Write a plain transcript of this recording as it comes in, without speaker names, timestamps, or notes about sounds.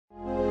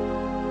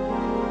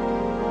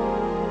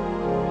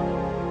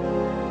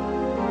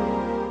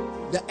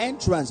The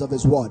entrance of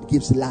his word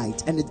gives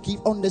light and it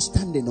gives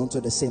understanding unto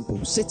the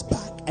simple. Sit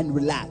back and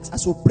relax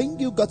as we bring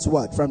you God's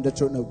word from the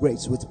throne of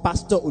grace with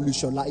Pastor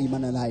Olushola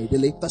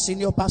Imanalaidele, the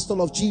senior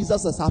pastor of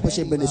Jesus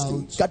Discipleship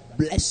Ministry. God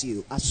bless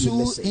you as you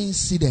listen. Two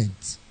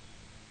incidents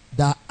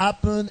that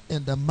happened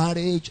in the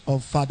marriage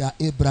of Father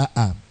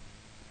Abraham.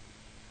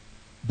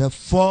 The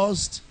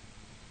first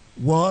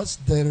was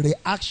the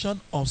reaction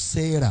of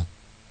Sarah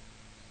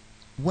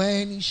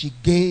when she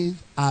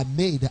gave her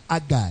maid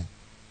Hagar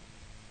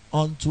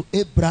unto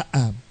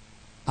Abraham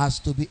as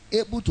to be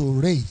able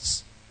to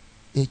raise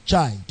a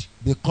child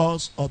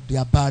because of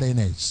their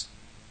barrenness.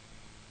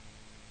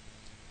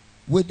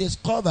 We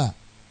discover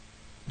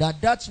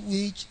that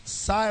which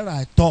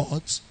Sarah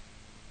thought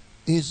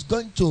is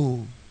going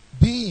to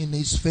be in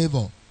his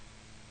favor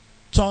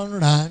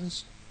turned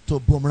round to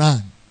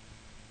boomerang,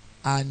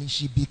 and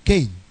she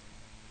became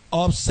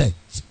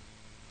upset,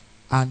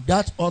 and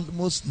that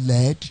almost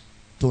led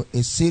to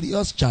a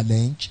serious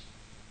challenge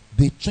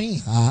between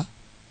her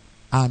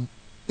and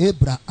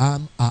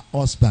Abraham, her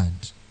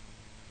husband.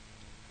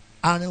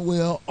 And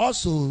we'll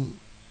also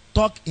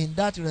talk in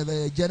that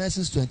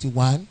Genesis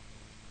 21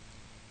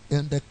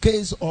 in the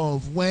case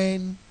of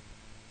when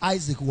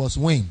Isaac was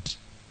weaned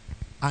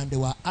and they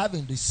were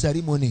having the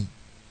ceremony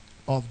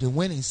of the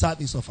weaning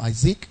service of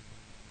Isaac,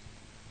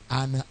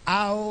 and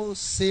how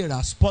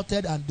Sarah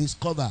spotted and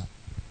discovered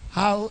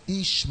how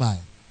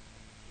Ishmael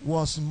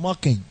was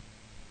mocking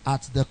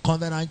at the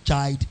covenant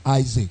child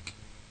Isaac.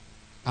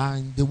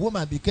 And the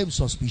woman became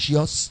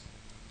suspicious,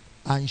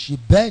 and she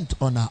bent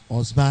on her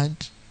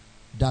husband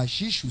that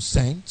she should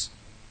send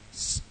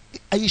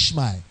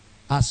Ishmael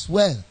as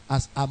well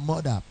as her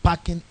mother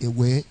packing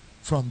away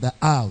from the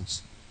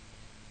house.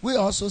 We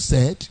also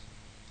said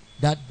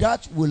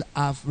that will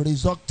have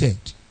resulted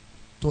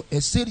to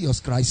a serious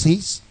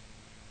crisis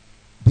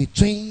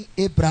between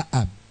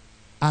Abraham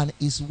and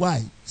his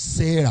wife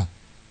Sarah,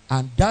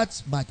 and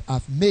that might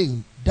have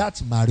made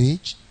that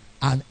marriage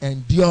an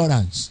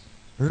endurance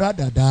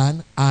rather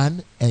than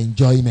an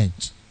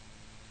enjoyment.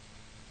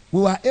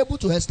 We were able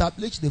to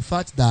establish the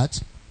fact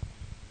that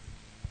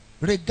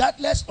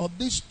regardless of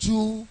these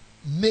two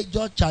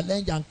major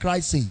challenges and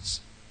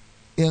crises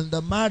in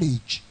the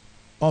marriage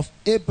of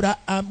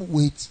Abraham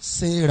with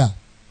Sarah,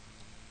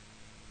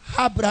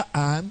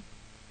 Abraham,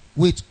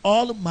 with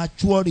all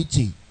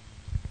maturity,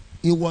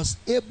 he was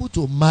able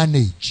to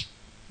manage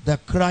the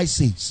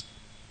crisis.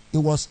 He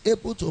was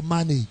able to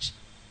manage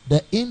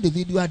the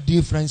individual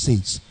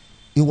differences.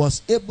 He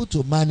was able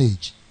to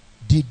manage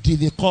the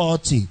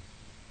difficulty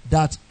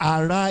that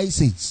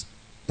arises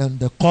in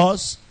the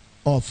course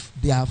of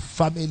their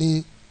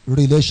family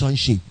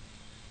relationship.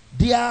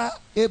 Dear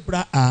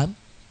Abraham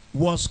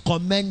was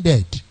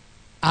commended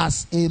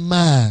as a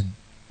man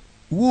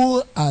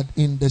who had,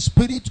 in the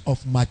spirit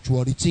of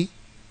maturity,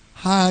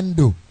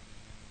 handled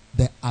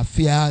the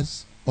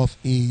affairs of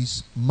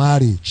his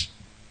marriage.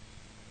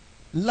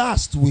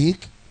 Last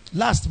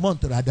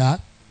month,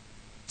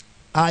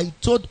 I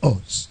told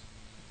us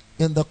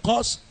in the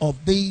course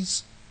of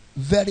this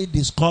very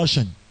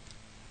discussion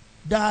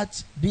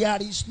that there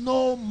is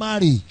no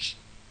marriage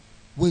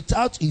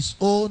without its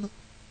own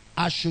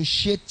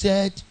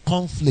associated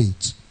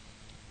conflict.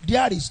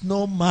 There is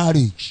no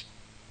marriage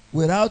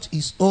without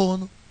its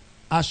own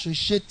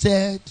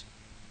associated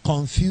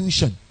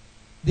confusion.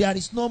 There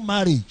is no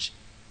marriage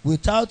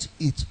without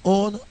its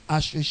own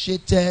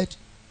associated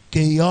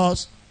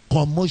chaos,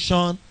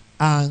 commotion,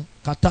 and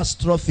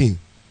catastrophe.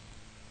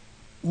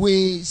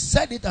 We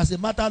said it as a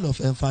matter of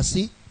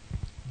emphasis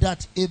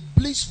that a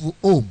blissful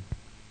home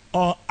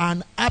or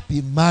an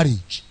happy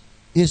marriage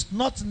is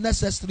not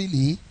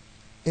necessarily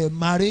a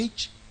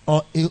marriage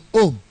or a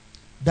home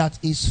that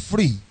is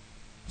free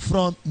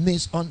from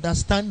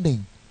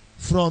misunderstanding,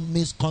 from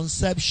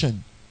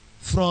misconception,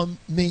 from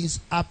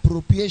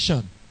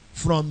misappropriation,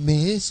 from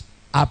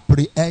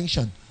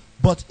misapprehension.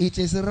 But it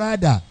is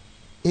rather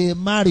a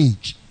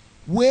marriage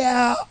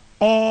where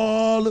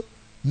all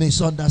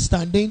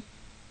misunderstanding,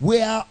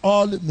 where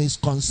all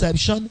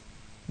misconception,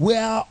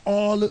 where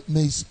all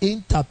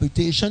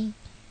misinterpretation,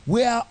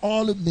 where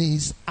all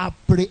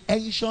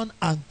misapprehension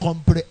and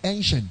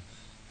comprehension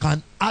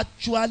can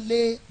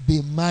actually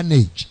be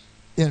managed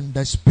in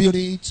the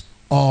spirit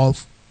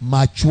of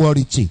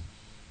maturity.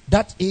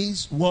 That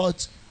is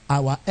what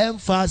our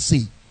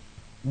emphasis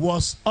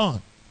was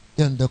on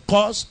in the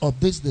course of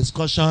this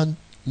discussion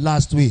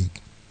last week.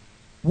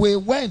 We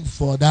went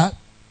further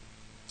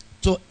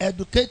to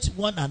educate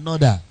one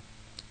another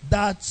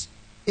that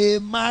a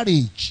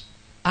marriage,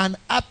 an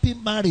happy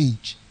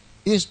marriage,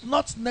 is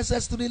not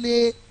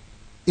necessarily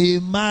a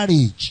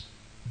marriage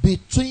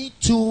between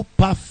two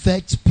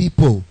perfect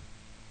people.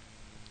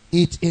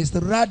 It is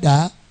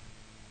rather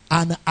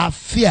an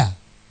affair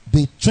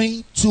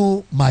between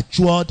two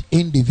matured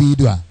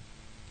individuals.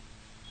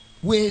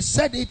 We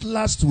said it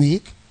last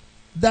week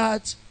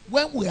that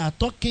when we are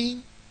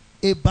talking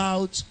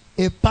about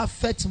a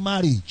perfect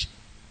marriage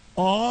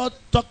or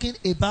talking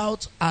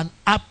about an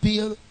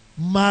happy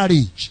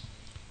marriage,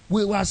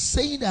 we were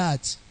saying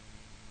that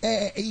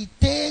it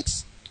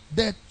takes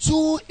the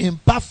two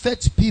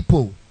imperfect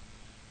people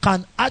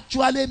can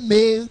actually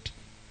make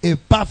a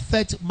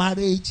perfect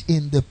marriage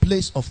in the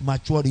place of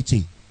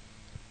maturity.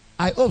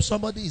 I hope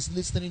somebody is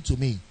listening to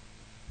me.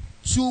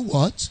 Two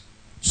what?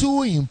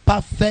 Two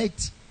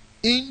imperfect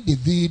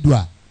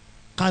individuals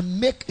can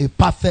make a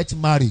perfect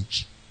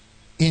marriage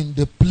in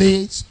the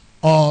place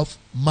of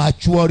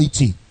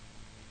maturity.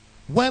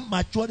 When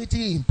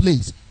maturity in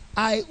place,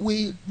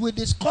 we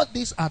discussed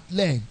this at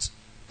length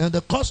in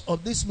the course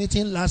of this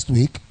meeting last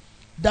week,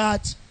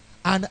 that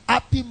an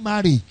happy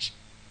marriage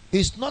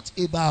is not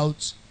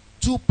about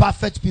two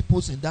perfect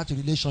peoples in that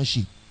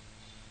relationship.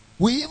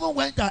 We even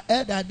went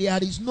ahead that there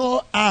is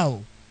no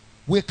how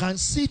we can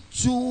see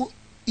two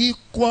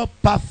equal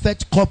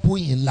perfect couple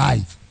in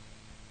life.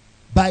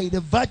 By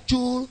the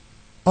virtue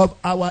of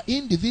our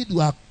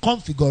individual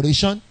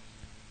configuration,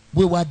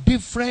 we are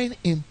different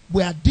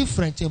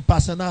in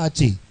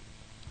personality.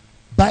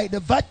 By the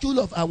virtue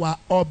of our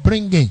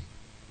upbringing,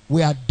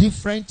 we are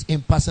different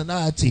in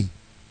personality.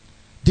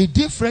 The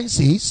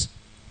differences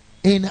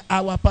in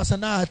our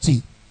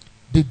personality,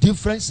 the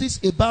differences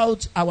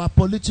about our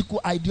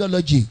political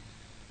ideology,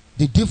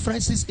 the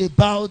differences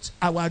about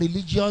our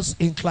religious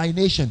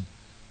inclination,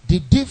 the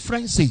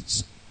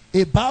differences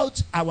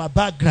about our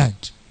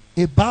background,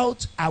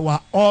 about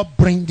our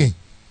upbringing,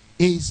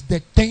 is the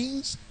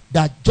things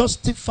that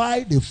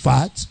justify the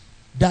fact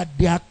that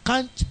there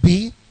can't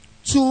be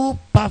two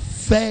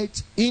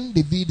perfect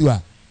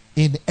individuals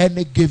in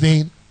any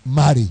given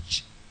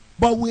marriage.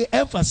 But we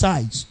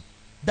emphasize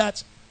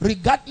that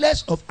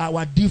regardless of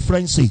our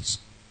differences,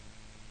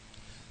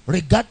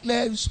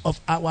 regardless of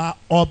our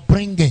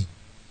upbringing,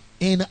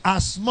 in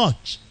as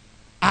much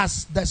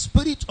as the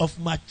spirit of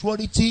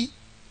maturity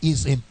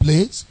is in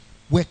place,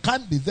 we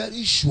can be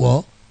very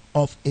sure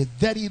of a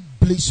very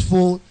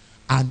blissful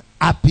and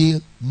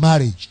happy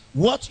marriage.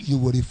 What you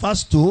will refer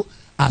to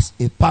as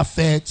a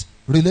perfect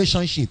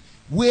relationship,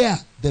 where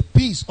the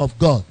peace of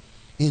God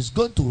is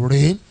going to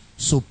reign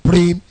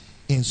supreme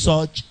in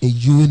such a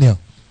union.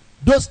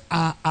 Those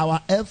are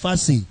our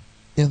emphasis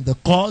in the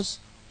course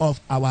of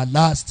our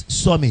last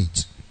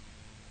summit.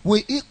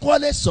 We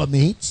equally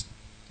submit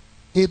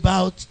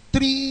about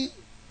 3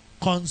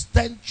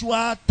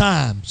 consensual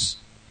terms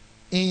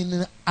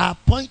in our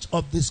point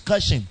of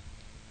discussion.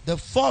 The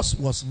first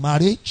was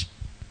marriage,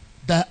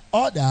 the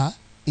other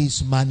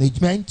is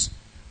management,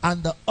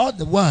 and the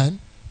other one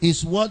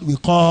is what we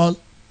call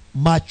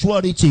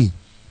maturity.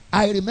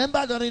 I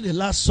remember during the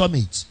last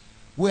summit,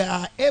 we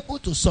are able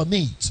to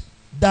submit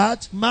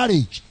that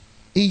marriage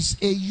is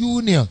a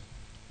union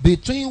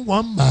between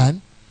one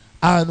man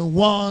and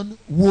one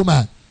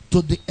woman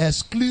to the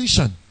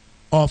exclusion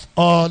of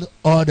all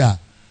other.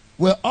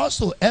 We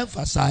also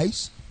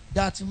emphasize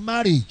that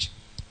marriage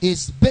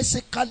is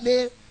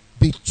basically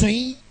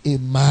between a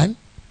man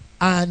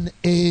and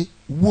a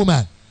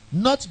woman,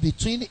 not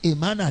between a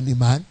man and a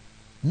man,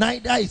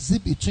 neither is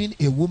it between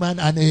a woman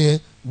and a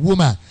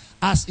woman,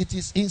 as it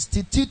is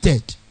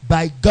instituted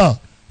by God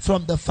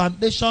from the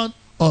foundation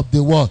of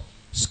the world.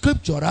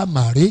 Scriptural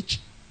marriage,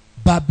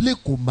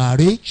 biblical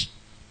marriage,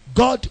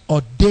 God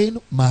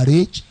ordained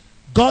marriage,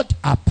 God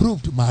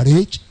approved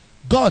marriage,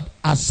 God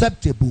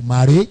acceptable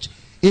marriage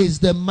is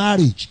the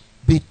marriage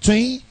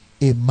between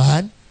a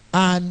man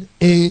and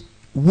a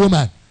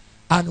woman.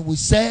 And we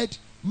said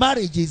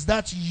marriage is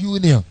that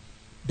union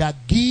that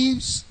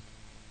gives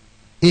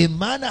a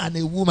man and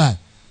a woman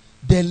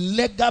the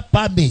legal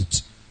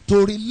permit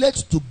to relate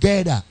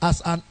together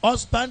as an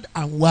husband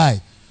and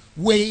wife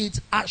with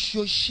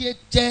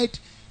associated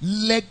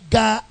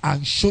legal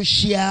and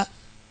social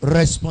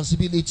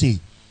responsibility.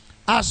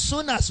 As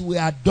soon as we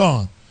are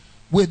done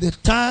with the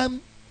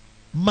term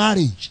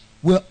marriage,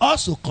 we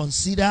also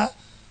consider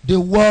the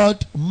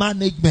word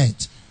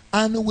management,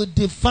 and we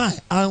define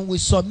and we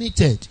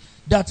submitted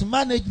that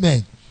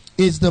management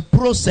is the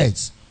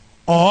process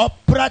or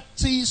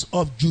practice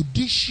of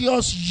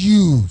judicious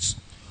use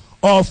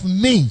of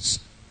means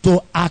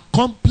to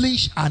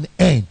accomplish an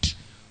end,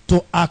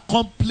 to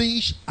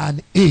accomplish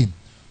an aim,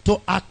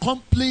 to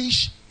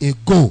accomplish a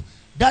goal.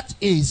 That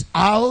is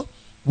how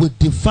we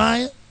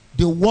define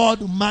the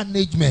word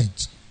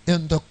management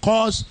in the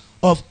course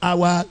of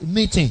our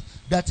meeting.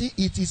 That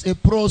it is a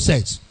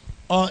process,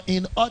 or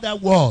in other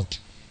words,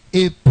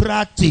 a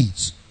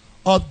practice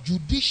of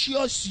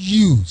judicious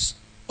use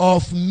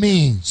of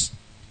means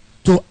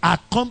to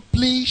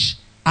accomplish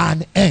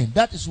an end.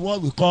 That is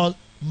what we call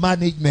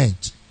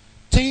management.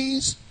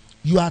 Things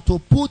you are to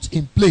put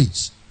in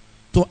place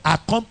to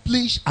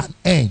accomplish an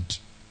end,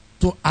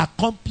 to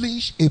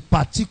accomplish a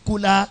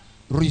particular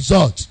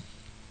result.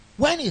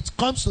 When it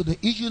comes to the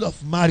issue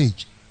of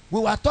marriage, we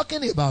were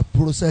talking about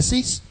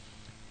processes,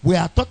 we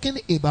are talking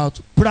about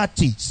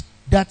practice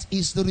that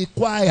is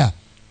required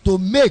to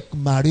make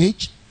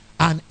marriage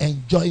an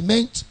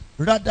enjoyment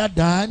rather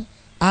than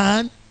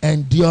an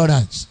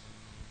endurance.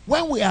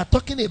 When we are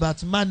talking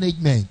about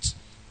management,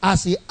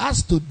 as it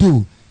has to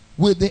do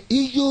with the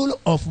issue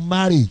of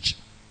marriage,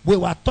 we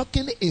were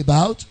talking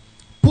about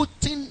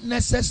putting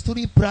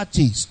necessary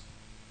practice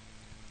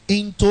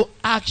into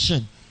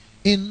action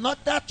in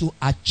order to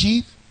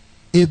achieve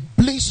a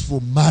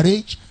blissful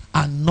marriage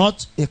and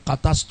not a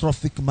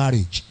catastrophic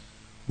marriage.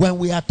 When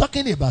we are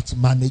talking about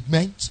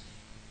management,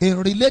 in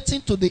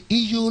relating to the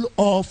issue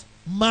of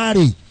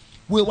marriage,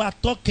 we were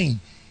talking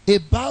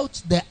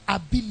about the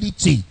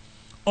ability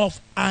of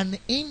an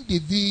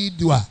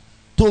individual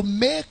to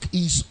make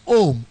his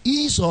home,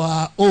 his or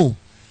her home,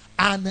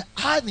 an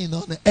heaven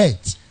on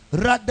earth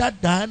rather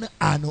than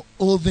an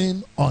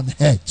oven on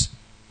earth.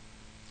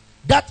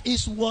 That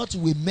is what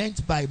we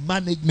meant by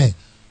management.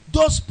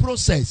 Those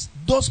process,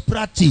 those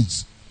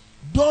practice,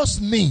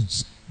 those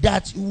means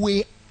that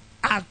we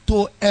are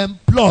to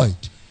employ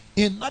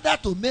in order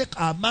to make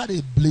our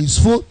marriage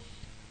blissful,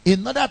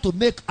 in order to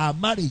make our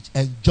marriage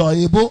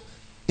enjoyable,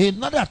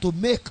 in order to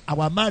make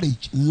our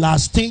marriage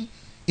lasting,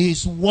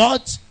 is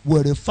what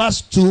we refer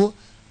to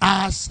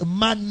as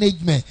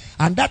management.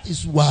 And that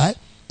is why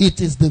it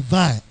is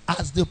defined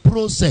as the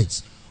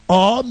process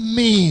or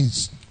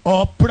means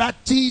or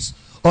practice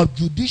of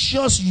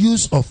judicious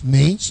use of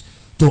means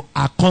to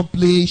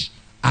accomplish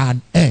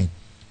an end.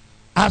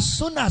 As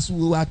soon as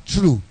we were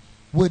through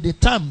with the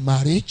term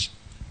marriage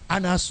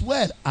and as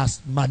well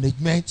as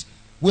management,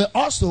 we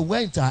also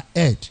went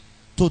ahead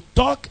to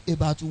talk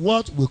about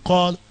what we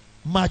call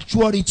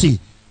maturity.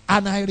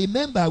 And I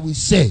remember we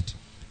said,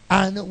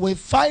 and we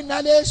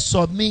finally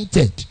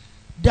submitted,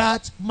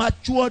 that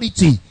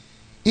maturity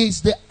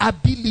is the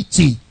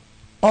ability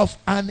of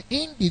an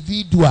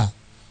individual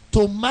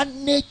to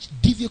manage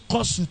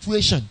difficult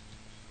situations,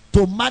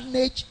 to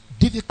manage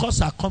difficult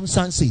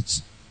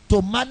circumstances,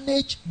 to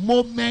manage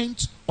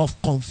moments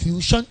of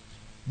confusion,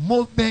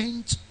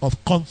 moments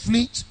of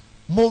conflict,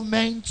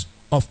 moments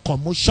of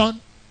commotion,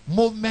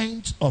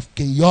 moments of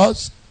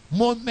chaos,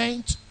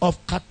 moments of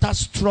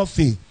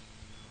catastrophe,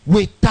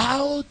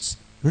 without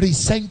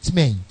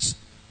resentment,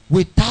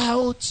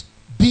 without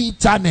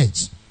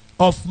bitterness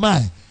of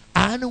mind,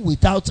 and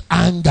without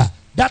anger.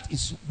 That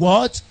is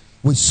what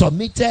we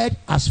submitted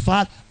as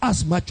far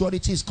as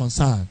maturity is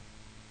concerned.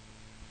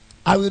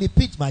 I will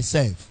repeat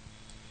myself.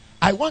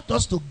 I want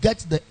us to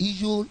get the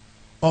issue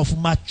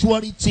of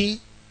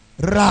maturity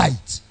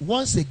right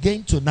once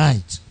again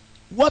tonight.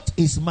 What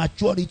is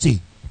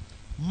maturity?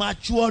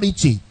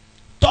 Maturity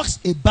talks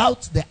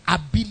about the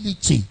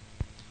ability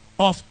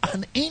of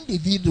an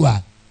individual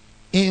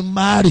in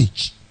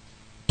marriage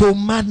to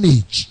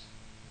manage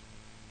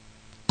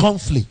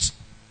conflict,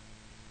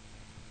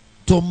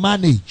 to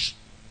manage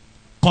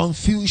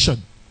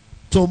confusion,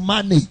 to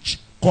manage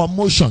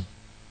commotion,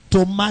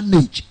 to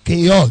manage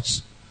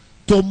chaos,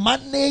 to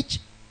manage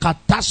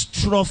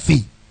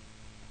catastrophe.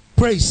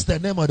 Praise the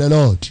name of the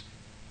Lord.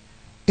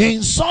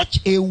 In such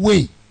a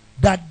way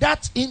that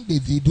that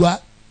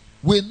individual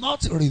will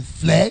not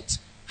reflect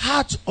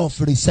heart of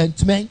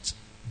resentment,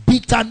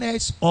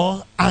 bitterness,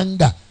 or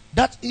anger.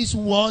 That is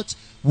what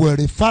we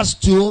refer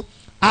to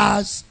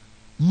as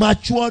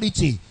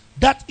maturity.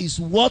 That is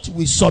what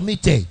we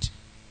submitted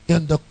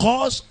in the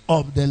course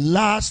of the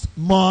last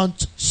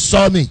month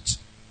summit.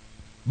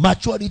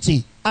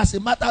 Maturity, as a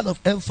matter of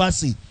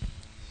emphasis,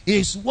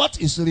 is what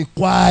is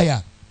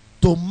required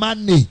to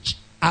manage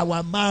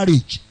our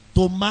marriage,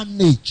 to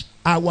manage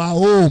our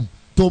home,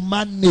 to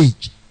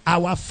manage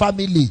our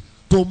family,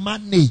 to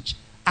manage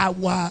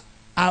our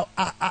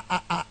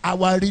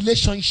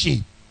relationship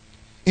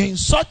in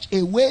such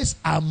a ways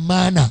and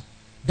manner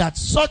that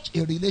such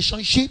a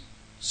relationship,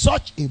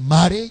 such a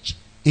marriage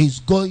is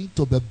going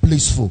to be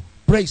blissful.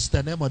 Praise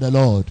the name of the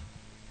Lord.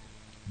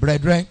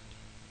 Brethren,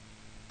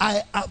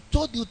 I have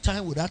told you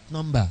time without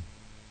number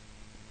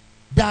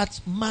that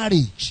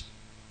marriage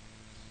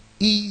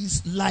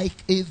is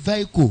like a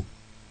vehicle.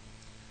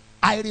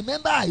 I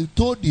remember I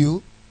told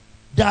you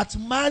that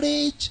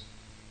marriage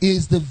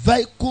is the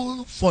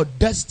vehicle for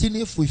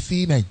destiny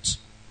fulfillment.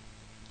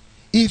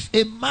 If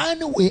a man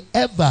will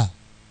ever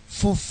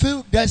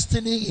fulfill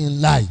destiny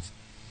in life,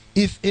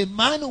 if a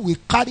man will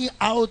carry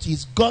out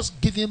his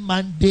God-given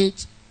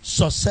mandate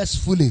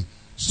successfully,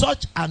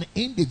 such an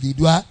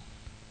individual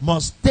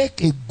must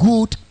take a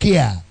good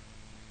care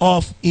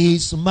of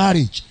his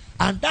marriage.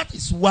 And that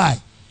is why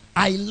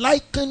I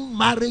liken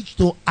marriage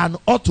to an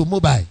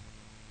automobile.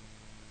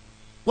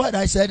 What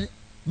I said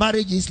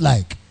marriage is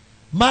like.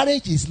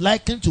 Marriage is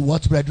likened to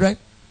what, brethren?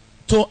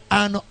 To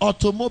an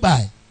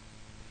automobile.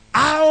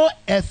 How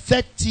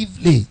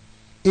effectively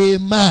a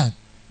man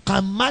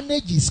can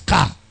manage his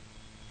car,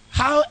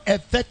 how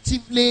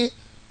effectively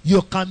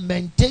you can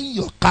maintain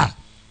your car,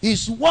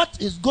 is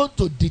what is going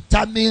to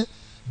determine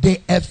the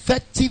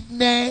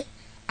effectiveness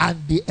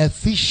and the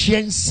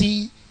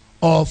efficiency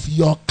of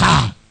your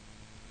car.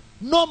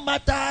 No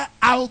matter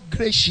how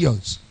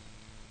gracious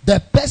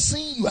the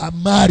person you are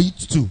married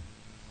to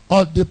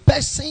or the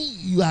person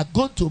you are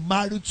going to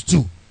marry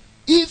to,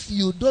 if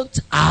you don't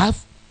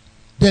have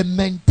the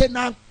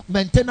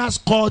maintenance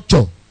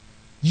culture,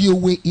 you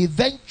will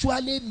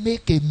eventually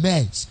make a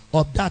mess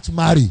of that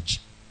marriage.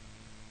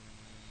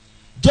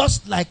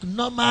 Just like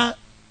normal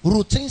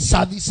routine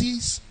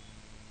services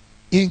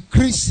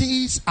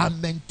increases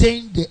and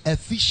maintain the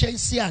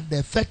efficiency and the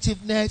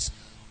effectiveness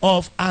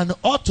of an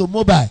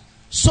automobile,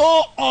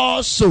 So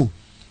also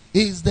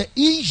is the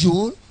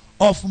issue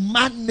of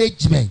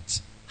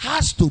management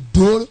has to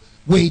do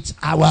with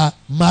our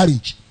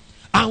marriage.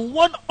 And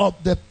one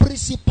of the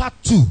principal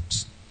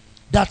tools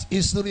that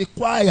is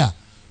required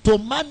to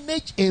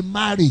manage a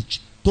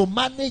marriage, to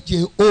manage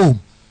a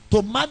home,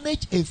 to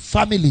manage a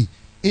family,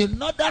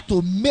 in order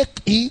to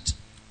make it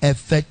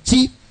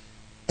effective,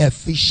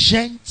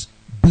 efficient,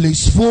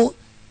 blissful,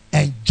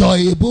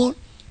 enjoyable,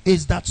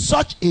 is that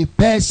such a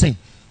person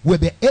will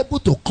be able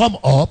to come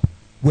up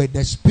with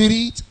the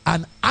spirit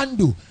and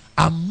handle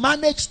and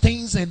manage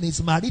things in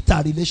his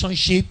marital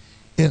relationship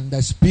in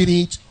the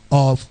spirit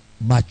of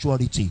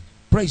maturity.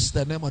 Praise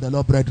the name of the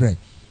Lord, brethren.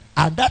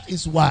 And that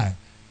is why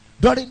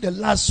during the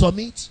last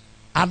summit,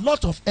 a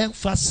lot of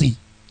emphasis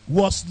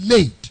was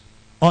laid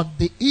on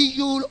the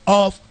issue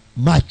of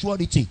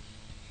maturity.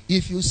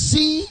 If you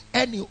see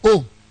any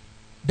home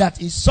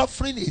that is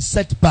suffering a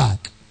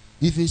setback,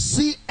 if you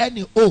see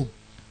any home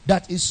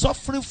that is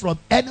suffering from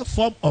any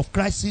form of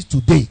crisis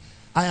today,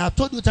 I have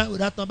told you time with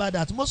that number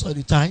that most of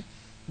the time,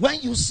 when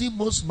you see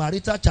most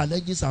marital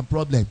challenges and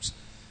problems,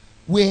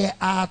 we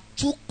are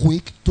too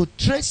quick to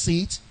trace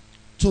it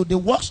to the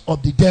works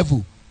of the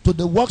devil, to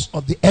the works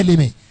of the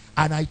enemy.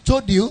 And I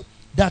told you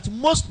that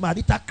most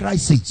marital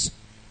crises,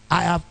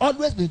 I have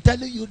always been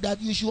telling you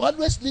that you should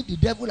always leave the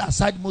devil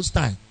aside most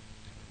time.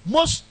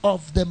 Most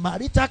of the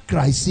marital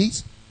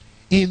crises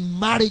in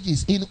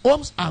marriages, in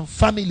homes and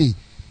family,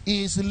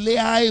 is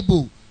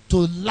liable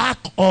to lack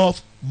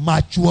of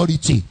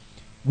maturity.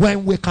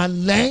 When we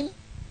can learn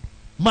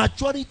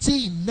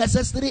maturity in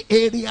necessary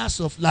areas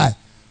of life,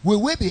 we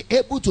will be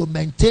able to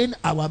maintain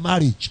our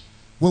marriage.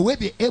 We will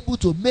be able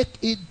to make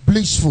it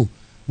blissful.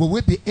 We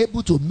will be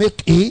able to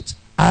make it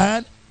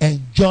an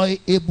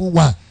enjoyable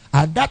one.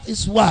 And that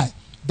is why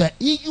the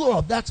issue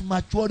of that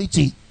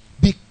maturity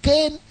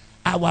became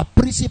our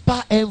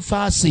principal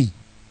emphasis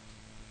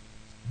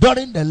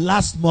during the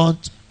last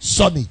month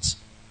summit.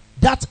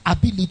 That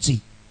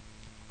ability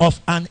of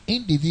an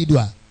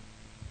individual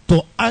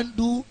to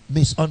handle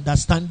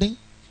misunderstanding,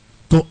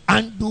 to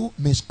handle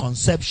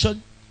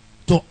misconception,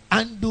 to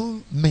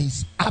handle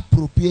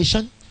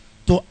misappropriation,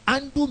 to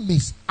handle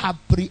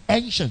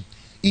misapprehension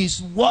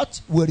is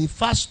what we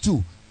refer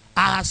to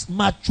as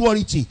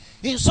maturity,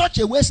 in such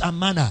a way and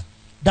manner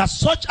that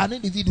such an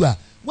individual,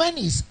 when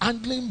he's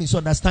handling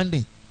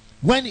misunderstanding,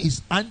 when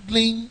he's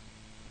handling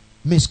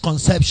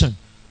misconception,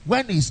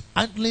 when he's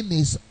handling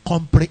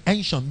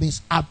miscomprehension,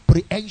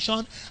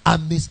 misapprehension,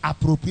 and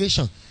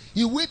misappropriation,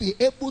 he will be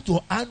able to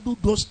handle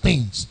those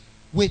things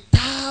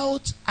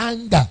without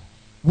anger,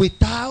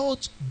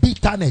 without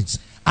bitterness,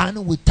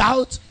 and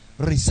without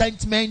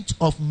resentment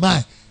of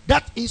mind.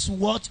 That is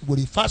what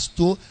we refer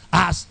to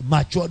as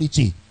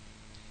maturity.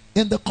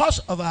 In the course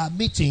of our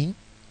meeting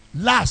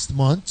last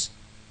month,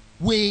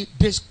 we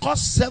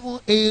discussed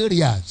 7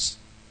 areas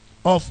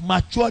of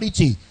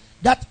maturity.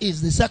 That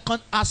is the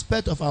second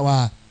aspect of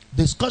our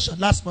discussion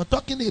last month,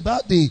 talking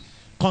about the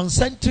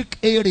concentric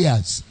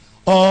areas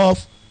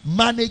of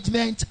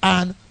management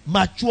and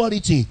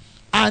maturity.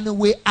 And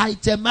we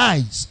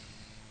itemize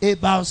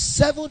about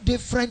 7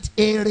 different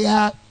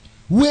areas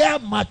where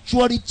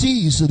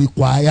maturity is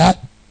required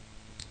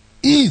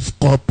if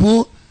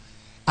couple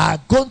are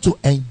going to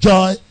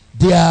enjoy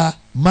their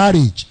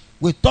marriage.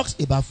 We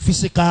talked about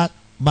physical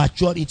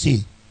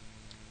maturity.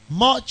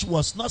 Much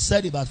was not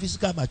said about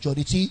physical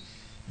maturity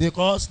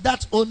because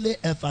that only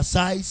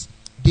emphasized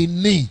the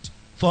need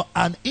for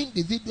an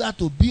individual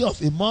to be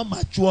of a more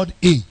matured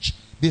age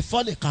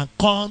before they can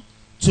come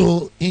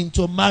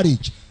into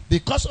marriage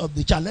because of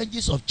the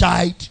challenges of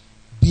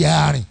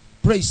childbearing.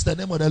 Praise the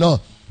name of the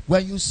Lord.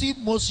 When you see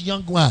most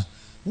young ones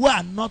who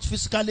are not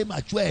physically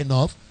mature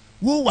enough,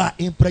 who are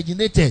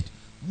impregnated,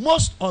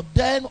 most of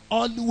them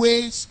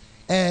always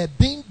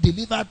being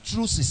delivered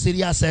through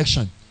cesarean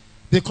section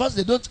because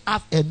they don't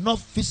have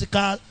enough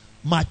physical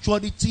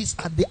maturities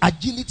and the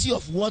agility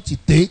of what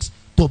it takes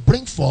to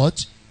bring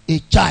forth a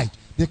child,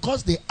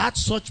 because they had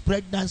such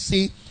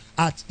pregnancy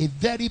at a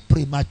very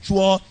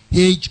premature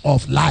age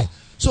of life.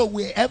 So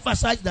we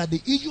emphasize that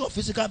the issue of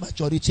physical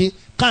maturity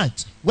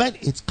can't when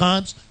it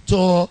comes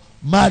to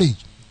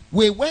marriage.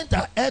 We went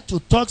ahead to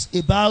talk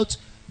about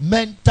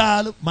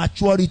mental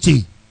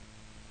maturity.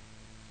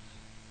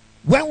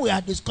 When we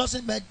are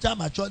discussing mental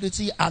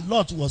maturity, a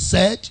lot was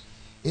said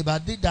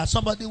about it, that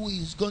somebody who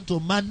is going to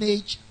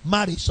manage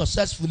marriage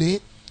successfully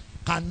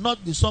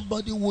cannot be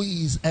somebody who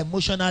is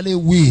emotionally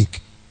weak.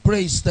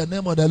 Praise the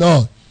name of the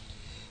Lord.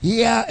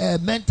 Here,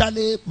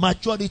 mentally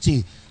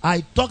maturity,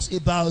 I talked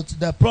about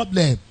the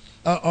problem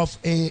of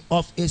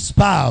a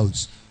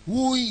spouse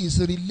who is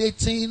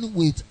relating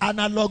with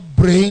analog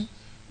brain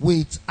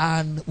with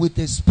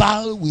a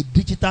spouse with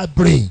digital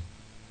brain.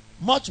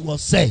 Much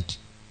was said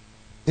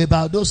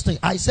about those things.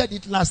 I said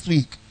it last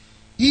week.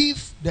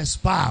 If the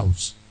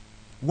spouse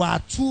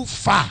were too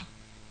far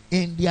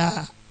in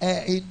their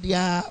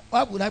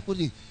what would I put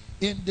it,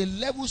 in the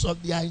levels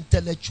of their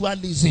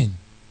intellectualism,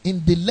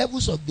 in the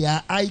levels of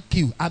their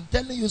IQ, I'm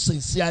telling you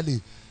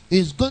sincerely,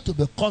 it's going to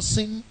be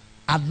causing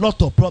a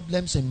lot of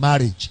problems in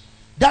marriage.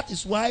 That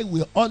is why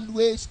we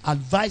always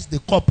advise the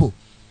couple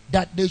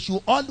that they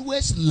should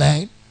always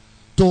learn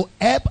to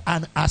help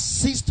and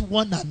assist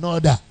one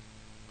another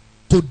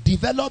to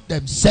develop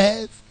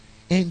themselves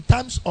in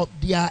terms of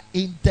their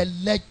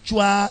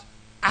intellectual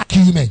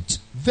acumen.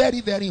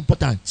 Very, very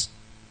important.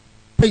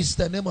 Praise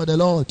the name of the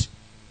Lord.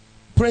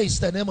 Praise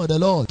the name of the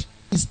Lord.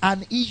 It's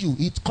an issue.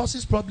 It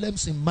causes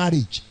problems in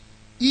marriage.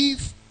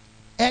 If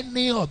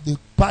any of the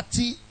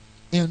party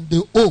in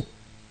the home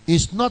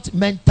is not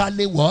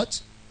mentally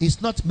what?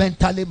 It's not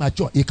mentally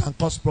mature. It can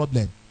cause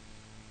problem.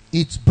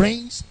 It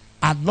brings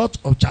a lot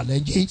of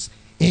challenges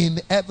in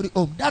every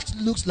home. That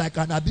looks like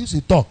an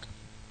abusive talk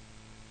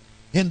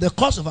in the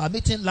course of our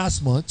meeting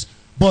last month,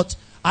 but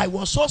I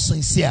was so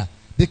sincere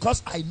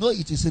because I know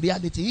it is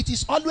reality. It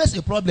is always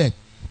a problem.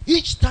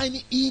 Each time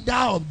either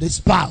of the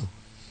spouse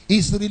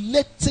is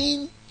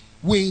relating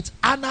with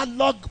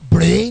analog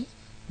brain,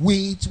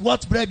 with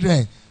what,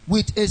 brethren?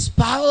 With a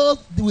spouse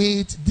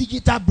with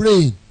digital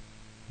brain,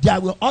 there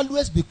will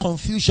always be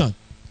confusion.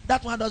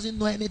 That one doesn't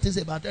know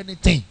anything about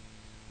anything.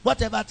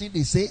 Whatever thing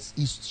they say,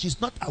 she's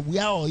not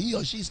aware, or he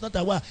or she is not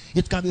aware.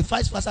 It can be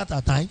vice versa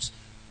at times.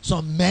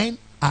 Some men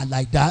are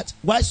like that,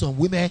 while some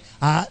women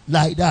are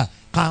like that.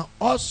 Can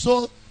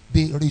also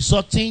be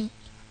resulting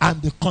and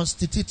be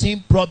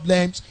constituting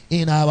problems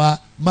in our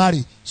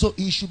marriage. So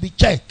it should be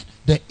checked.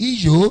 The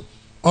issue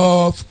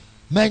of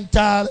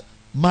mental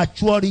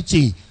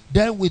maturity.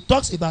 Then we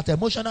talk about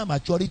emotional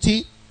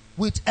maturity.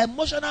 With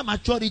emotional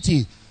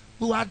maturity,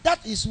 that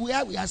is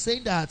where we are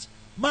saying that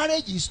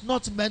marriage is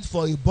not meant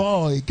for a boy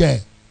or a girl,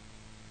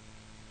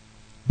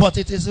 but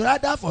it is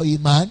rather for a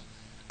man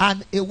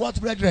and a what,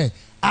 brethren?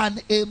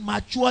 And a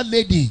mature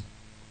lady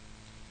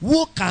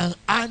who can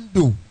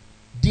handle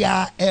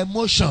their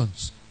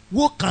emotions,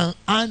 who can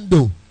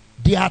handle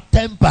their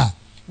temper.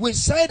 We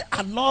said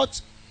a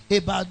lot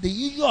about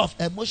the issue of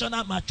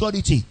emotional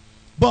maturity,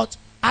 but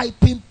I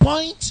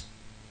pinpoint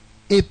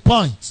a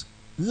point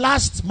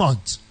last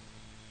month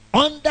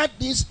under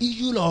this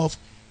issue of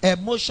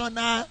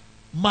emotional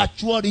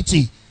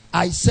maturity.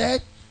 I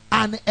said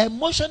an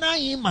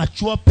emotionally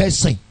immature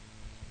person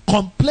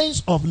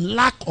complains of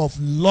lack of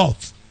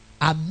love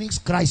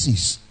amidst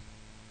crisis.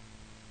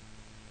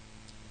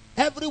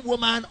 Every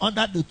woman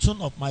under the tone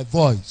of my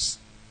voice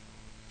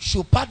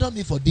should pardon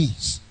me for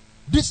this.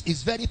 This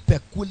is very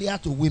peculiar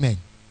to women.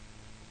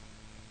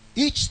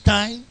 Each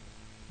time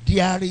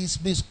there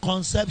is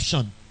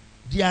misconception,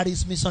 there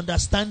is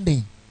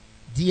misunderstanding,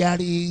 there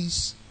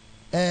is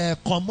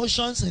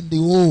commotions in the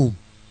home,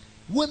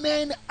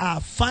 women are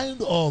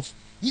fond of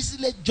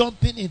easily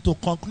jumping into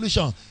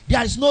conclusion.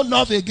 There is no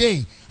love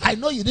again. I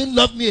know you didn't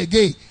love me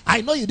again.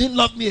 I know you didn't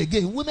love me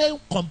again. Women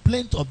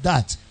complain of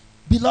that.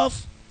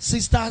 Beloved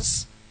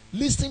sisters,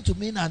 listen to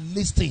me and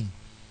listen.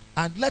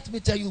 And let me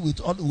tell you with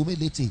all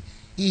humility,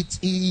 it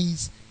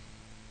is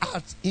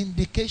at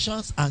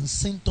indications and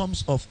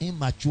symptoms of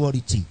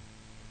immaturity.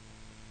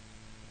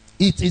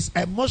 It is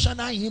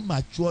emotional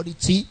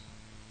immaturity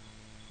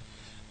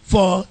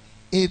for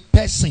a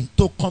person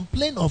to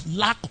complain of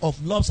lack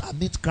of love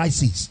amid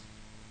crisis.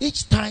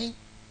 Each time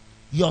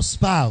your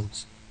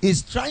spouse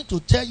is trying to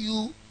tell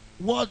you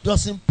what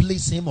doesn't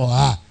please him or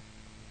her,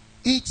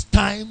 each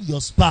time your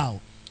spouse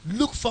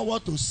look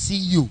forward to see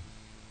you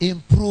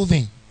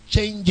improving,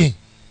 changing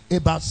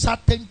about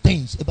certain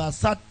things, about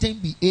certain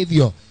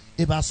behavior,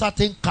 about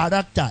certain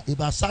character,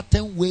 about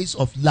certain ways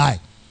of life,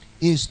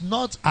 is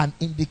not an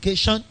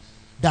indication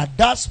that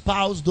that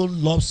spouse don't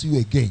love you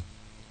again.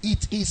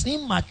 It is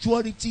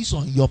immaturities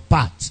on your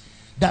part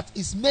that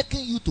is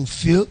making you to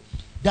feel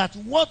that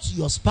what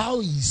your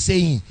spouse is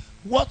saying,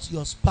 what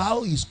your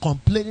spouse is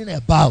complaining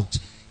about,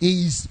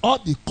 is all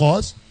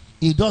because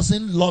he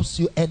doesn't love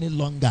you any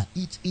longer.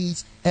 It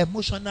is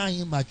emotional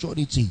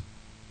immaturity.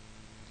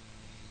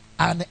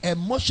 An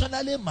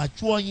emotionally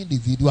mature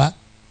individual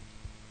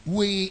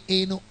will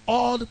in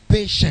all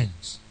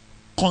patience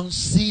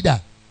consider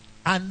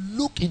and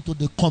look into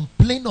the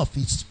complaint of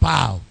his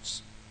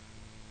spouse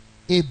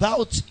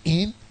about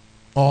him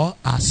or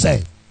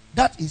herself.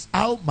 That is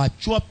how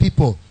mature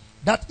people,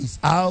 that is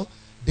how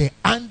they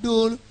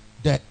handle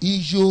the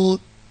issue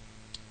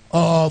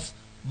of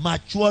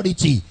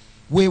maturity.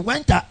 We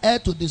went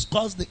ahead to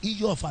discuss the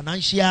issue of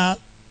financial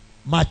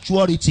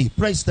maturity.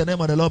 Praise the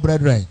name of the Lord,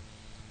 brethren.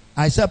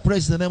 I said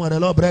praise the name of the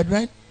Lord,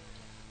 brethren.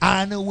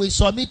 And we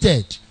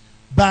submitted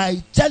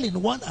by telling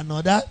one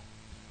another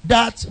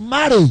that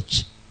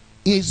marriage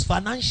is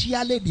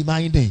financially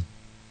demanding.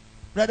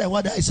 Brother,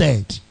 what I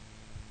said?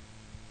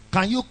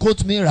 Can you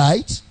quote me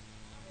right?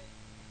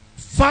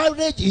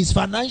 Marriage is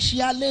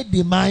financially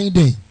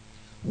demanding.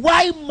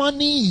 Why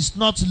money is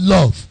not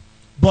love,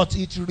 but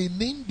it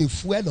remains the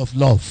fuel of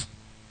love.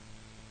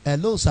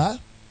 Hello, sir.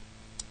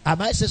 I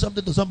might say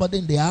something to somebody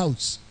in the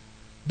house.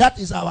 That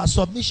is our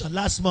submission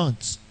last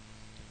month.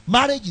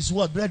 Marriage is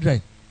what,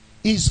 brethren?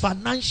 Is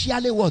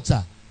financially what,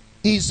 sir?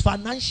 Is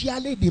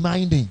financially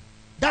demanding.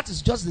 That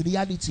is just the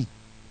reality.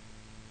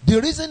 The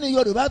reason in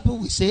Yoruba people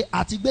will say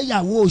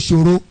Atigbeyawo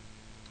Oshoro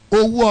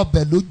Owo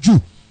Obe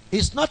Loju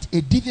is not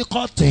a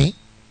difficult thing.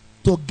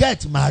 to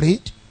get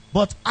married,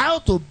 but how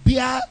to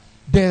bear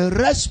the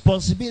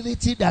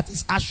responsibility that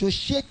is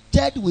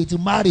associated with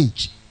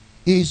marriage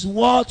is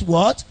what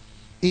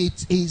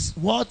it is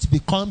what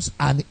becomes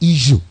an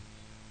issue.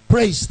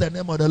 Praise the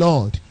name of the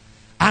Lord.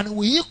 And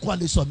we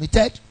equally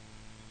submitted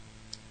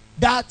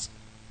that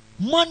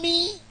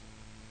money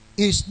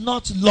is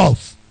not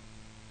love.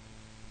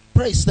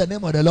 Praise the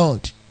name of the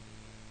Lord.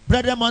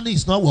 Brother, money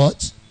is not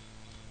what?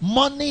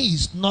 Money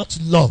is not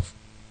love.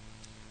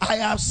 I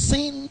have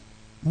seen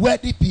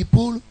wealthy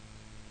people,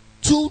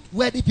 two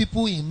wealthy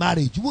people in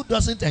marriage who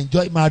doesn't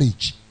enjoy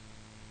marriage.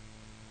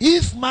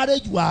 If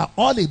marriage were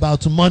all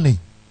about money,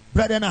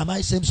 brethren, am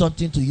I saying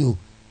something to you?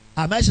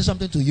 Am I saying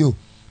something to you?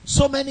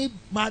 So many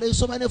marriage,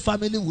 so many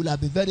families will have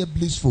been very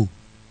blissful.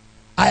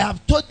 I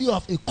have told you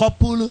of a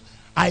couple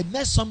I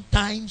met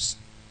sometimes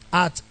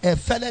at a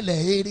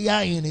Felele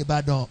area in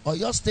Ibadan, or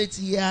your state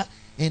here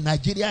in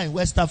Nigeria, in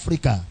West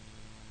Africa,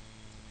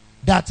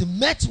 that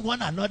met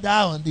one another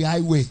on the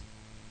highway.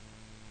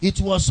 It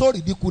was so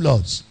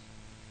ridiculous.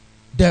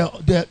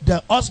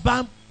 The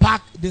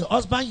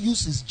husband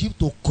used his jeep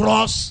to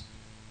cross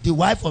the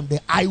wife on the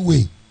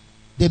highway.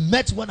 They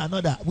met one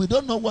another. We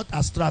don't know what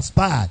has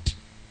transpired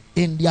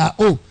in their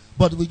home,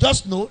 but we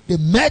just know they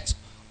met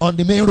on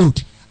the main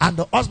road, and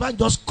the husband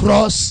just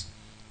crossed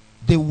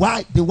the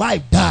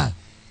wife down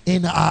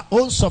in her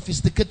own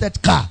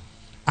sophisticated car,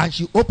 and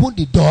she opened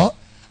the door,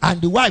 and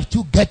the wife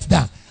too get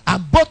down,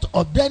 and both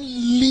of them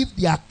leave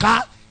their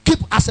car, keep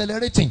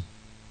accelerating,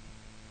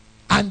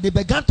 and they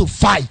began to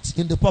fight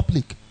in the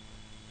public.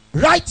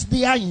 Right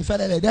there in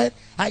Felele, then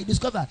I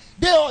discovered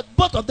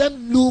both of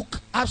them look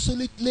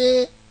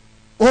absolutely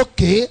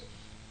okay.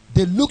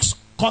 They look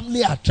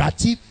comely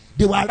attractive.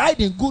 They were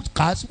riding good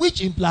cars,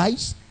 which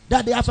implies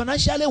that they are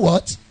financially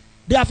what?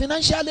 They are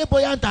financially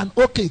buoyant and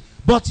okay.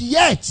 But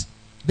yet,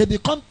 they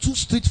become two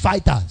street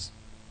fighters.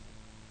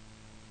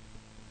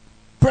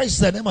 Praise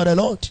the name of the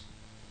Lord.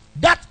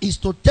 That is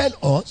to tell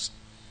us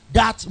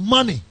that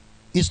money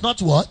is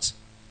not what?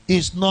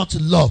 Is not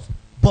love.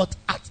 But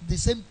at the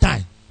same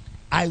time,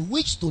 I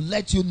wish to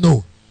let you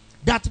know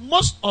that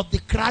most of the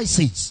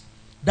crisis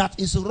that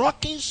is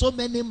rocking so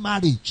many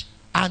marriage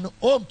and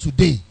home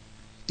today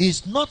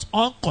is not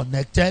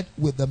unconnected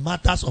with the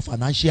matters of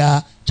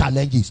financial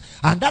challenges.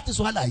 And that is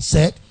why I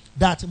said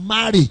that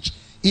marriage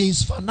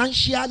is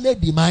financially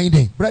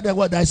demanding. Brethren,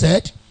 what I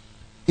said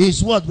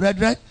is what,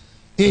 brethren?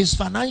 Is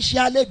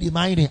financially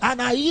demanding.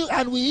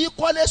 And we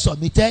equally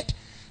submitted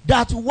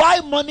that why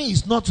money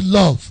is not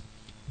love,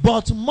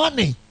 but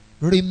money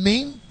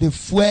remain the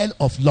fuel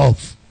of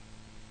love.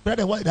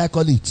 Brethren, what did I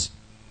call it?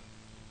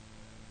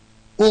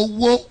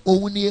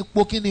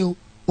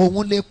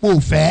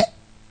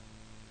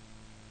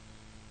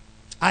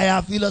 I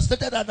have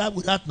illustrated that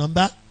with that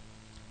number.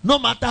 No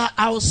matter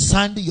how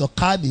sound your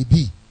car may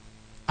be.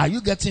 Are you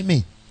getting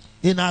me?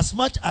 In as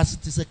much as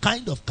it is a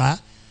kind of car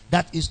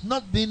that is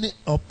not being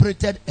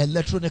operated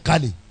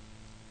electronically.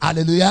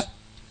 Hallelujah.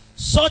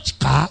 Such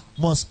car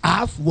must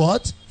have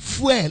what?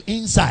 Fuel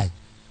inside.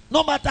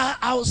 No matter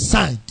how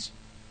sound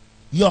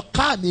your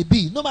car may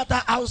be, no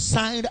matter how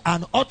sound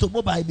an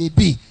automobile may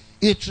be,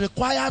 it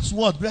requires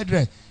what,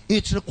 brethren?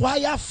 It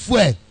requires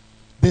fuel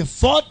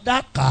before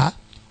that car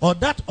or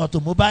that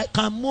automobile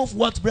can move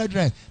what,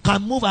 brethren?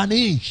 Can move an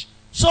inch.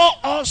 So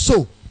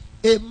also,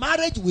 a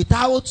marriage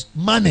without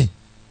money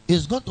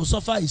is going to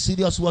suffer a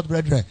serious what,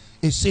 brethren?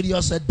 A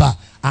serious setback.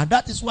 And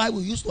that is why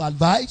we used to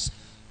advise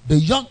the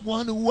young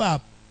ones who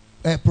are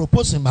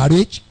proposing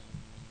marriage,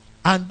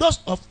 and those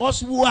of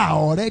us who are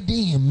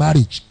already in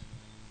marriage,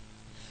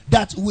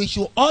 that we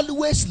should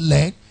always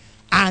learn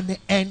and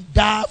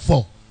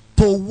endeavor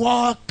to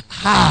work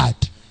hard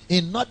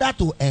in order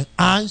to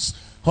enhance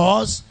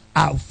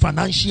our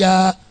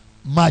financial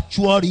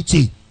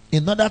maturity.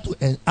 In order to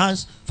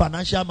enhance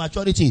financial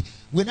maturity.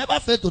 We never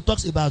fail to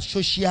talk about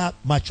social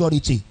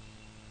maturity.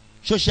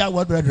 Social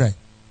what, brethren?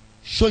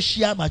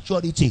 Social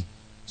maturity.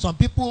 Some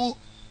people,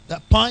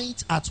 the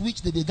point at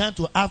which they began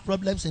to have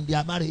problems in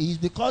their marriage is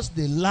because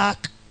they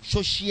lack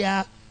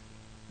social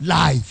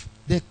life.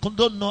 They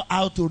don't know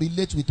how to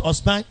relate with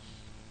husband.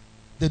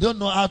 They don't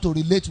know how to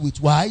relate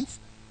with wife.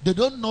 They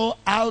don't know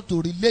how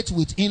to relate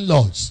with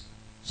in-laws.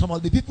 Some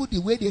of the people, the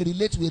way they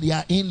relate with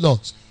their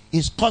in-laws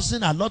is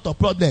causing a lot of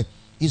problems.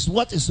 Is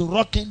what is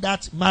rocking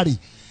that marriage.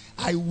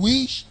 I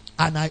wish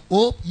and I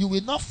hope you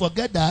will not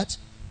forget that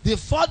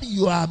before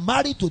you are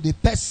married to the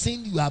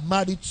person you are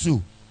married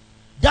to,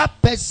 that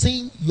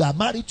person you are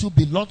married to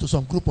belongs to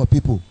some group of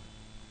people.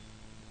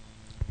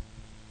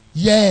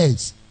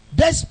 Yes.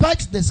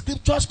 Despite the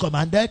scriptures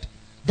commanded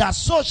that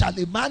so shall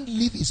a man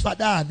leave his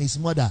father and his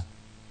mother.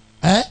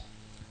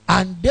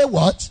 And they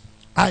what?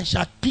 And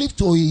shall cleave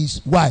to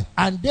his wife.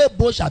 And they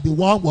both shall be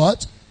one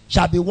what?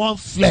 Shall be one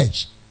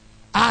flesh.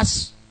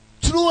 As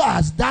true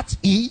as that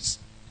is,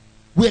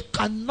 we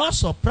cannot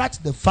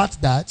subtract the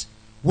fact that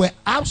we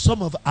have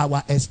some of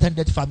our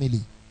extended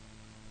family.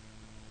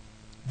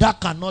 That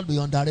cannot be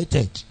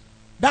underrated.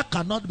 That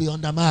cannot be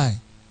undermined.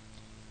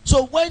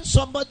 So when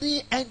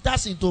somebody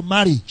enters into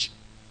marriage,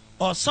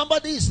 or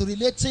somebody is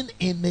relating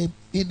in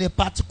a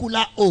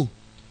particular home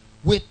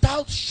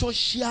without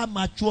social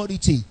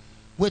maturity,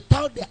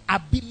 without the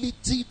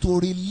ability to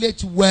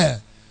relate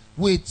well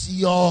with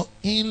your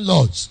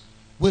in-laws,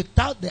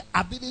 without the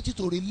ability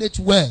to relate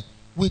well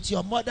with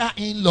your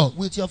mother-in-law,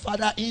 with your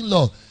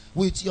father-in-law,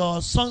 with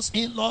your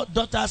sons-in-law,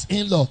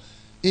 daughters-in-law,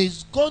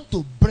 is going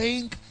to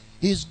bring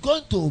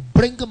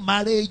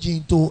marriage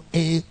into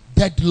a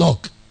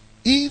deadlock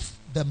if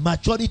the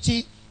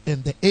maturity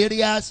in the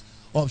areas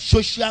of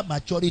social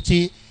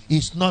maturity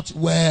is not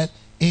well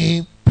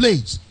in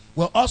place.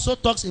 Well, also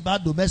talks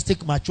about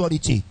domestic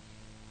maturity,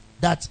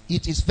 that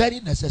it is very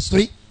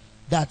necessary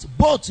that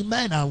both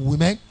men and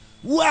women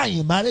who are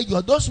in marriage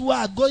or those who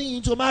are going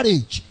into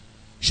marriage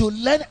should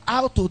learn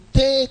how to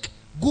take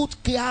good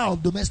care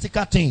of domestic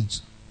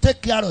things,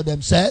 take care of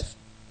themselves,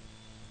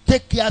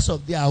 take care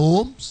of their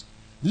homes,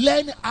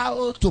 learn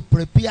how to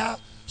prepare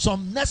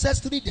some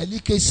necessary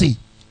delicacy,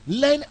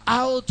 learn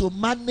how to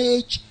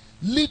manage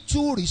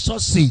little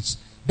resources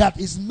that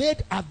is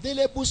made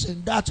available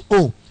in that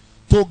home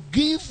to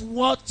give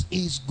what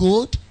is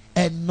good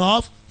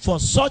enough for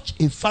such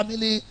a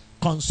family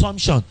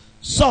consumption.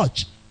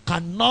 Such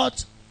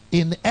cannot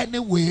in any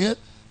way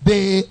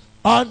be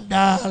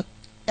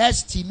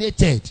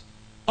underestimated.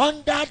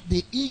 Under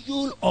the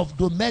issue of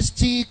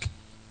domestic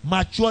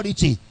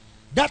maturity,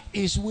 that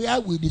is where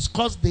we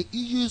discuss the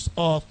issues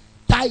of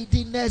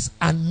tidiness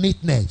and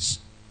neatness.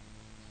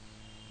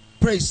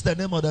 Praise the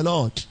name of the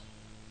Lord.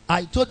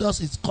 I told us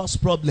it causes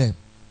problem.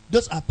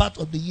 Those are part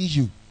of the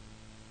issue.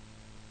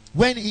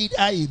 When either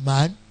a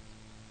man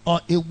or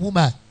a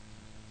woman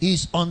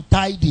is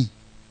untidy,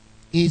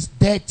 is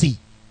dirty,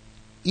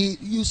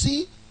 you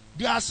see,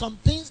 there are some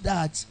things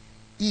that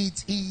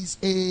it is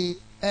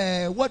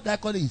what I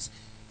call it.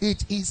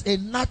 It is a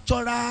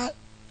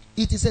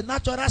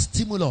natural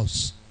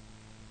stimulus.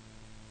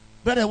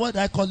 Brother, what do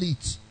I call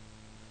it?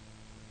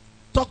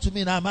 Talk to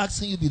me now. I'm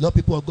asking you, beloved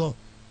people of God.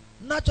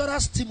 Natural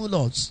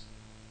stimulus.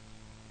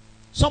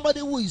 Somebody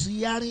who is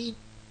hearing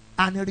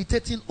an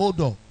irritating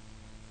odor,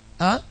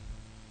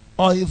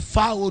 or a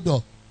foul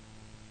odor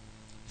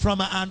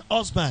from an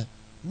husband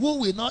who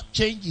will not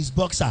change his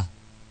boxer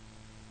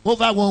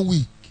over 1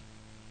 week.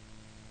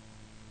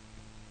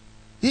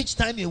 Each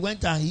time he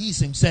went and he is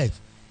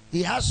himself,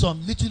 he has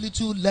some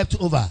little left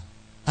over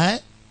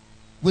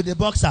with the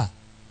boxer,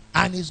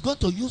 and he's going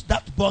to use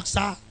that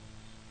boxer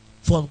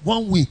for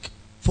 1 week,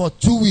 for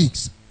 2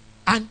 weeks,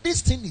 and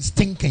this thing is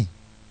stinking,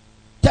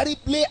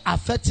 terribly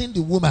affecting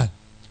the woman.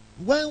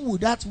 When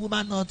would that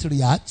woman not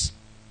react?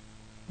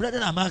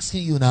 Brethren, I'm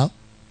asking you now,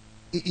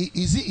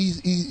 is it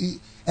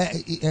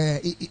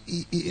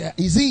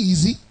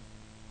easy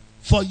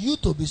for you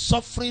to be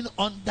suffering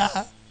under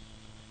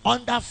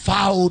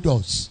foul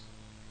odors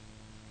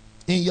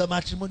in your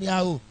matrimonial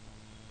home?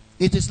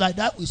 It is like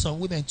that with some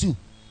women too.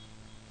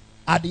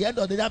 At the end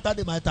of the day, after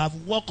they might have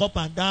walk up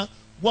and down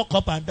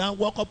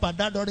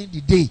during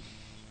the day,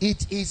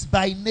 it is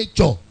by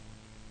nature.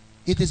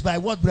 It is by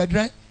what,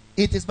 brethren?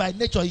 It is by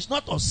nature. It's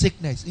not of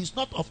sickness. It's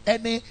not of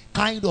any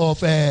kind of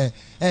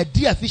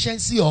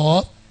deficiency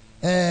or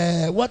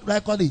what do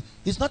I call it?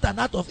 It's not an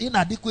act of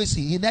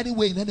inadequacy in any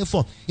way, in any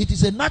form. It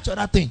is a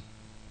natural thing.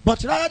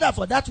 But rather than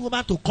for that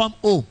woman to come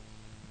home,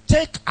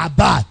 take a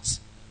bath,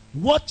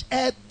 watch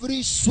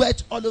every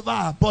sweat all over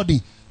her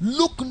body,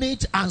 look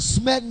neat and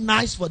smell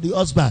nice for the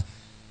husband,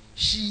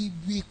 she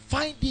will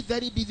find it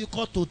very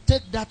difficult to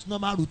take that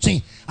normal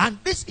routine. And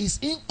this is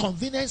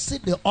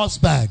inconveniencing the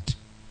husband.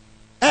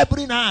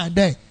 Every now and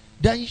then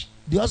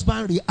the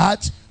husband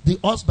reacts, the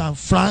husband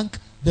frank,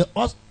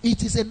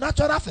 it is a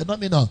natural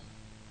phenomenon.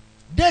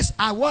 This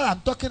are what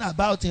I'm talking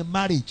about in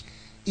marriage.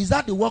 Is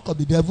that the work of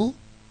the devil?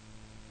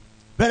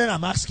 Brethren,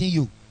 I'm asking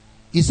you,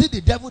 is it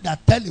the devil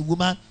that tell a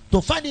woman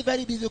to find it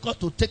very difficult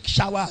to take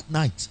shower at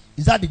night?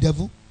 Is that the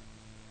devil?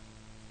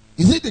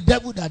 Is it the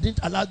devil that didn't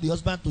allow the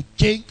husband to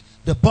change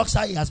the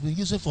boxer he has been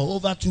using for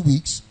over 2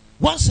 weeks?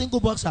 One single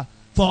boxer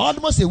for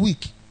almost a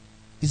week.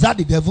 Is that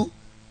the devil?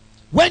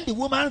 When the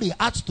woman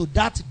reacts to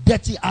that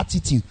dirty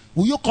attitude,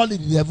 will you call it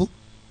the devil?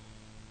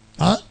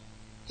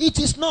 It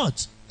is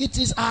not. It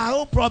is our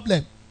own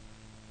problem.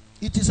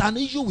 It is an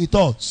issue with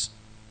us.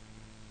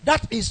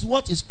 That is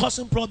what is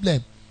causing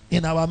problem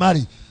in our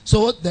marriage.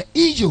 So the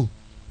issue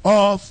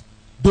of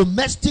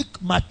domestic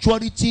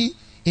maturity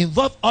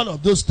involve all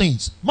of those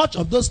things. Much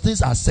of those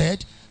things are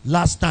said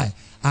last time.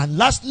 And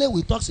lastly,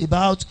 we talked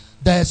about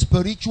the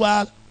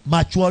spiritual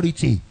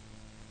maturity.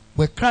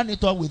 We crown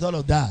it up with all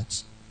of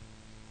that.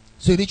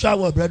 Spiritual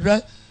what,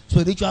 brethren?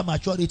 Spiritual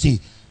maturity.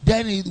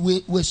 Then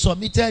we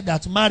submitted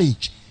that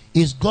marriage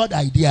is God's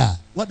idea.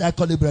 What do I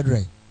call it,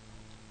 brethren?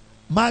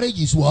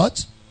 Marriage is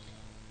what?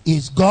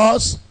 Is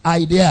God's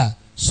idea.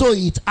 So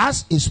it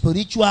has a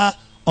spiritual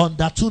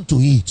undertone to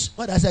it.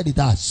 What I said it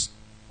has.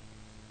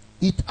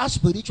 It has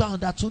spiritual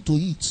undertone to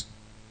it.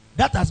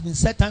 That has been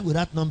set time with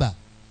that number.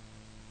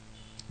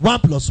 1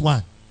 +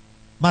 1.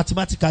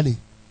 Mathematically.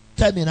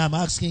 Tell me now, I'm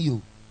asking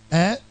you.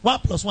 1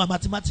 + 1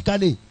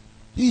 mathematically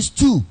is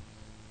 2.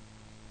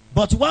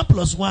 But 1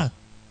 + 1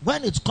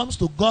 when it comes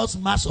to God's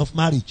mass of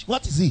marriage,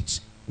 what is it?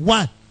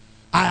 1.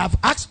 I have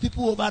asked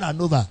people over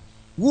and over,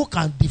 who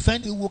can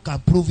defend it, who can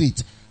prove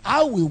it?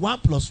 How will 1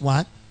 +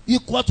 1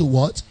 equal to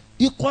what?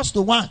 Equals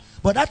to 1.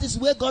 But that is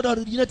where God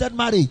originated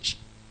marriage.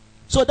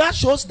 So that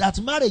shows that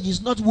marriage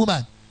is not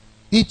woman.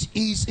 It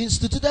is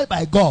instituted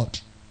by God.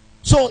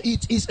 So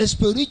it is a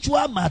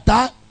spiritual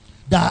matter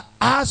that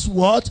has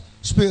what?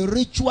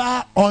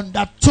 Spiritual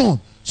undertone.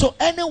 So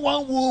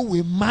anyone who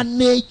will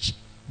manage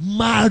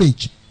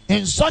marriage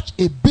in such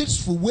a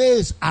beautiful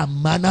ways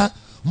and manner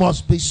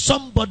must be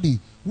somebody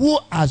who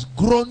has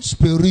grown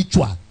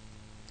spiritual.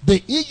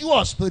 The issue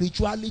of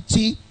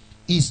spirituality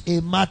is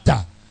a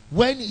matter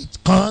when it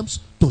comes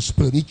to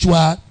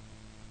spiritual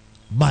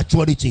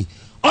maturity.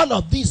 All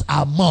of these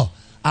are more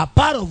a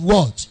part of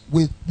what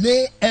we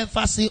lay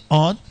emphasis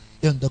on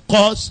in the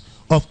course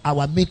of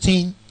our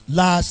meeting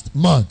last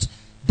month.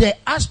 The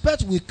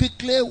aspect we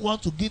quickly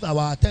want to give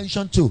our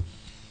attention to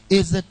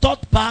is the third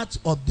part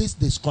of this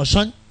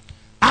discussion,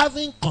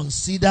 having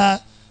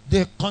considered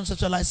the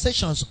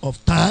conceptualizations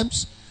of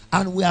terms,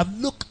 and we have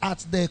looked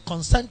at the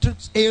concentric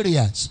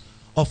areas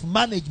of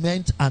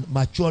management and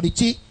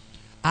maturity.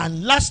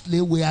 And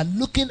lastly, we are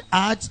looking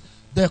at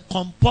the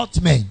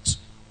comportment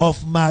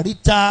of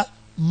marital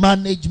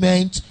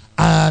management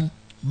and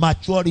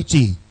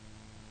maturity.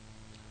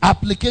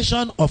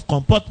 Application of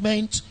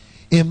comportment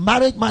in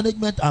marriage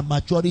management and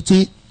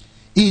maturity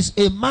is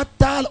a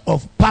matter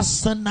of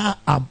personal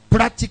and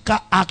practical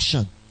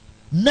action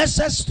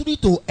necessary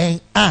to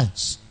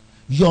enhance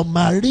your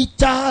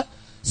marital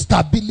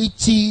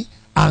stability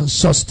and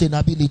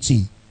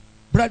sustainability.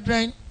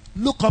 Brethren,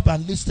 look up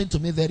and listen to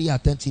me very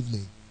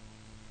attentively.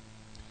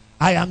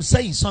 I am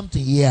saying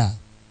something here,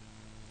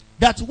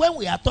 that when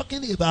we are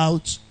talking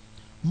about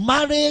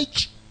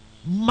marriage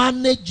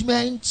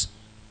management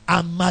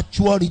and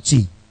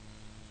maturity,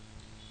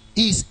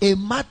 is a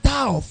matter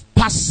of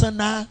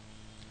personal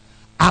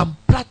and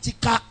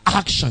practical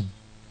action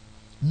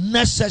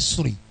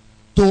necessary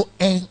to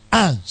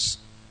enhance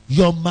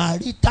your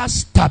marital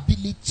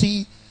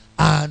stability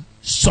and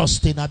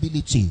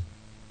sustainability.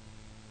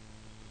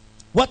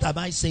 What am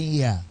I saying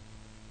here?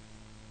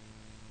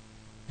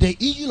 The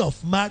issue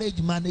of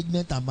marriage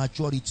management and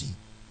maturity,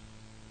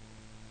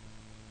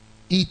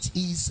 it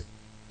is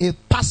a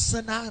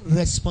personal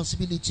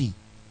responsibility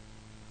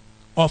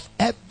of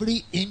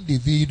every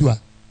individual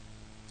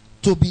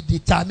to be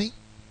determined,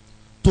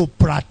 to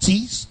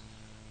practice,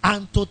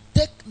 and to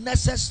take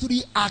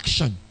necessary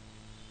action.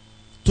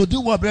 To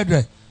do what,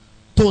 brethren?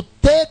 To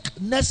take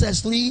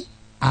necessary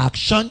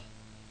action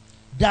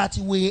that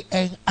will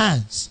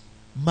enhance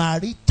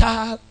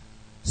marital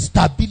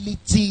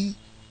stability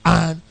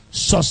and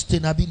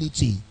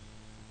sustainability.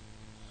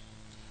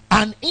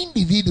 An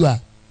individual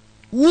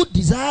who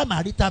desires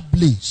marital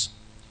bliss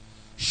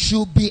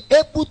should be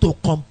able to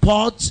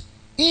comport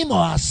him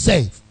or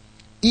herself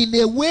in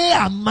a way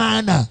and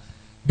manner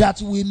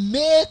that will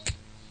make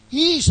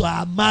his or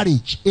her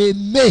marriage a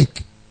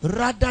make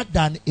rather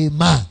than a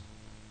man.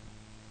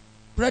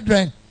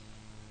 Brethren,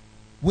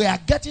 we are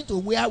getting to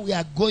where we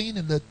are going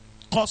in the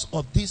course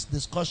of this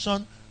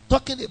discussion,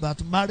 talking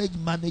about marriage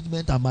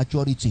management and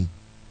maturity.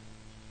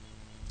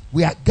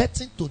 We are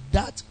getting to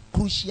that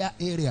crucial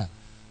area.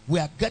 We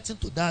are getting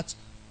to that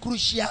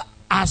crucial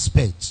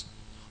aspect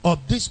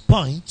of this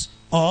point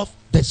of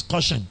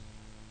discussion.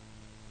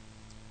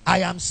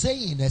 I am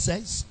saying, in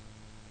essence,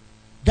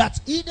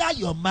 that either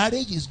your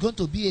marriage is going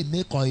to be a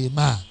make or a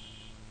mar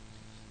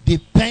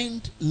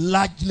depend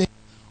largely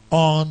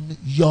on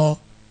your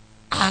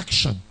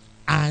action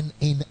and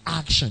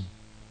inaction.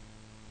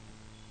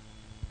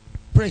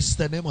 Praise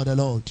the name of the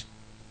Lord.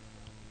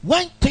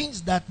 When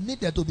things that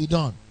needed to be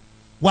done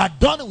were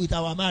done with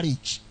our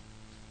marriage,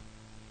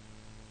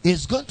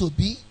 it's going to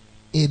be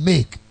a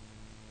make.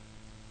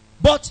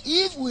 But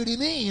if we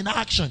remain in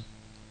action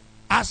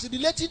as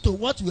relating to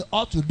what we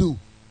ought to do,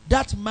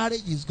 that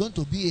marriage is going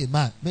to be a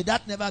man. May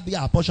that never be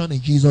our portion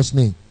in Jesus'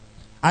 name.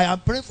 I am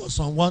praying for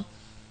someone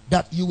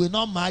that you will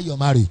not mar your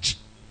marriage,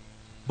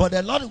 but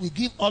the Lord will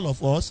give all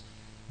of us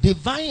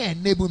divine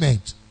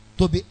enablement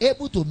to be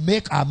able to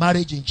make our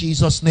marriage in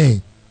Jesus'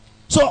 name.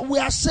 So we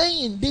are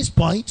saying in this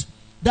point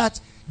that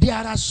there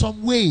are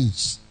some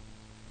ways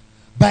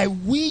by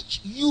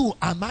which you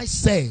and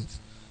myself,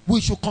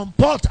 we should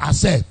comport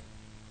ourselves.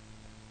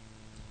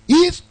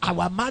 If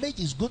our marriage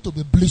is going to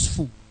be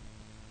blissful,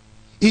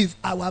 if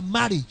our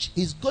marriage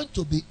is going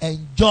to be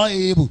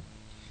enjoyable,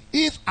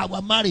 if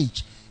our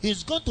marriage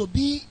is going to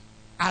be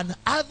an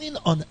heaven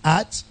on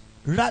earth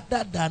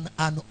rather than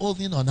an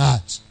oven on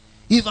earth,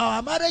 if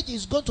our marriage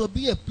is going to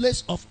be a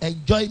place of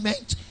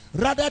enjoyment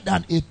rather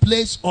than a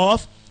place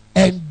of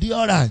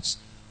endurance,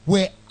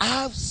 we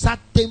have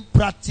certain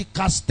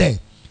practical steps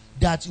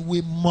that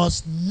we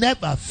must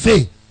never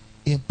fail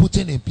in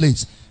putting in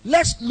place.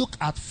 Let's look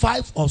at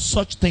 5 of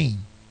such things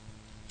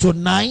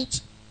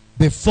tonight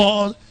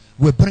before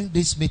we bring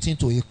this meeting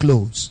to a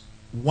close.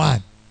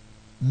 1,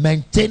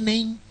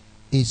 maintaining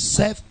a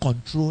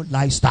self-control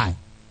lifestyle.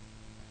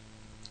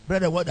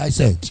 Brother, what I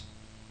said?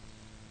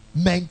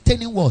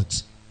 Maintaining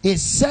what? a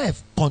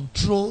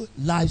self-control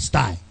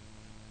lifestyle.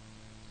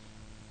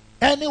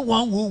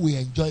 Anyone who will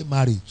enjoy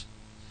marriage,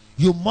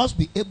 you must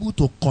be able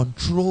to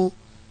control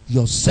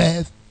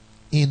yourself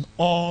in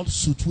all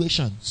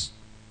situations.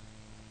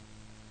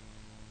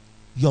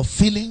 Your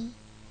feeling,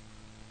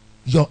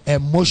 your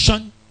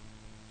emotion,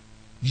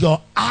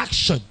 your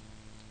action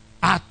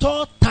at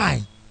all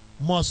time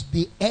must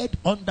be held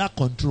under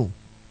control.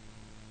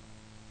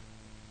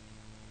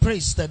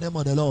 Praise the name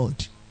of the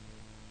Lord.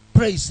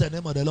 Praise the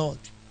name of the Lord.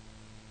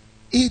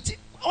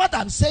 What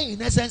I'm saying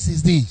in essence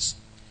is this.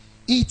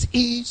 It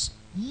is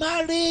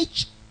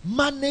marriage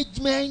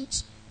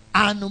management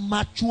and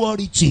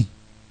maturity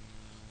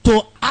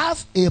to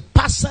have a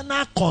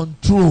personal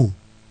control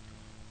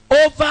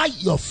over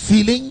your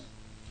feeling,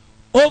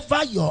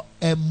 over your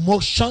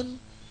emotion,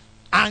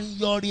 and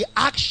your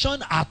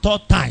reaction at all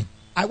time.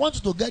 I want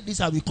you to get this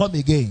and we come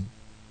again.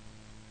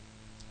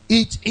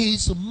 It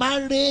is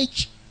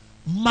marriage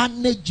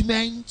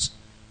management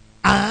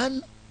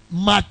and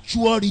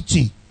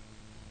maturity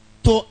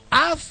to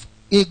have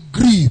a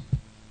grip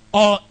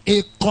or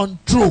a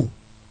control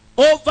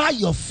over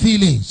your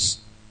feelings,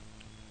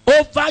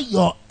 over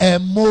your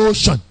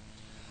emotion,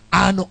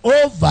 and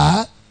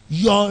over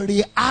your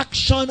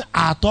reaction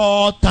at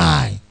all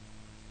time.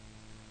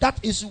 That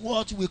is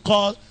what we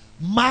call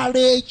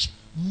marriage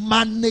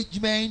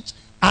management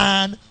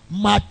and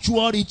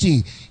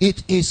maturity.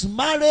 It is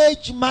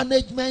marriage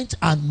management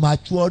and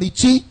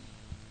maturity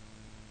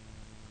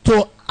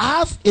to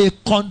have a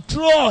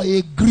control,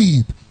 a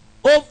grip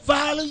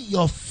over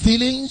your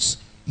feelings,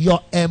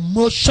 your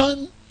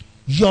emotion,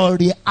 your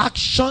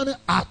reaction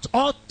at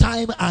all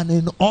time and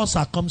in all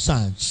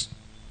circumstances.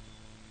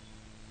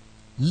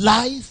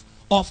 Life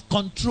of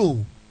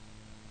control.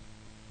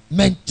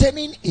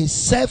 Maintaining a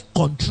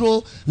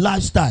self-control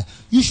lifestyle.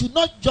 You should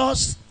not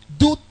just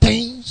do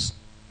things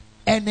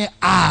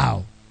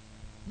anyhow.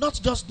 Not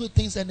just do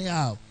things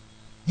anyhow.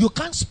 You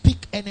can't speak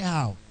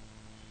anyhow.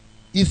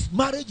 If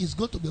marriage is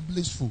going to be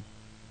blissful,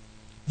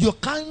 you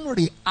can't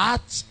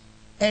react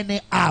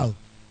anyhow.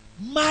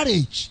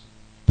 Marriage,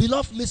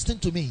 beloved, listen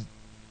to me,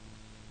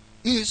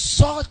 is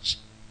such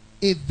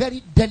a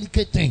very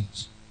delicate thing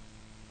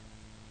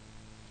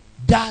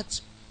that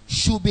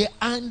should be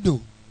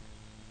handled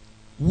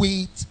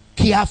with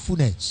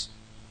carefulness.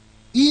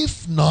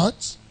 If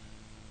not,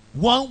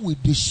 one will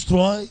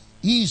destroy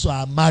his or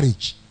her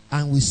marriage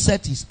and will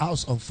set his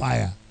house on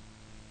fire.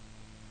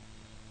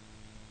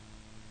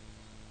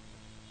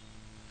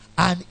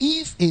 And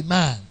if a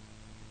man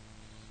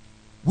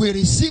will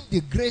receive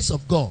the grace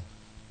of God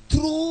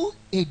through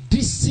a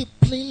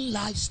disciplined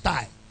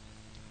lifestyle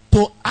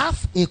to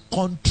have a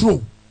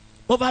control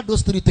over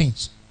those three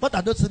things. What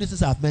are those three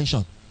things I have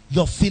mentioned?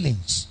 Your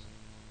feelings.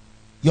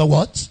 Your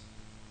what?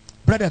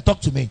 Brethren, talk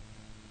to me.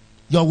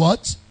 Your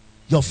what?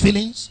 Your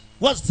feelings.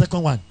 What's the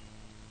second one?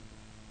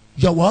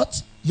 Your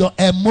what? Your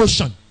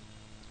emotion.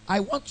 I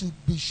want to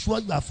be sure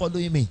you are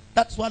following me.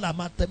 That's why I'm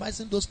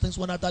itemizing those things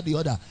one after the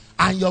other.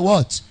 And your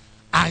what?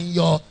 And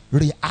your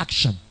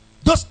reaction.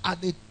 Those are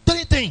the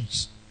three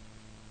things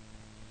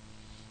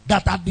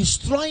that are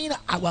destroying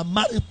our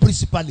marriage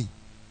principally.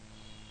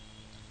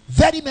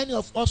 Very many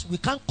of us, we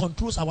can't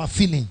control our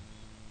feeling.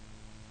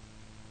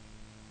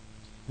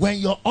 When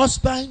your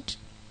husband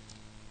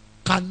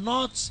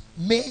cannot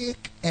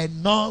make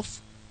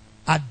enough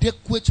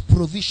adequate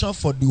provision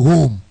for the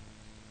home,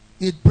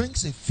 it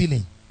brings a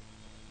feeling.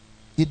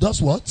 It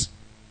does what?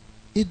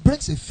 It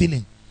brings a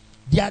feeling.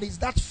 There is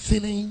that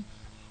feeling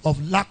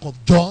of lack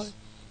of joy.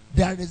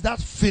 There is that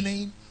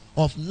feeling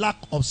of lack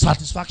of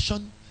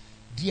satisfaction.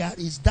 There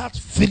is that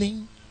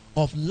feeling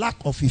of lack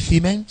of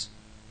fulfillment.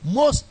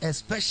 Most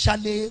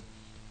especially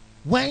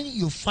when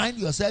you find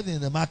yourself in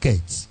the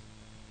market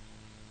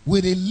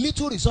with the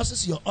little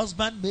resources your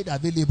husband made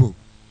available,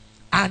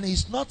 and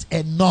it's not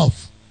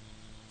enough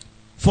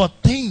for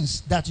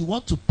things that you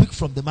want to pick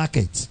from the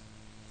market.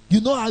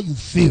 You know how you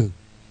feel.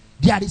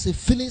 There is a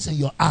feeling in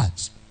your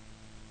heart,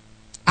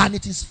 and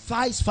it is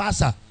vice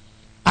versa,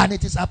 and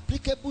it is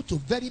applicable to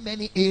very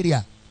many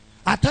areas.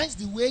 At times,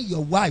 the way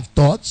your wife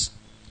thought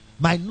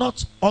might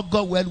not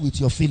augur well with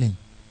your feeling.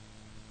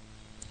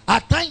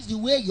 At times, the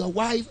way your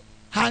wife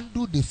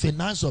handled the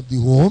finance of the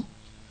home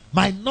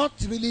might not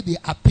really be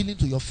appealing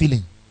to your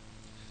feeling.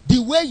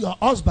 The way your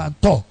husband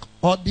talk,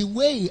 or the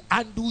way he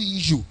handle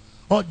issue,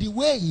 or the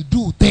way he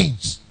do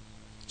things,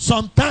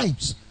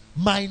 sometimes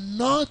might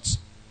not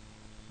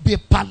be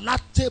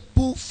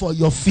palatable for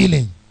your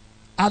feeling.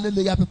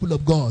 Hallelujah, people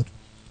of God.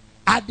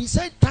 At the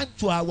same time,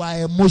 to our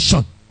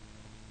emotion.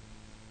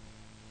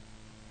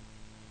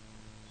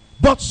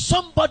 But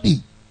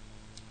somebody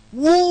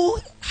who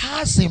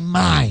has a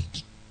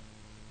mind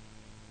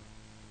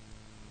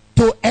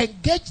to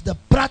engage the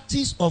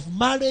practice of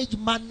marriage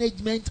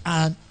management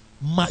and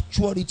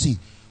maturity,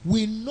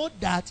 we know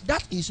that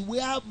that is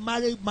where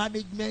marriage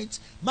management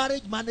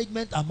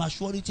and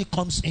maturity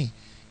comes in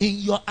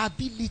your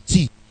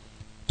ability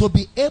to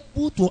be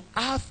able to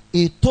have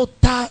a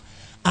total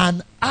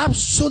and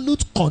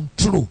absolute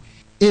control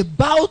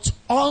about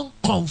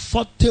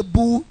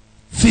uncomfortable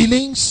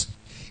feelings,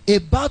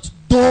 about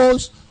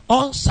those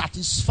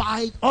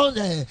unsatisfied,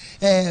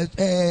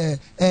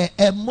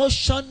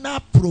 emotional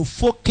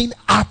provoking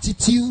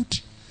attitude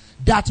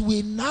that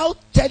will now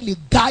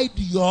guide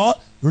your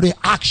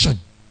reaction.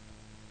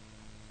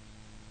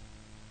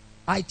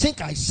 I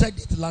think I said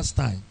it last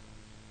time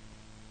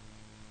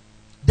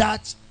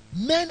that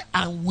men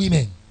and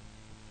women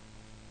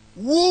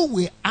who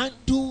will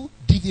handle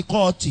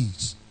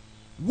difficulties,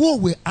 who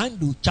will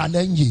handle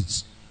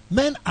challenges,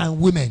 men and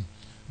women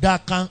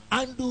that can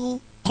handle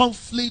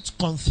conflict,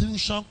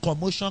 confusion,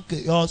 commotion,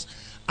 chaos,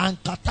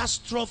 and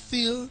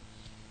catastrophe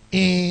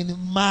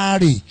in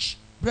marriage.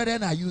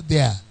 Brethren, are you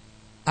there?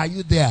 Are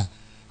you there?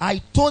 I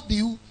told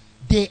you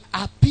they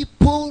are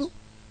people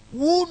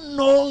who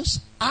knows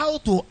how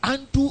to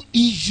handle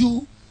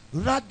issue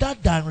rather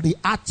than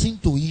reacting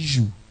to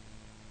issue.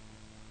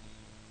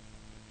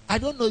 I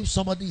don't know if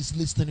somebody is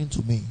listening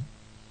to me.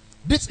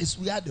 This is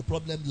where the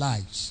problem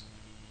lies.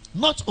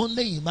 Not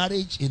only in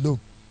marriage alone,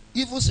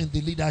 even in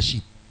the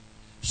leadership.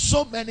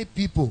 So many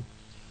people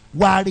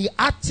were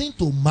reacting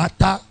to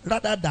matter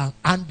rather than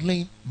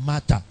handling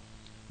matter.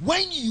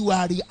 When you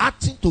are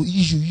reacting to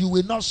issue, you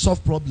will not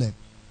solve problem.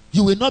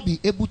 You will not be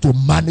able to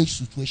manage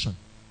situation.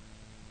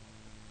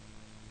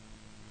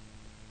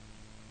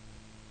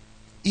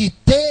 It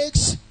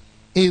takes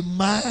a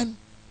man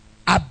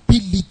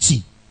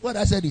ability. What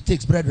I said it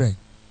takes, brethren.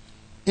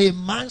 A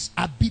man's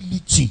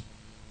ability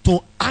to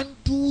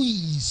undo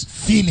his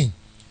feeling,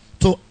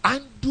 to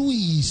undo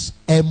his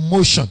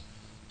emotion,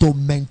 to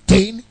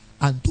maintain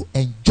and to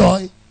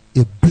enjoy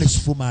a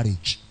blissful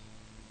marriage,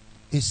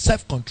 a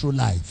self-control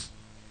life.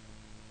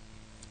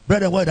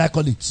 Brethren, what do I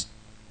call it?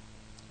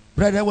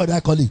 Brethren, what do I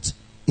call it?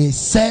 A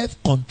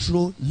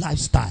self-control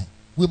lifestyle.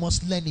 We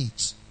must learn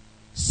it.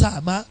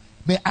 Sama,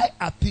 may I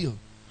appeal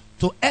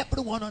to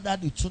everyone under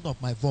the tune of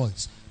my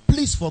voice.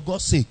 Please, for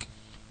God's sake,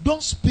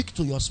 don't speak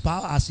to your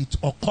spouse as it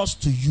occurs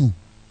to you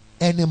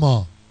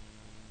anymore.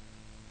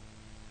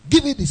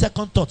 Give it the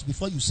second thought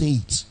before you say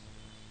it.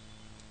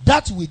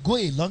 That will go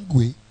a long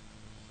way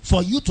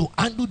for you to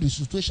handle the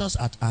situations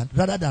at hand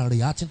rather than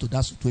reacting to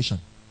that situation.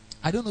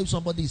 I don't know if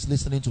somebody is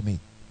listening to me.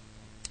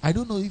 I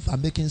don't know if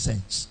I'm making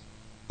sense.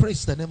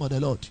 Praise the name of the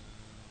Lord.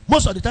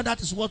 Most of the time, that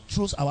is what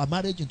throws our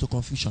marriage into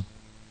confusion.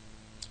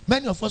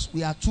 Many of us,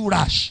 we are too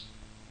rash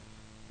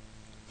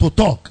to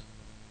talk.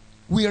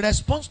 We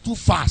respond too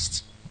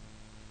fast.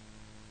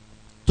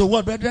 To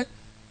what, brethren?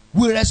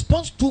 We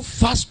respond too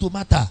fast to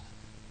matter.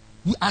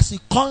 As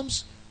it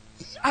comes,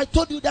 I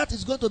told you that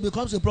is going to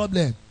become a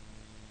problem.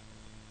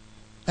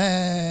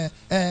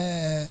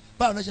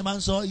 Báwo ni ṣe máa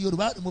ń sọ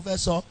Yorùbá ni mo fẹ́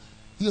sọ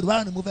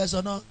Yorùbá ni mo fẹ́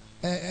sọ náà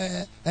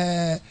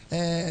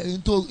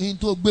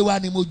into gbé wá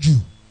ni mo jù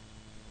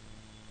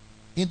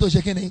into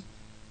ṣe kí ni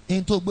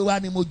into gbé wá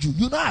ni mo jù.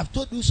 You know, I've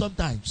told you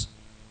sometimes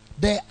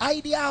the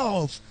idea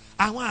of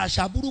àwọn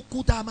àṣà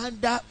burúkú tá a máa ń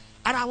dá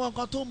ara àwọn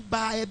nǹkan tó ń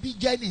ba ẹbí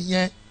jẹ́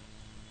nìyẹn.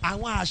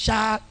 Àwọn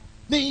àṣà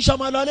mi ń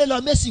ṣọmọ lọlé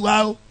lọ mẹ́sì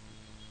wá o.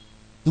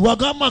 Ìwọ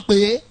gan mọ̀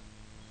pé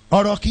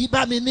ọ̀rọ̀ kì í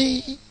bá mi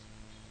ní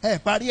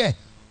parí ẹ̀.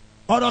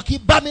 Ọ̀rọ̀ kì í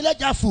bá mi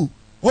lẹ́jà fù.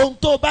 Ohun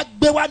tó bá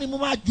gbé wá ni mo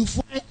máa jù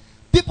fún ẹ.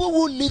 People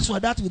who live for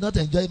that will not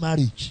enjoy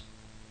marriage.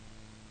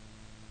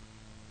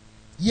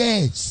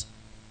 Yes.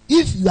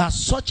 If you are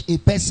such a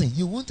person,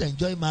 you won't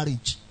enjoy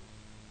marriage.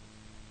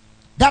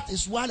 That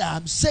is why I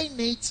am saying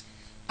it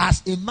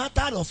as a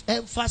matter of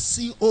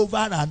emphasis over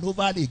and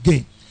over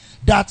again.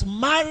 That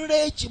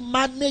marriage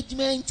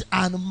management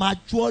and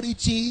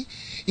maturity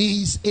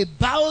is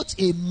about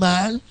a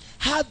man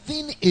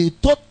having a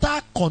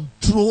total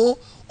control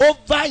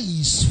over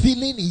his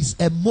feeling, his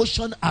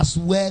emotion, as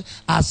well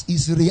as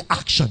his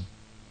reaction.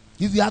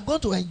 If you are going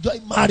to enjoy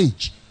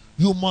marriage,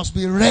 you must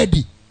be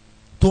ready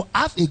to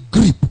have a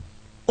grip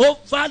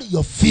over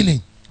your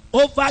feeling,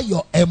 over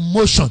your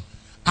emotion,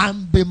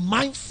 and be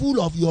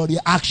mindful of your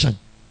reaction.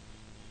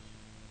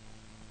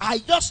 I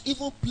just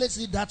even place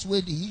it that way,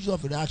 the issue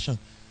of reaction.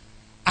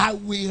 I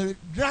will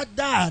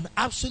rather and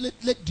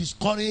absolutely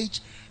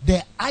discourage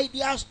the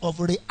ideas of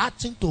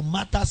reacting to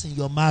matters in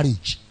your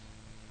marriage.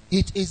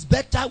 It is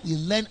better we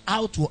learn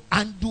how to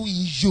undo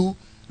issue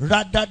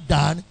rather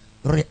than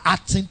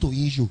reacting to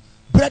issue.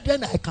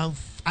 Brethren,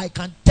 I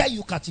can tell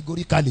you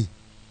categorically,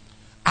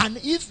 and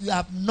if you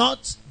have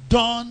not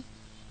done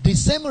the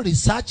same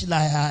research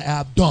like I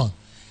have done,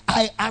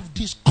 I have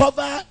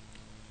discovered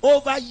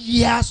over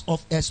years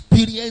of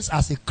experience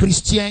as a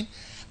Christian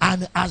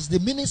and as the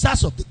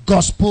ministers of the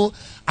gospel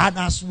and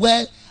as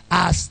well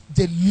as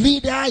the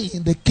leader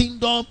in the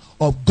kingdom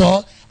of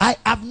God, I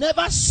have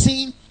never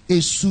seen a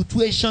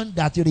situation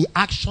that the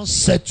reaction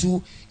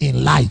settle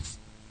in life.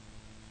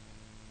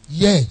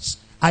 Yes,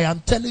 I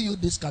am telling you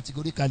this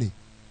categorically.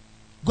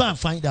 Go and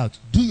find out.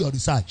 Do your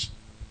research.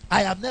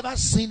 I have never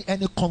seen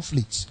any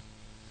conflict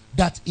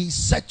that is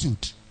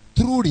settled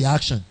through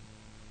reaction.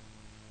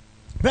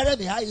 Brother,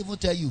 may I even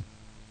tell you,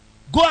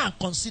 go and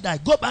consider,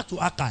 go back to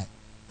archive,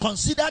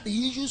 consider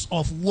the issues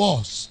of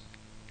wars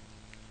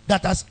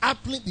that has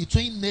happened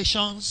between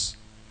nations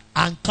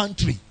and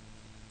country.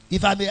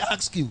 If I may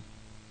ask you,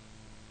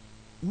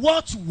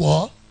 what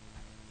war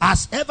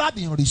has ever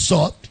been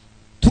resolved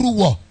through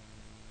war.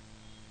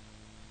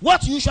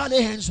 What usually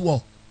ends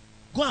war?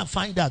 Go and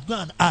find out. Go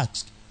and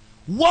ask.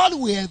 War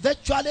will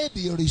eventually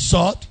be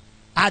resolved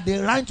at the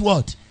right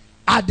what?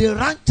 At the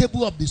round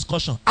table of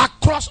discussion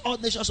across all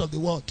nations of the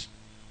world.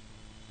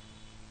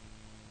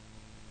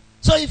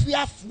 So if you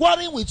are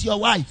warring with your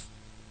wife,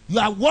 you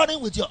are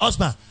warring with your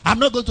husband, I'm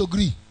not going to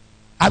agree.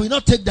 I will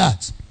not take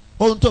that.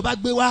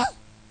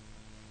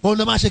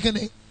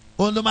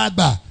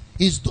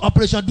 Is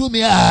operation do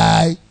me,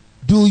 I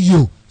do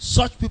you.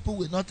 Such people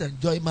will not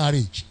enjoy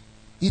marriage.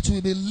 It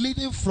will be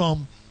leading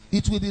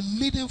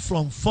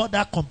from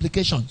further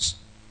complications.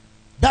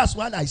 That's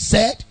what I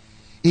said.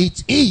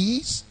 It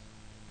is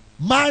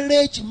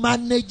marriage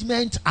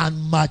management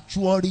and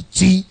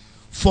maturity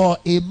for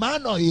a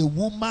man or a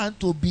woman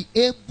to be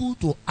able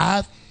to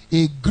have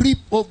a grip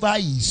over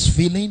his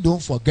feeling,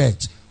 don't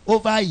forget,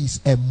 over his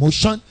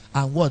emotion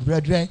and what,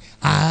 brethren,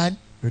 and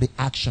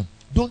reaction.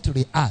 Don't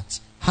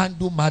react.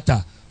 Handle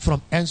matter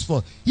from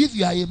henceforth. If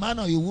you are a man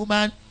or a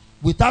woman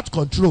without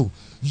control,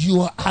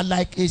 you are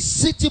like a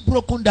city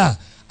broken down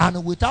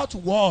and without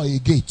wall or a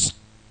gate.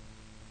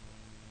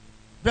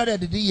 Brother,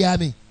 did you hear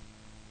me?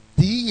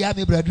 Did you hear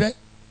me, brethren?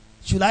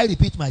 Should I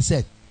repeat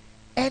myself?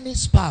 Any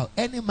spouse,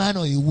 any man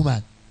or a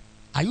woman,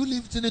 are you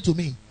listening to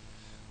me?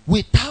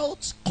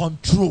 Without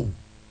control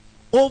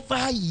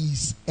over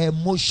his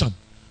emotion,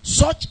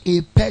 such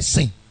a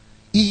person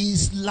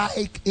is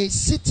like a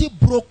city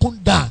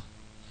broken down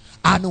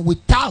and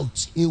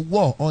without a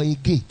wall or a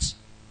gate.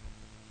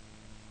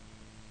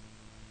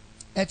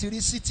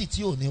 City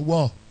tí ní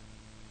wall.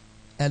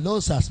 Hello,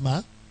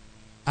 Sasma.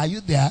 Are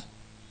you there?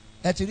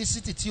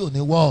 City tí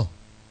ní wall.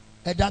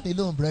 Dá mi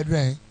lóhùn,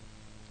 brethren.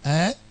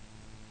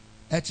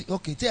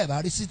 Okay, tí ẹ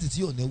bá rí city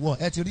tí ní wall.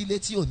 Rí ilé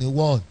tí ní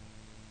wall.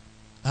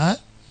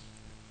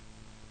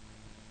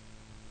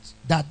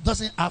 That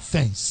doesn't have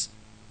fence.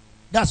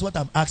 That's what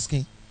I'm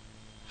asking.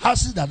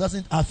 Houses that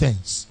doesn't have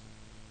fence.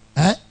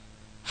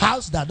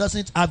 House that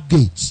doesn't have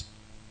gates.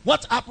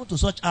 What happened to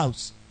such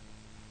house?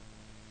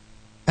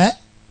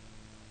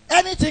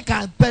 Anything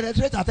can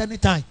penetrate at any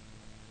time.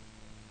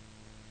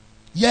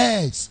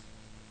 Yes.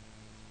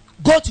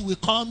 Goat will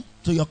come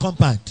to your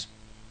compound.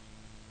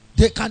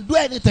 They can do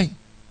anything.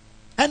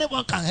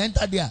 Anyone can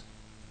enter there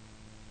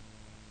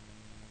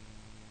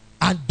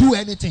and do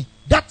anything.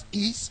 That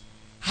is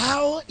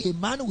how a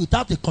man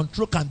without a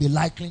control can be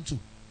likened to.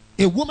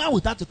 A woman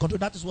without a control,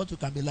 that is what you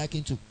can be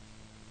likened to.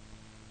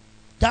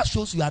 That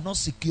shows you are not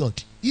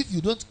secured. If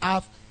you don't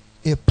have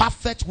a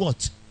perfect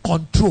what?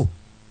 Control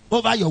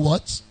over your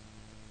what?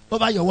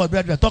 Over your what,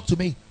 brethren? Talk to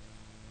me.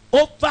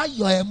 Over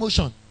your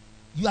emotion.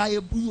 You are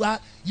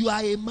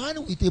a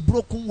man with a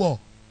broken wall.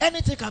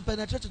 Anything can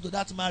penetrate into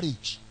that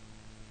marriage.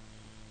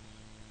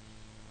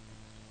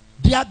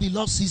 Dear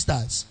beloved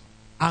sisters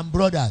and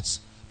brothers,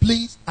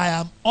 please, I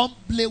am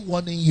humbly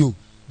warning you.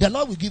 The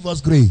Lord will give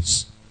us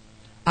grace.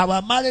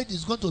 Our marriage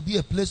is going to be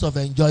a place of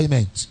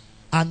enjoyment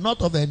and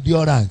not of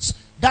endurance.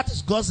 That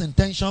is God's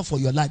intention for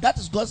your life. That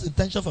is God's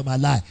intention for my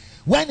life.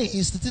 When He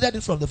instituted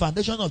it from the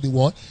foundation of the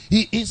world,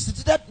 He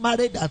instituted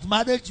marriage that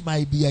marriage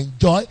might be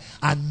enjoyed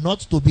and not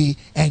to be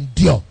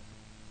endured.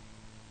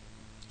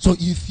 So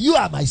if you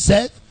and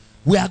myself,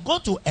 we are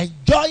going to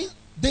enjoy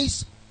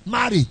this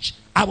marriage,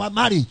 our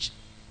marriage,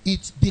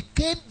 it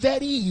became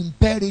very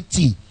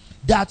imperative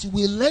that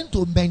we learn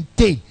to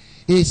maintain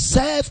a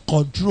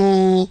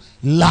self-control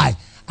life.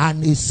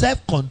 And a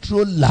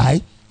self-control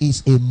life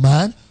is a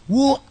man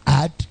who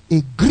had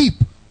a grip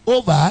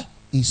over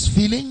his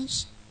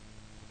feelings,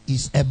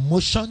 his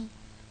emotion,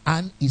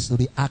 and his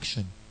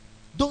reaction.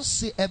 Don't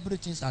say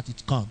everything as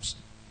it comes.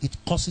 It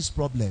causes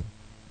problem.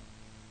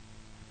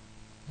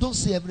 Don't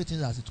say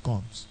everything as it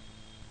comes.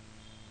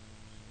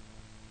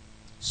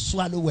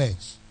 Swallow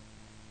words.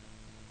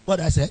 What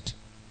I said?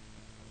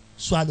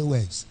 Swallow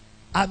words.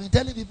 I've been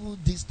telling people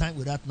this time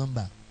with that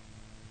number.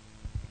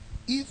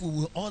 If we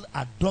will all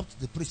adopt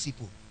the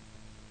principle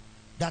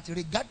that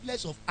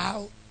regardless of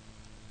how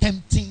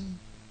tempting,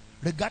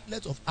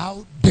 regardless of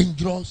how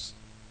dangerous,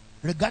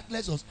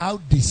 regardless of how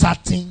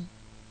disheartening,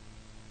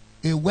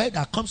 a word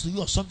that comes to you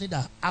or something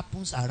that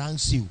happens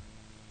around you,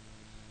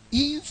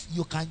 if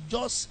you can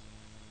just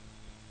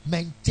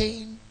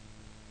maintain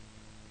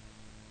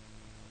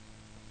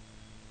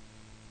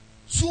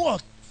 2 or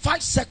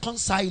 5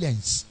 seconds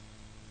silence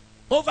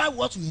over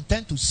what you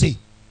intend to say,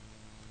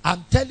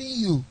 I'm telling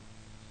you,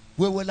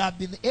 we will have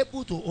been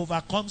able to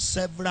overcome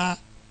several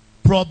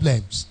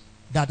problems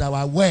that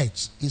our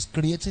words is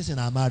creating in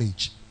our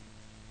marriage.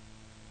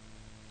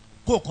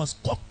 Are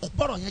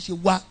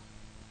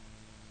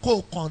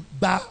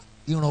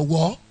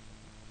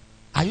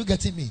you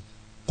getting me?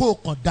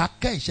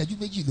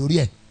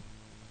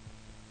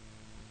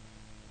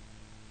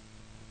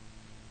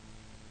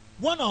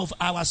 One of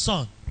our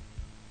son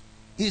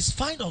is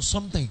fond of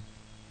something.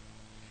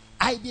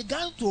 I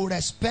began to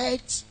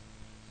respect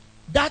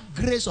that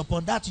grace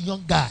upon that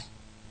young guy.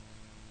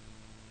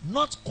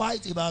 Not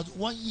quite about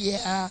 1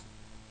 year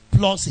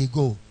plus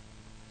ago.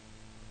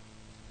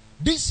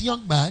 This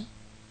young man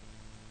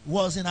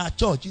was in our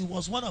church. He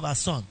was one of our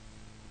sons.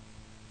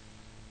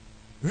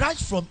 Right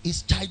from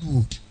his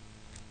childhood,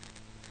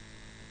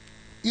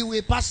 he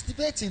will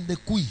participate in the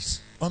quiz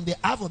on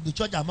behalf of the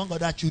church among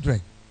other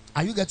children.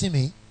 Are you getting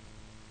me?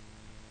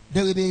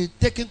 They will be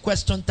taking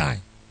question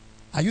time.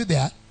 Are you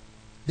there?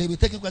 They will be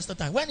taking question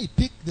time. When he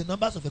pick the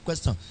numbers of a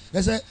question,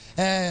 they say,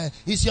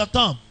 it's your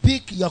turn.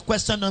 Pick your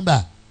question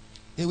number.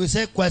 He will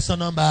say question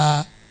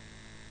number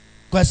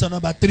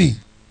 3.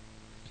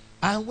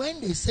 And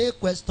when they say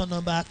question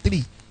number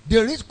 3,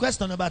 they read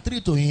question number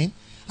 3 to him,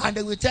 and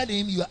they will tell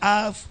him you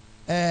have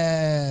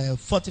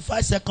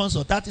 45 seconds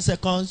or 30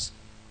 seconds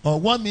or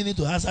 1 minute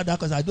to answer that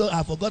question.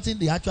 I've forgotten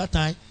the actual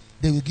time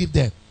they will give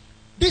them.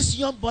 This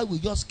young boy will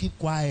just keep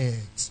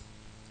quiet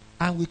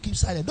and we keep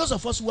silent. Those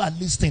of us who are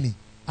listening,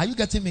 are you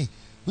getting me?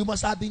 We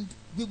must have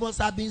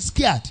been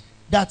scared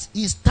that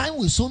his time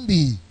will soon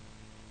be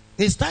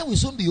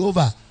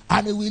over,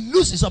 and he will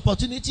lose his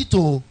opportunity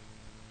to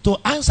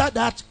answer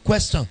that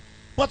question.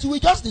 But we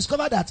just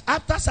discover that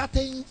after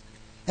certain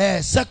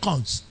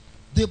seconds,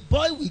 the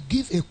boy will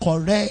give a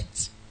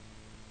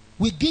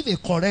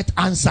correct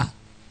answer.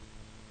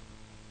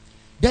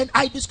 Then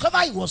I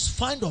discovered he was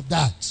fond of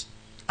that.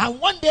 And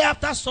one day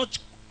after such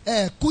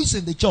quiz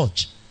in the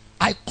church,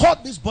 I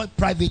called this boy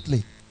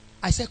privately.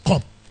 I said,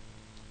 come.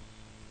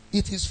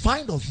 It is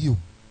fine of you.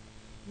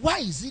 Why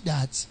is it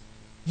that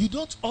you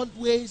don't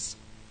always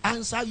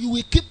answer? You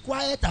will keep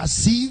quiet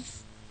as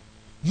if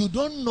you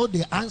don't know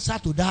the answer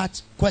to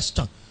that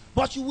question.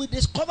 But you will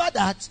discover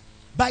that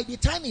by the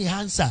time he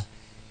answers,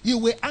 he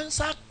will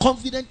answer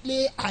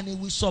confidently and he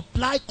will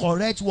supply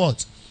correct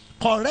words.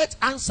 Correct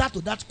answer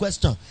to that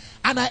question.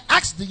 And I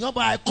asked the young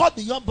boy, I called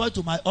the young boy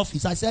to my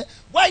office. I said,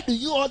 why do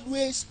you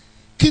always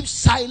keep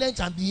silent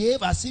and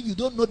behave as if you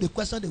don't know the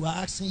question they were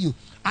asking you?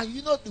 And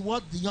you know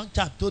what the young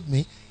chap told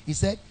me? He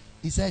said,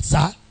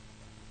 sir,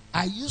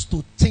 I used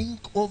to think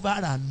over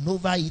and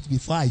over it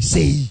before I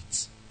say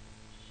it.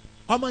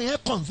 Ọmọ yẹn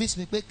convince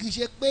me pé kì í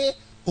ṣe pé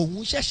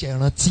òun ṣẹ̀ṣẹ̀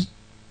rántí.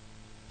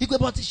 Ipe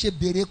bọ́ ti ṣe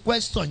béèrè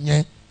question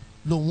yẹn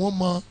lòun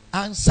mọ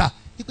answer.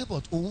 Ipe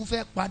but òun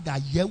fẹ́ padà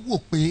yẹ̀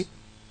wò pé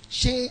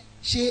ṣé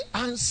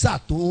answer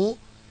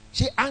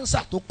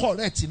tó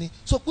correct ni.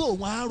 So pé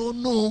òun á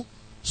ronú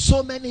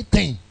so many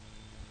things.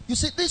 You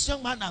see, this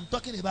young man I'm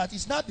talking about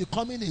is now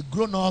becoming a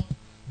grown-up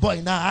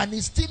boy now, and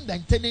he's still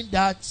maintaining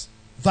that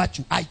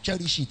virtue. I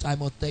cherish it, I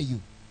must tell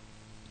you.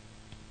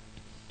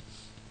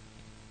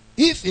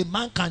 If a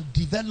man can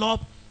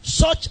develop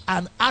such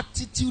an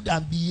attitude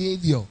and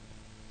behavior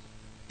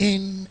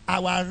in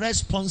our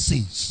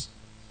responses,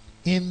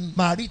 in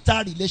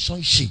marital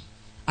relationship,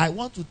 I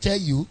want to tell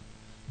you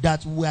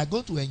that we are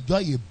going to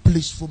enjoy a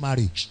blissful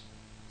marriage.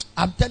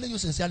 I'm telling you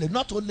sincerely,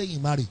 not only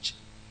in marriage.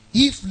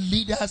 If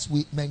leaders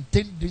will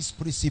maintain this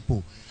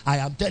principle, I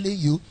am telling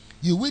you,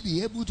 you will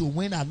be able to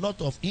win a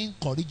lot of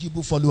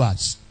incorrigible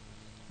followers.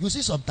 You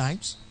see,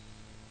 sometimes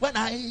when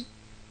I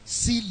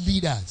see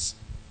leaders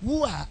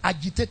who are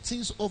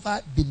agitating over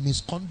the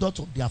misconduct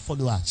of their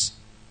followers,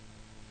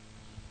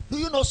 do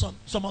you know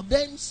some of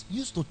them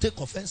used to take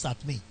offense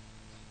at me.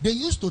 They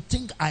used to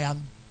think I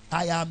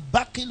am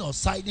backing or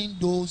siding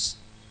those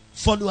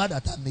followers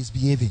that are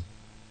misbehaving.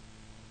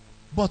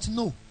 But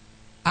no,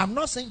 I'm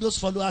not saying those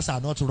followers are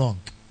not wrong.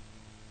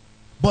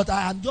 But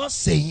I am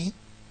just saying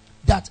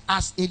that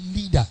as a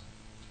leader,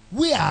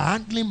 we are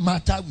handling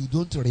matter, we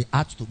don't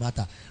react to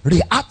matter.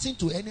 Reacting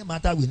to any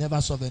matter will never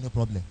solve any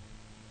problem.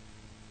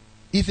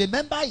 If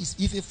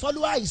a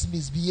follower is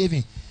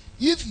misbehaving,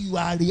 if you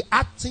are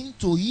reacting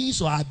to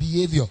his or her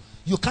behavior,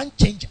 you can't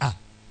change her.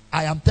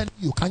 I am telling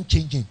you, you can't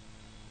change him.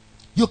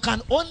 You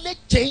can only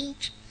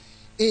change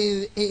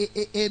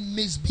a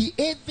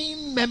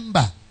misbehaving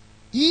member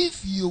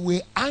if you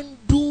will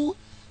undo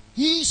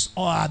his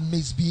or her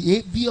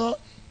misbehavior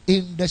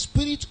in the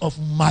spirit of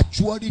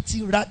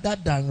maturity rather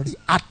than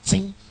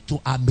reacting to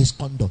our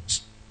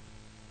misconduct.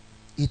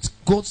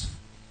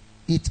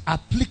 It's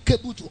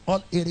applicable to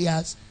all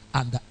areas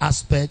and the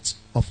aspects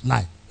of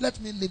life. Let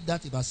me leave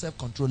that about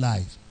self-control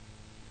life.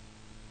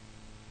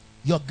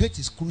 Your gate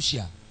is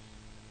crucial.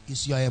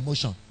 It's your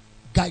emotion.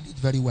 Guide it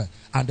very well.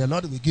 And the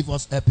Lord will give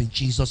us help in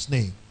Jesus'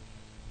 name.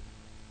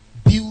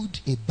 Build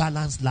a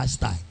balanced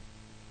lifestyle.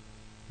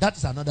 That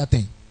is another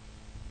thing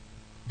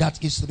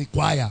that is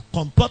required.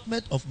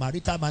 Comportment of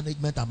marital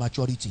management and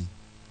maturity.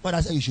 What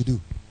I say you should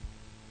do.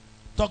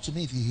 Talk to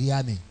me if you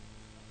hear me.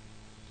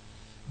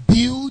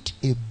 Build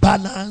a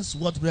balanced,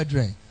 what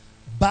brethren?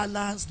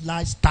 Balanced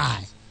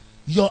lifestyle.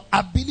 Your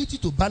ability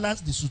to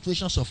balance the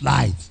situations of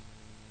life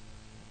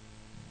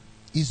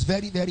is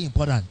very, very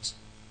important.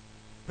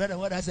 Brother,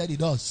 what I said it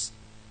does.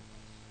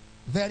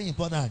 Very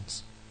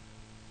important.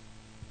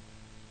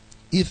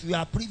 If you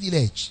are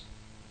privileged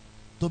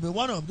to be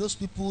one of those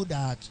people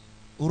that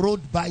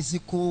rode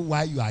bicycle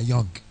while you are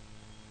young,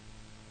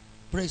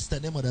 praise the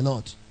name of the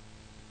Lord.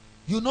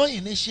 You know,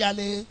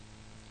 initially,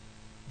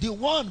 the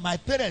one my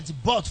parents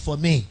bought for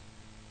me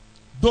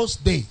those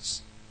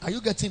days, are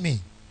you getting me?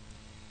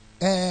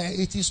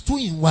 It is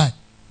 2-in-1.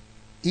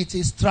 It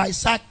is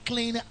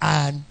tricycling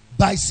and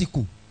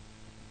bicycle.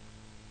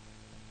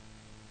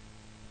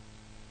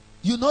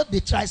 You know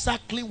the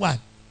tricycling one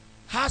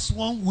has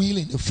one wheel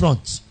in the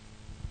front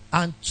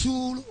and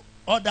two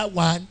other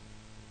one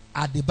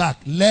at the back,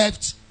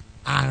 left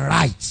and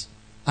right.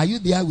 Are you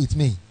there with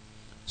me?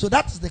 So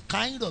that is the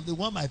kind of the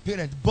one my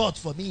parents bought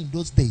for me in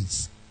those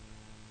days.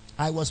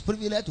 I was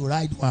privileged to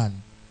ride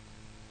one.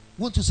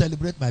 Want to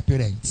celebrate my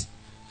parents?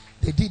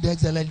 They did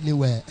excellently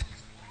well.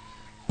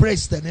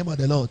 Praise the name of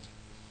the Lord.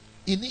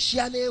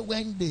 Initially,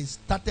 when they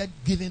started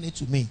giving it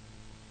to me,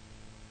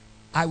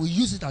 I will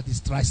use it as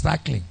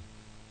tricycling.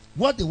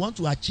 What they want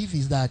to achieve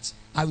is that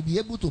I will be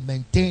able to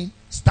maintain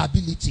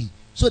stability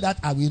so that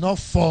I will not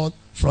fall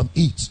from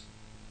it.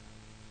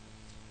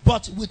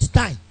 But with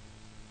time,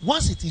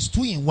 once it is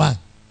 2-in-1,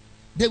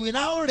 they will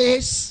now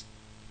raise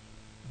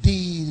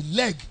the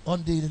leg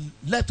on the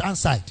left hand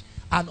side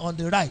and on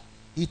the right.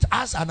 It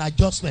has an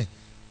adjustment.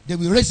 They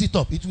will raise it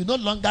up. It will no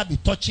longer be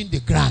touching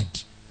the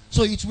ground.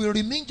 So it will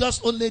remain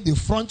just only the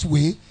front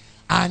wheel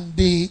and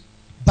the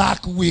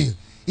back wheel.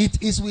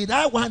 It is with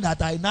that one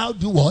that I now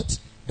do what?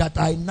 That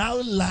I now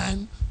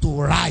learn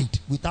to ride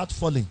without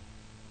falling.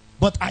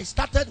 But I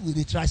started with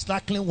the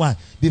tricycling one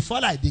before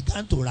I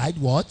began to ride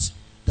what?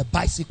 The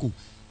bicycle.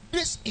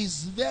 This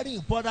is very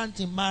important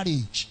in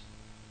marriage.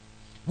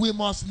 We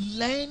must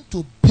learn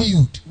to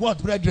build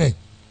what, brethren?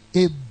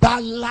 A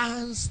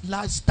balanced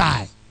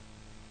lifestyle.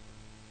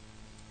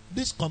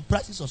 This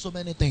comprises of so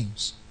many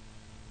things.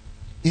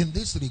 In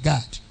this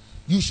regard,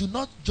 you should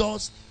not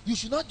just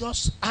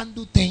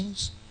handle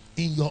things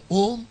in your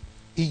home,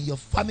 in your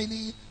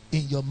family,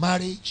 in your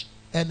marriage,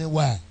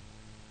 anywhere.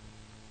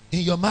 In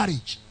your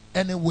marriage,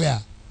 anywhere.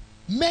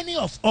 Many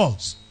of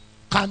us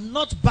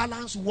cannot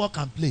balance work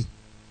and play.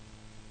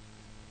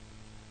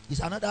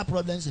 It's another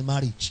problem in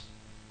marriage.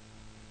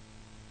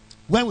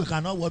 When we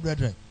cannot work,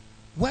 brethren,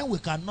 when we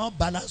cannot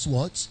balance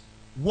what?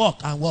 Work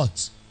and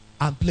what?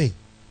 And play.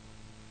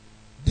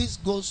 This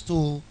goes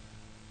to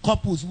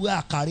couples who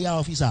are career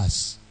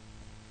officers.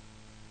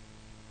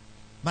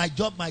 My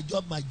job, my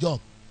job, my job.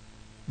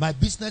 My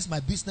business, my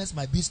business,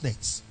 my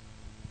business.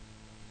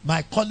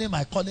 My calling,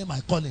 my calling, my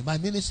calling. My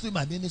ministry,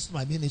 my ministry,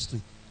 my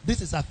ministry.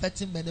 This is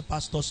affecting many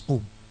pastors'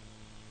 home.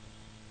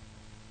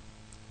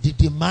 The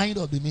demise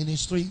of the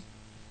ministry,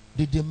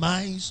 the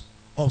demise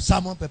of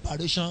sermon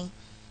preparation,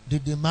 the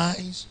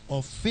demise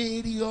of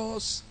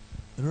various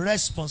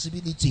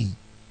responsibility.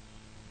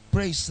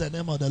 Praise the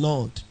name of the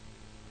Lord.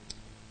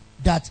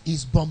 That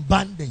is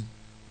bombarding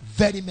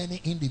very many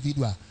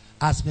individuals,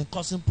 has been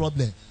causing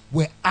problems.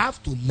 We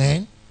have to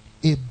learn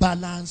a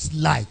balanced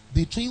life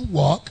between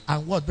work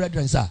and what,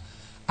 brethren, sir?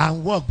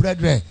 And work,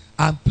 brethren,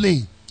 and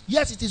play.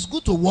 Yes, it is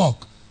good to work,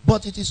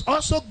 but it is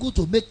also good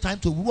to make time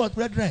to work,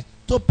 brethren,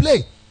 to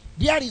play.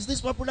 There is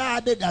this popular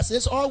adage that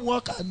says all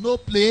work and no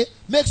play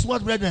makes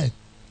what, brethren?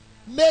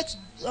 Makes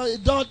a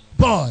dull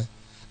boy.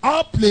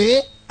 All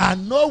play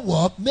and no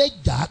work make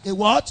Jack a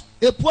what?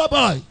 A poor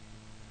boy.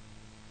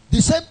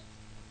 The same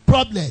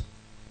problem,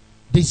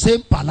 the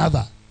same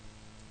palaver.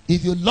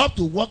 If you love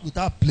to work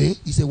without play,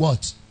 it's a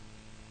what?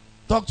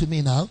 Talk to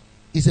me now.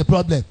 It's a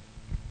problem.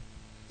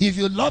 If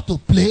you love to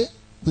play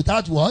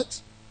without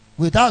what?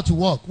 Without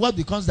work, what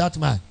becomes that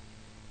man?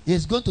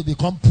 He's going to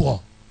become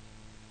poor.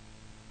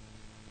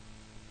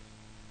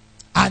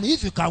 And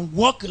if you can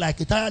work like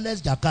a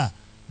tireless jackal,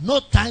 no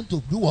time to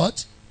do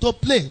what? To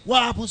play.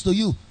 What happens to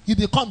you? You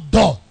become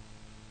dull.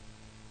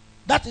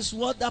 That is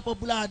what that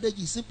popular adage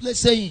is simply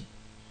saying.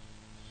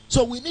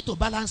 So we need to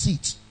balance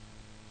it.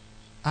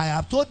 I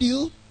have told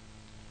you,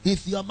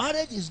 if your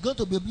marriage is going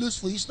to be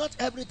blissful, it's not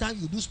every time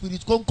you do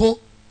spirit conco.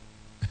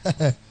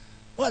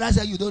 What I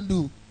say you don't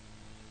do.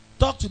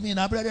 Talk to me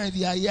now, brother, if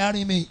you are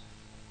hearing me.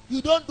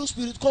 You don't do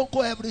spirit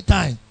conco every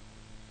time.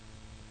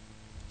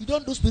 You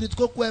don't do spirit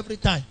conco every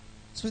time.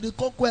 Spirit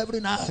conco every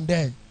now and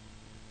then.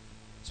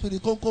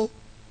 Spirit conco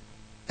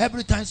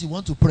every time you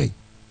want to pray.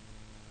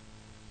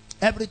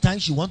 Every time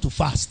she want to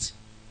fast.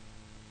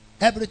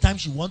 Every time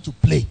she want to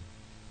play.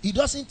 He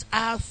doesn't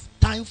have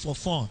time for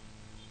fun.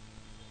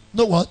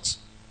 Know what?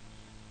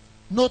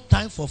 No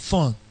time for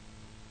fun.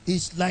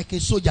 It's like a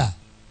soldier.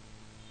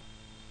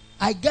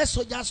 I guess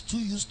soldiers too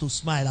used to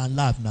smile and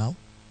laugh now.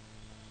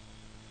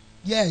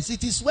 Yes,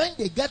 it is when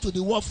they get to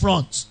the war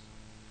front.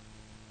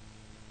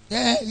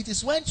 Yeah, it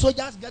is when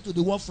soldiers get to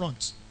the war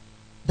front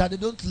that they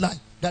don't lie,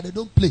 that they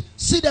don't play.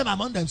 See them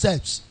among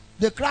themselves.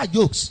 They crack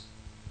jokes.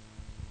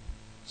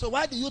 So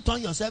why do you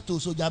turn yourself to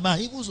soldier man?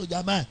 Even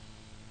soldier man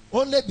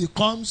only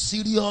becomes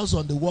serious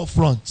on the war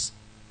front.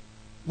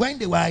 When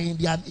they were in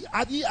the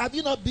army, have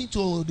you not been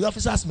to the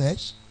officers'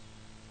 mess?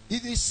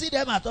 If you see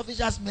them at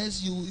officers'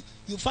 mess,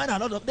 you find a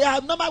lot of, they are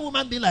normal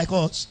women being like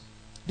us.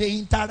 They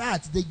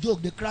interact, they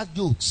joke, they crack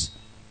jokes.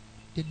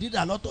 They did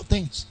a lot of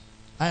things.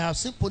 I have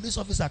seen police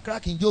officers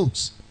cracking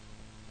jokes.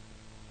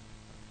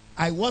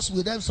 I was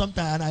with them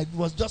sometime and I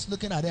was just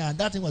looking at them and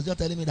that thing was just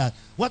telling me that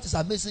what is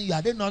amazing you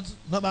are they not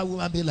normal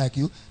women being like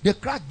you. They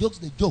crack jokes,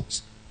 they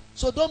jokes.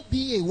 So don't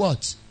be a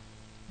what?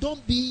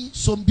 Don't be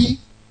zombie.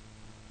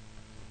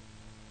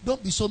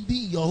 Don't be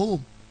zombie in your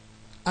home.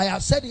 I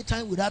have said it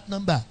time with that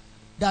number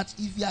that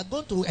if you are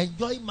going to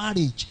enjoy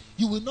marriage,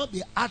 you will not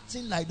be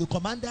acting like the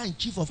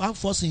commander-in-chief of armed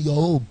forces in your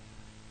home.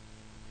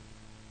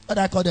 What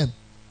do I call them?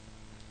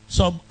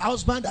 Some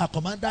husbands are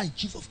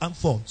commander-in-chief of armed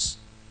forces.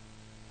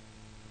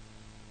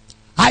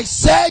 I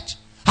said,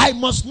 I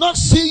must not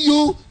see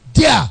you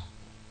there.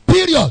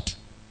 Period.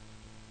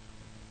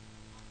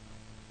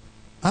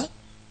 Huh?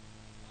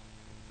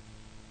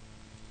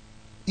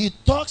 He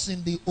talks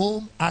in the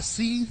home as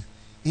if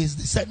he's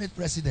the Senate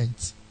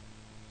president.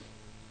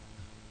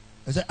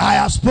 He said, I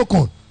have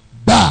spoken.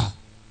 Bah.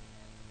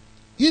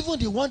 Even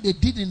the one they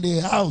did in the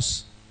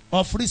house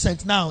of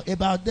recent now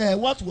about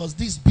what was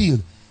this bill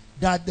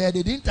that they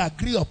didn't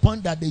agree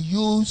upon, that they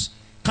use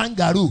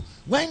kangaroo.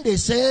 When they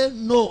say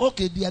no,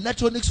 okay, the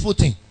electronics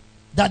voting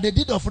that they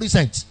did of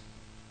recent,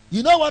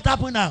 you know what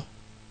happened now?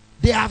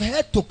 They have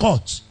head to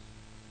court.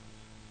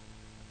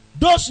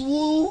 Those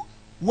who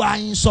were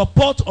in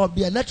support of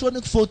the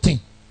electronic voting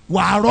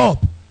were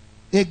robbed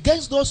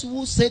against those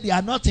who say they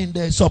are not in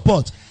the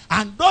support.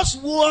 And those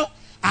who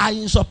are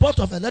in support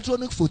of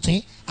electronic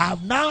voting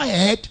have now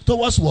head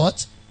towards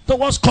what?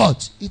 Towards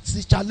court. It's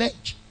a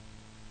challenge.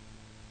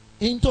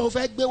 Into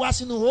fact, be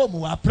was in home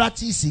who are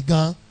practice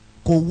gan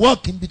ko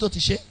work in bito ti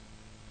se.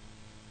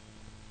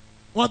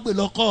 Wọ́n gbé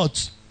lọ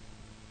court.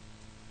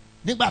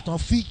 Nígbà tán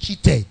feel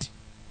cheated,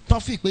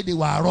 tán feel pé they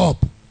were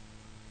robbed.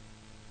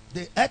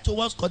 They head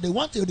towards court. They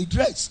want a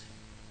redress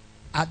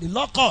at the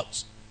law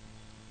court.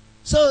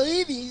 So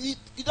if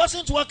it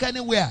doesn't work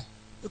anywhere,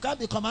 you can't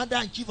be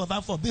commander-in-chief of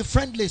armed forces. Be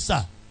friendly,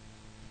 sir.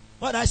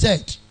 What I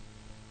said.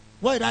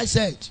 What I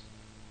said.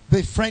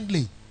 Be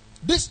friendly.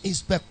 This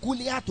is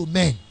peculiar to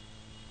men.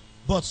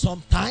 But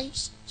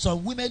sometimes,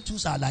 some women too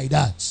are like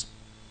that.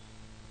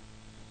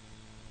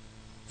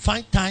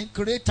 Find time,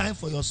 create time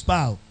for your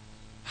spouse.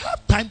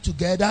 Have time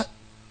together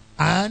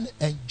and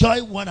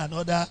enjoy one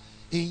another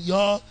in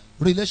your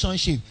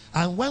relationship.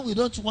 And when we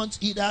don't want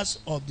either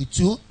of the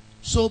two,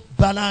 so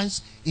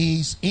balance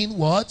is in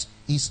what?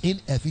 Is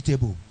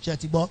inevitable.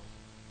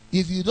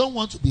 If you don't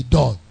want to be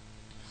dull,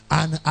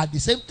 and at the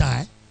same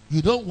time,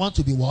 you don't want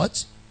to be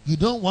what? You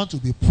don't want to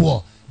be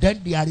poor,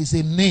 then there is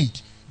a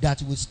need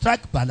that will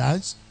strike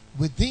balance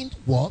within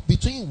what?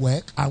 Between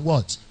work and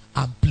what?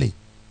 And play.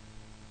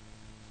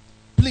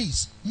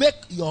 Please, make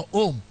your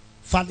home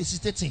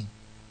felicitating.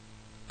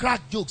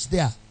 Crack jokes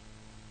there.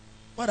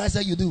 What I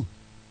say you do?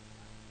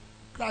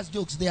 Crack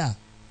jokes there.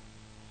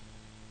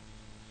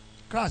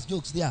 Crack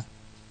jokes there.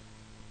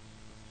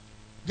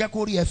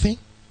 Gekori efin.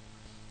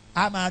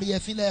 Amari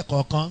efin le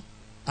kokan.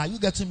 Are you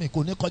getting me?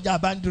 Kò ní kọjá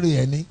boundary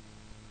ẹni.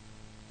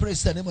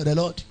 Praise the name of the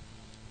Lord.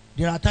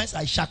 There are times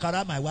I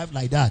shakara my wife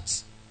like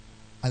that.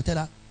 I tell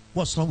her,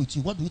 what's wrong with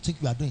you? What do you think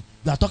you are doing?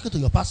 You are talking to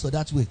your pastor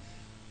that way.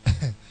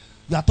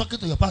 You are talking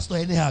to your pastor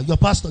anyhow. You are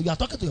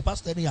talking to your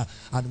pastor anyhow.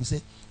 And we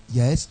say,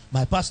 yes,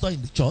 my pastor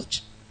in the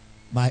church,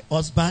 my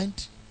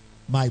husband,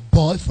 my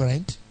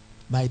boyfriend,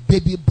 my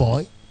baby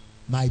boy,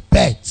 my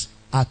pet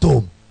at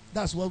home.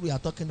 That's what we are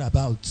talking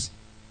about.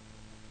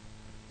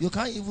 You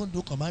can't even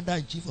do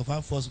commander-in-chief of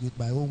armed forces with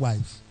my own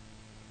wife.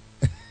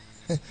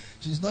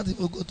 She's not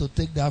even going to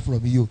take that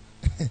from you.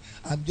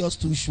 I'm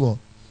just too sure.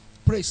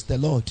 Praise the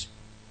Lord.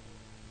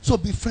 So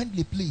be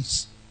friendly,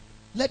 please.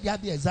 Let there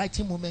be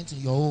exciting moments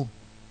in your home.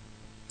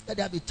 Let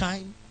there be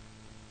time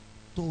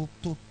to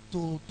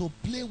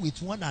play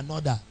with one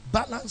another.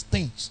 Balance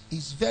things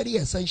is very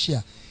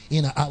essential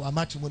in our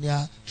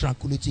matrimonial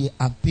tranquility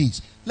and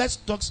peace. Let's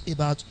talk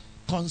about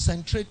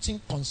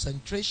concentrating.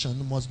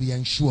 Concentration must be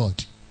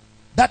ensured.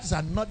 That is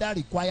another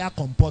required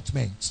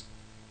comportment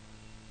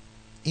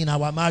in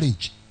our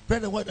marriage.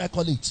 Brethren, what do I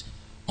call it?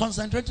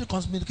 Concentrated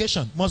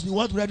communication must be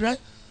what, brethren?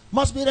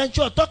 Must be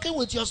ensured. Talking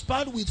with your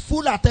spouse with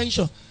full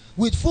attention,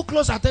 with full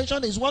close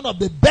attention, is one of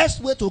the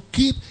best way to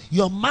keep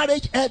your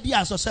marriage healthy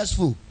and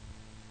successful.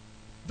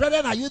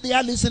 Brethren, are you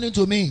there listening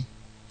to me?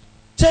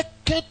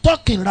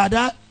 Talking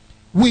rather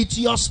with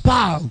your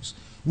spouse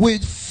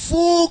with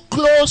full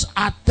close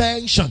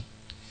attention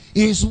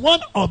is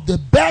one of the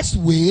best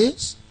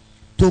ways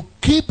to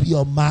keep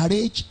your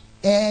marriage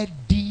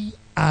healthy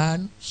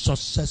and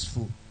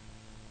successful.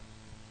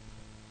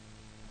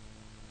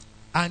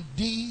 And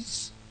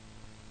this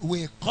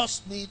will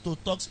cause me to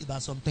talk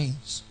about some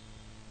things.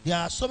 There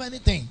are so many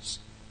things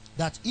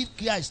that if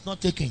care is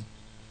not taken.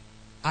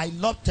 I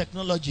love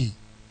technology.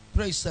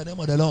 Praise the name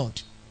of the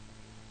Lord.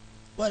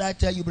 What I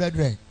tell you,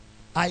 brethren,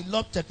 I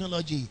love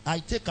technology. I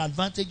take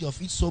advantage of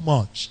it so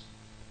much.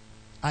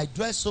 I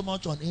dress so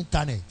much on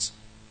internet.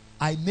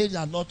 I made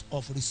a lot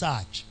of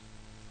research.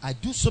 I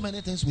do so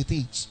many things with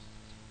it.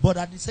 But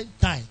at the same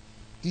time,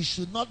 it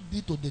should not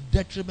be to the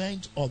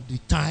detriment of the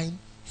time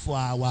for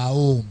our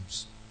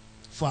homes,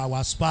 for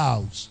our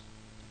spouse,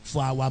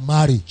 for our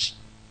marriage.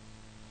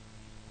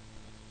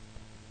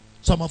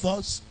 Some of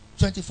us,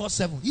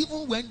 24/7,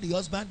 even when the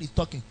husband is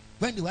talking,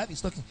 when the wife is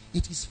talking,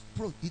 it's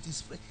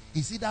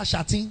either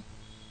chatting,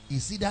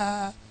 it's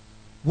either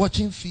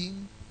watching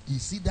film,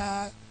 it's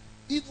either,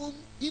 even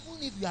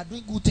if you are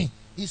doing good thing,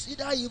 it's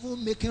either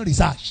even making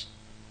research.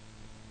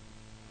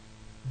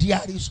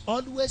 There is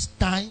always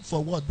time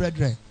for what,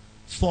 brethren?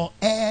 for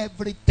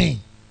everything.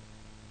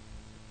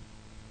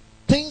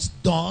 Things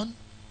done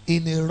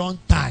in a wrong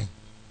time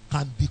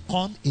can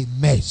become a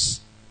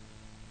mess,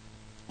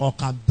 or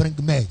can bring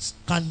mess,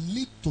 can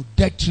lead to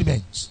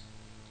detriment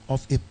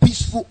of a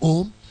peaceful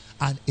home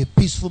and a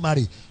peaceful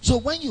marriage. So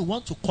when you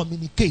want to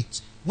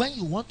communicate, when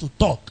you want to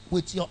talk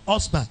with your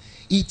husband,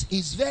 it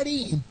is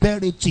very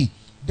imperative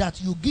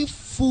that you give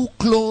full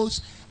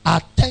close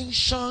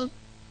attention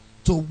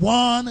to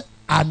one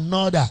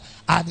another.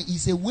 And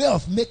it's a way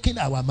of making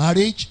our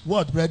marriage,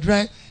 what,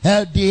 brethren,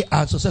 healthy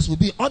and successful.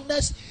 Be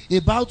honest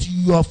about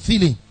your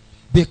feeling.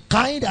 Be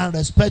kind and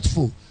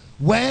respectful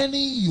when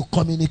you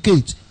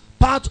communicate.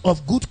 Part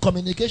of good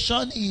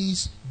communication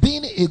is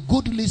being a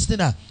good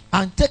listener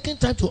and taking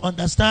time to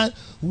understand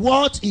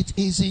what it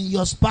is in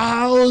your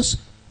spouse,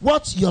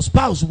 what your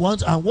spouse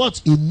wants and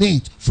what he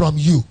needs from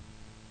you.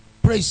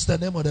 Praise the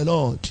name of the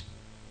Lord.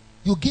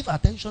 You give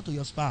attention to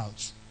your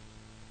spouse.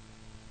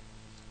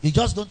 You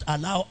just don't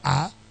allow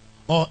her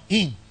or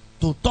him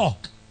to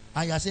talk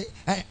and you say,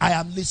 I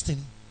am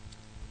listening.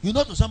 You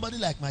know, to somebody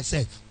like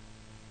myself,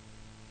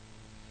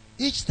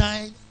 each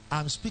time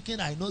I'm speaking,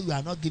 I know you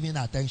are not giving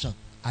attention.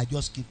 I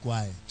just keep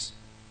quiet.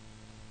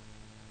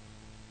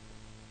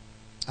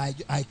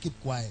 I keep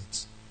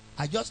quiet.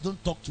 I just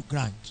don't talk to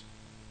Grant.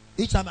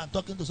 Each time I'm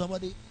talking to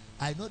somebody,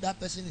 I know that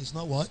person is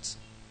not what?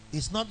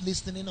 Is not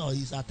listening, or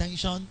his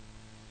attention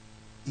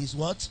is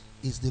what?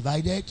 Is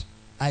divided.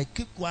 I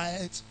keep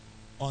quiet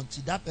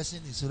until that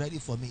person is ready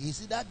for me.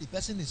 Is it that the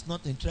person is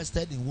not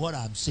interested in what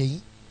I'm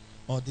saying,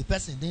 or the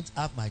person didn't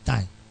have my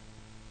time?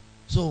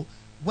 So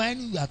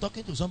when you are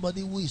talking to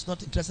somebody who is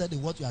not interested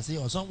in what you are saying,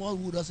 or someone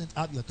who doesn't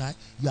have your time,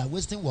 you are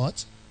wasting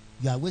what?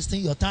 You are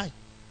wasting your time.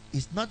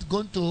 It's not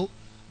going to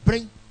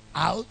bring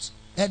out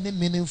any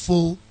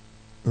meaningful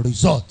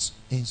results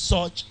in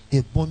such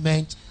a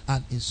moment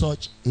and in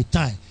such a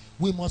time.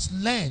 We must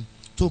learn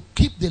to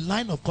keep the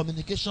line of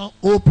communication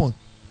open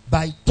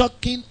by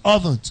talking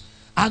often,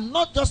 and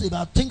not just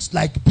about things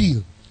like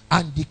bill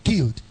and the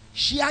killed.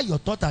 Share your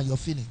thought and your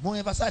feeling. More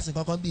emphasizing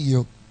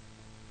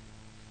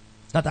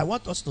that I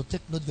want us to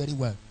take note very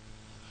well.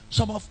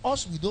 Some of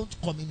us, we don't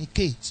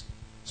communicate.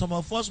 Some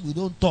of us, we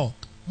don't talk.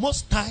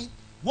 Most time,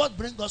 what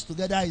brings us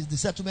together is the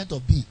settlement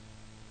of bill.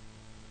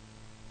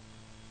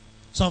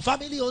 Some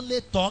family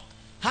only talk,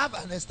 have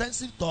an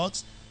extensive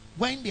talks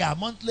when their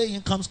monthly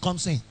incomes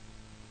comes in.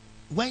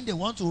 When they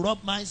want to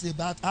rub minds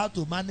about how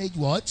to manage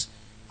what?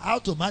 How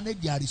to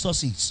manage their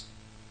resources.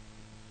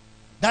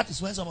 That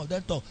is when some of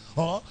them talk.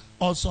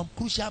 Or some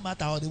crucial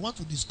matter, or they want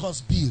to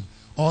discuss bill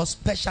or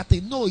special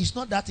thing. No, it's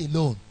not that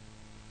alone.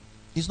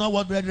 It's not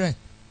what, brethren?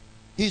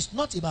 It's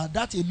not about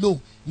that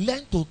alone.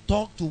 Learn to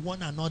talk to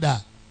one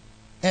another.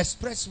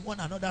 Express one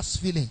another's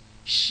feeling.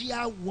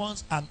 Share one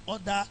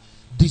another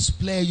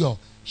displeasure.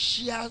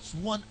 Share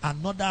one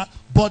another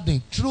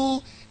burden through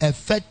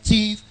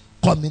effective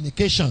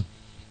communication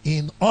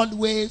in all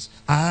ways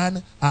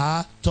and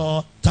at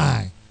all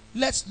time.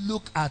 Let's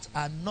look at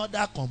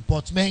another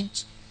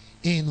comportment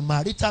in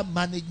marital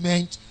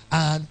management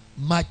and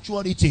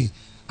maturity.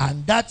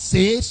 And that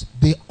says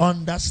the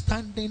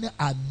understanding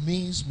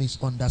amidst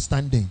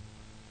misunderstanding.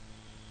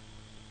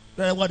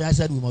 That's what I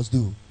said we must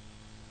do.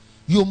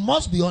 You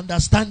must be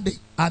understanding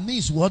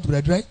amidst what,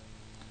 brethren?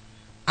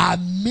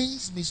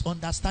 Amidst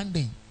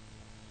misunderstanding.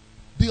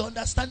 Be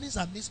understanding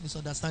amidst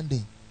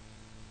misunderstanding.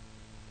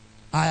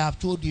 I have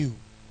told you,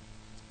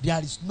 there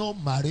is no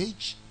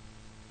marriage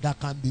that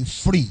can be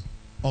free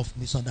of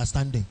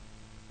misunderstanding.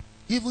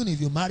 Even if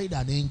you married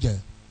an angel,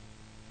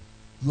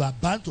 you are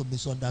bound to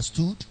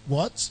misunderstood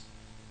what?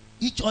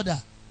 Each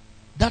other.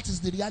 That is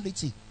the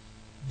reality.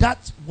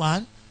 That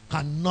one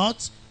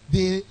cannot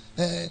be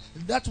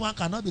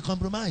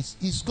compromised.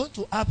 It's going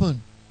to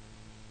happen.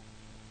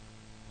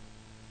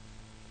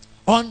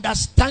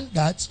 Understand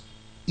that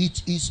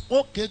it is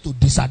okay to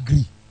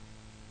disagree.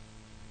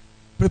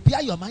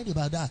 Prepare your mind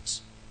about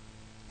that.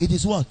 It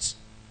is what?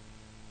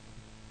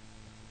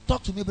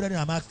 Talk to me, brethren,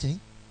 I'm asking.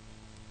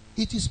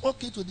 It is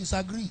okay to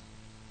disagree.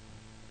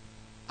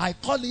 I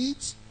call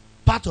it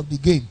part of the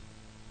game.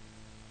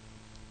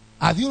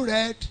 Have you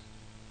read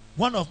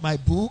one of my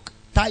book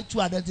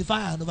titled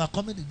Identify and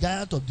Overcoming the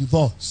Giant of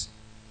Divorce?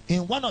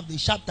 In one of the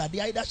chapters,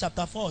 either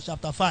chapter 4 or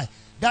chapter 5,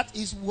 that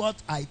is what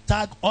I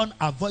tag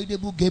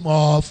unavoidable game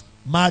of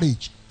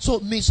marriage. So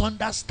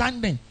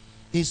misunderstanding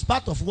is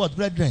part of what,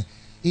 brethren?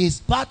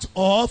 Is part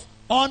of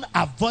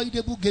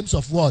unavoidable games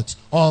of what?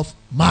 Of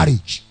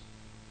marriage.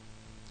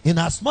 In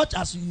as much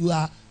as you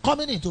are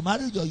coming into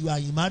marriage or you are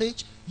in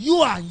marriage,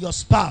 you and your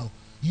spouse,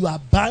 you are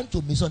bound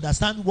to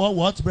misunderstand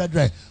what,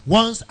 brethren?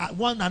 One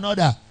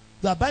another.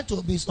 You are bound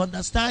to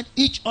misunderstand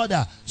each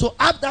other. So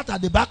have that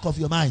at the back of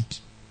your mind.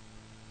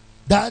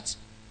 That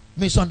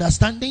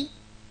misunderstanding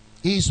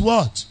is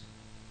what?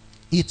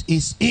 It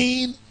is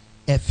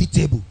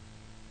inevitable.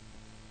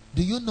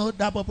 Do you know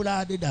that popular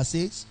adage that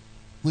says,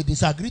 we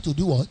disagree to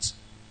do what?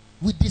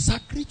 We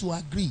disagree to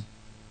agree.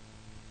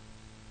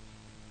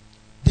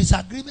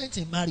 Disagreement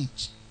in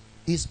marriage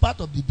is part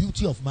of the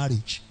beauty of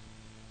marriage.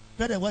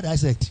 Brother, what I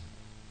said.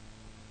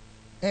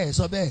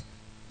 So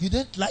You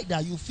don't like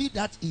that. You feel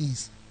that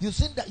is. You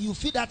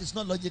feel that is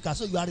not logical.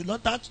 So you are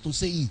reluctant to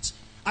say it.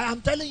 I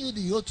am telling you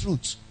the whole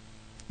truth.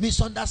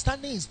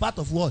 Misunderstanding is part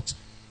of what?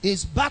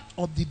 Is part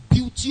of the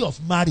beauty of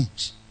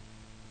marriage.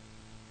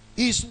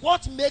 Is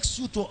what makes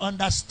you to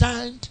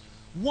understand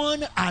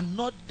one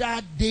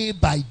another day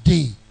by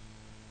day.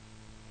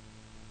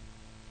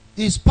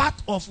 Is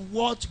part of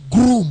what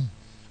groom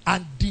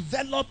and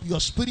develop your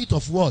spirit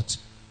of what?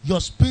 Your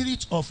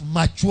spirit of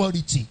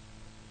maturity.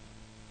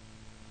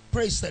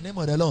 Praise the name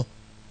of the Lord.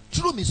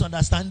 Through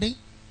misunderstanding,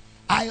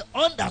 I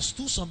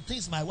understood some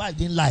things my wife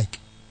didn't like.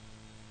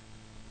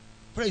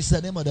 Praise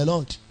the name of the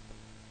Lord.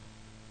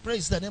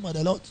 Praise the name of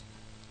the Lord.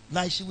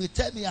 Like she will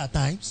tell me at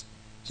times,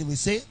 she will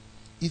say,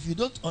 if you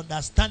don't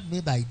understand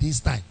me by this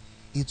time,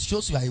 it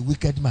shows you are a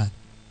wicked man.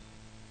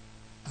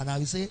 And I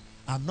will say,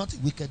 I'm not a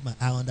wicked man.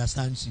 I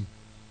understand you.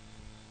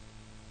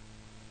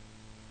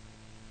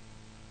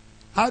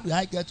 How do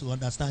I get to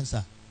understand,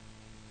 sir?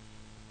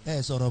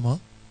 Soromo.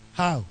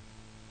 How?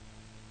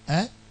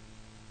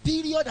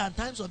 Period and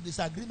times of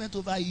disagreement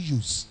over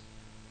issues.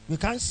 We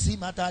can't see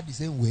matter the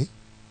same way.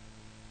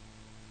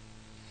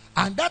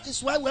 And that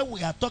is why when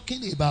we are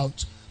talking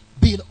about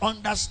being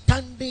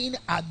understanding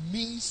and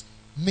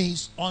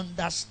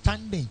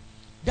misunderstanding,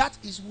 that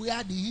is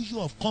where the issue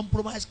of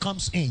compromise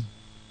comes in.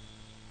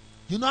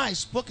 You know, I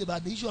spoke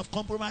about the issue of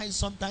compromise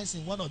sometimes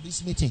in one of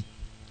these meetings.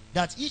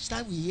 That each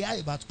time we hear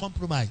about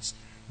compromise,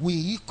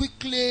 we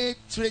quickly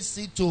trace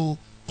it to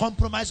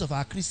compromise of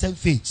our Christian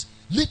faith.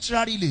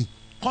 Literally,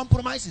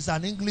 compromise is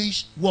an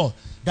English word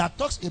that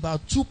talks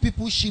about two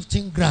people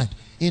shifting ground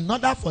in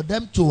order for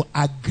them to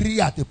agree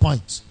at a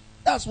point.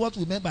 That's what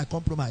we mean by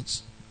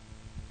compromise.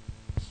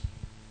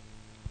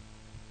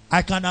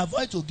 I can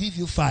avoid to give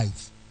you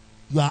 5.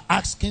 You are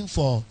asking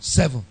for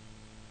 7.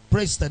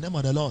 Praise the name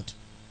of the Lord.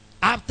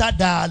 After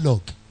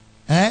dialogue,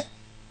 I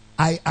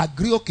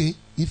agree, okay,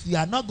 if you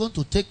are not going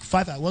to take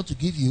 5 I want to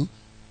give you,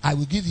 I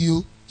will give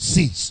you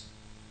 6.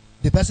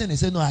 The person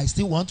is saying, no, I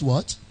still want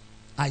what?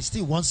 I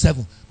still want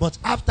 7. But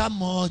after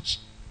much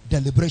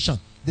deliberation,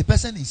 the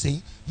person is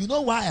saying, you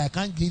know why I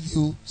can't give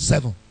you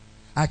 7?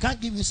 I can't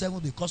give you 7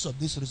 because of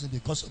this reason,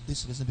 because of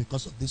this reason,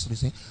 because of this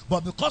reason.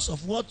 But because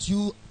of what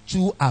you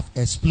two have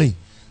explained,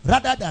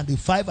 rather than the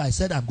 5 I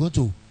said I'm going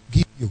to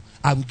give you,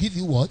 I will give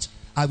you what?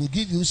 I will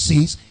give you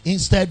 6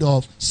 instead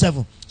of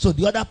 7. So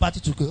the other party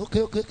to go,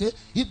 okay.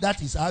 If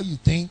that is how you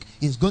think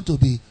it's going to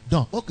be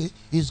done, okay,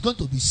 it's going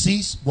to be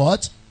 6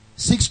 what?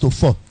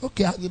 6-4.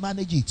 Okay, I will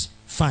manage it.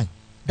 Fine.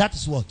 That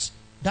is what?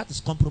 That is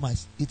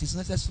compromise. It is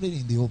necessary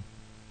in the home.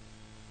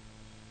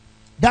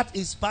 That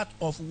is part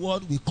of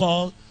what we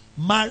call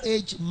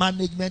marriage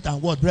management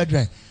and what,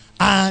 brethren?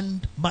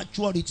 And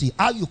maturity.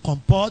 How you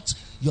comport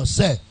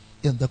yourself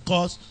in the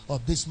course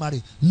of this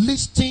marriage.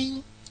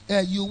 Listening,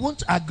 you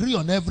won't agree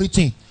on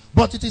everything,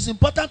 but it is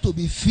important to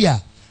be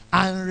fair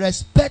and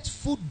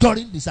respectful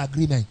during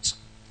disagreement.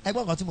 You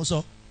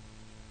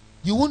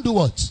won't do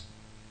what?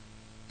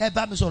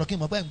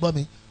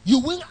 You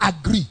won't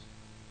agree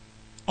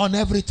on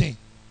everything.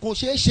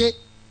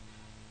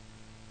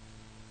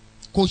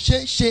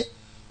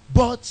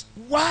 But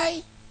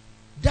why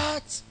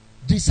that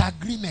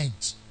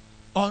disagreement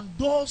on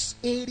those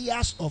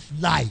areas of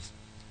life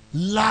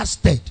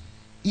lasted,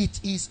 it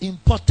is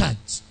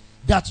important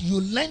that you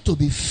learn to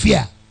be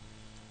fair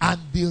and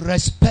be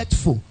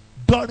respectful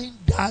during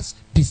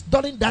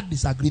that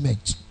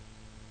disagreement.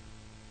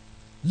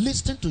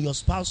 Listen to your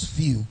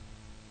spouse's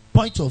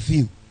point of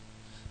view.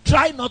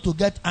 Try not to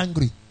get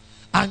angry,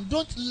 and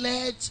don't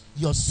let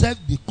yourself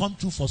become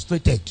too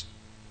frustrated.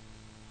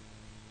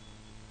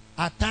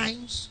 At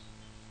times,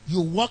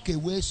 you walk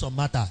away some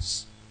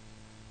matters.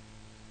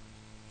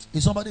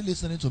 Is somebody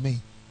listening to me?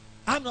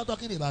 I'm not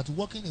talking about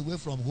walking away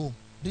from home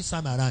this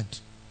time around.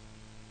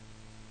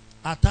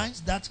 At times,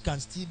 that can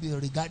still be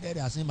regarded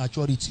as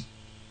immaturity.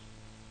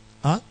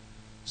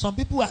 Some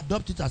people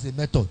adopt it as a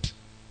method.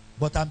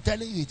 But I'm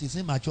telling you, it is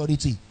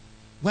immaturity.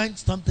 When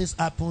something's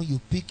happened, you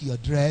pick your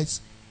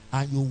dress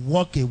and you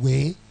walk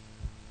away.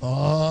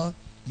 Or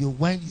you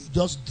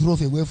just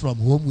drove away from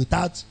home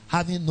without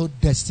having no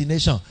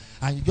destination.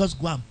 And you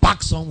just go and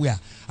park somewhere.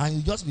 And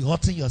you just be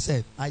hurting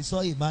yourself. I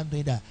saw a man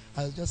doing that.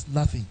 I was just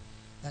laughing.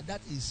 And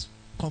that is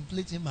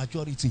complete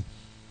immaturity.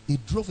 He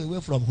drove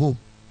away from home.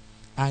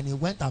 And he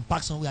went and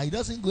parked somewhere. He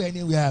doesn't go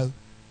anywhere.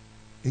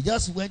 He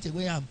just went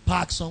away and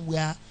parked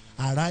somewhere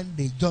around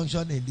the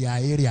junction in their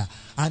area.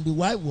 And the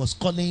wife was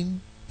calling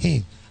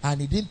him.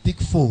 And he didn't pick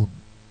phone.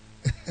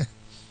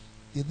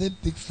 He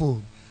didn't pick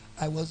phone.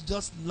 I was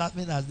just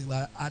laughing as they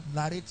were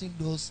narrating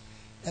those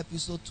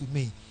episodes to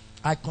me.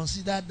 I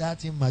consider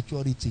that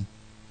immaturity.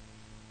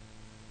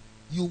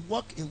 You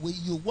walk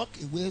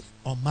away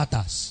on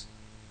matters.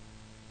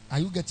 Are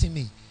you getting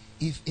me?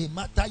 If a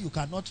matter you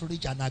cannot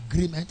reach an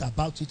agreement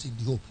about it in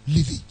the home,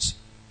 leave it.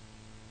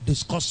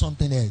 Discuss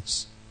something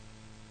else.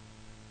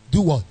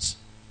 Do what?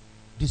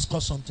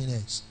 Discuss something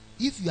else.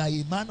 If you are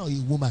a man or a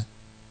woman,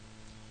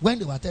 when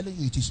they were telling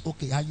you it is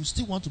okay, and you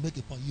still want to make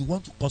a point, you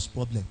want to cause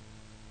problem.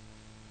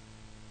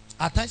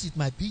 At times it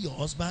might be your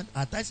husband,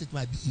 at times it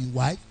might be your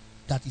wife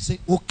that he say,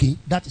 okay,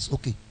 that is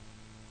okay.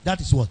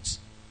 That is what?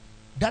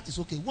 That is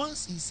okay.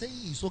 Once he say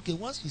it's okay,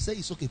 once he say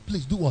it's okay,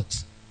 please do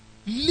what?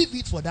 Leave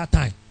it for that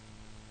time.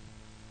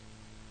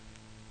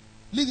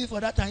 Leave it for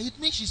that time. It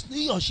means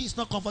he or she is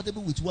not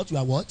comfortable with what you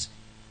are what?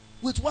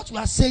 With what you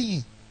are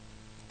saying.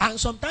 And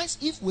sometimes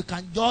if we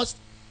can just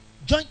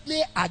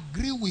jointly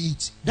agree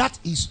with that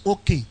is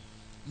okay,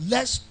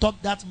 let's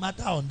stop that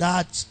matter on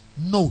that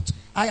note.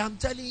 I am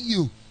telling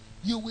you,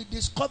 you will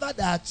discover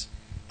that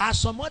at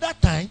some other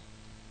time,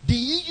 the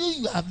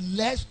issue you have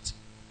left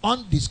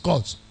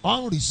undiscussed,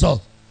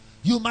 unresolved,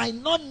 you might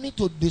not need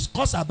to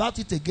discuss about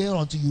it again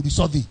until you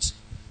resolve it.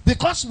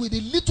 Because with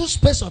the little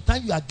space of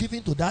time you are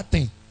giving to that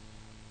thing,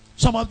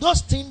 some of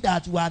those things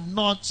that were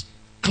not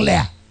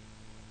clear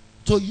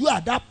to you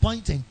at that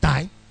point in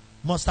time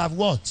must have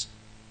what?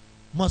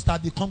 Must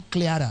have become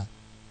clearer.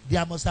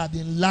 There must have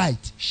been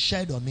light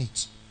shed on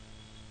it.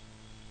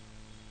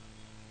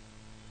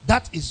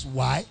 That is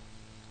why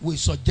we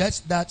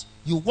suggest that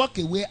you walk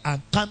away and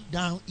calm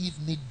down if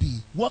need be.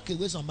 Walk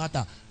away some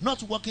matter.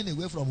 Not walking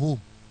away from home.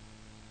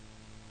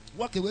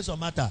 Walk away some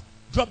matter.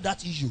 Drop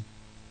that issue.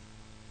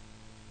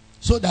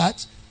 So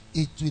that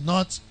it will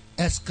not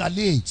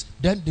escalate.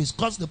 Then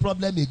discuss the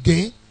problem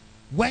again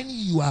when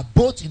you are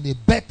both in a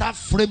better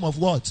frame of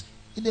what?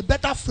 In a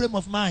better frame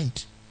of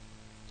mind.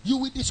 You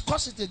will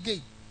discuss it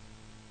again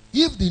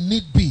if the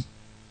need be.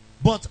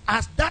 But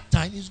at that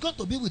time, it's going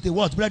to be with a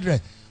what, brethren?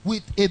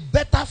 With a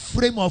better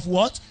frame of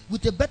what?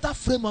 With a better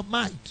frame of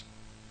mind.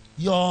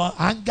 Your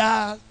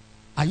anger,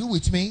 are you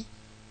with me?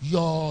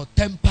 Your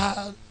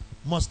temper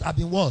must have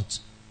been what?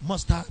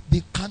 Must have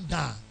been calmed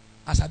down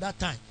as at that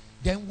time.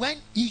 Then when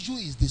issue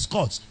is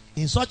discussed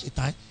in such a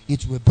time,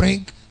 it will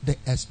bring the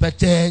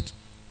expected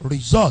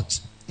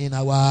result in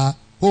our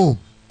home.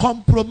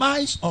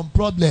 Compromise on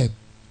problem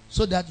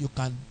so that you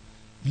can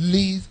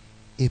live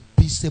a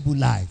peaceable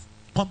life.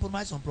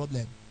 Compromise on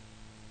problem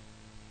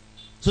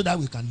so that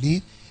we can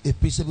live a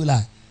peaceable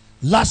life.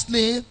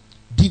 Lastly,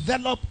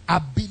 develop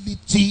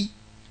ability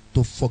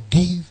to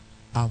forgive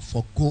and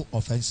forgo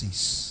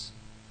offenses.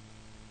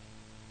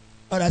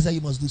 What I say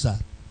you must do, sir?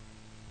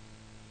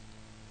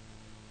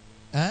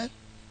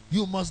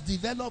 You must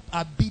develop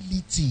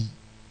ability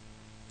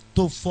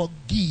to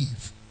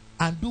forgive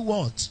and do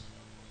what?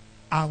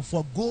 And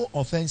forgo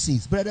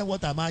offenses. Brethren,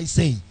 what am I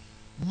saying?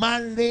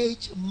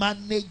 Marriage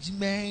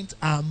management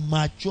and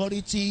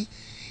maturity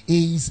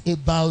is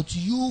about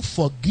you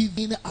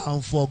forgiving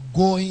and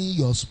forgoing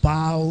your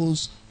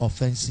spouse's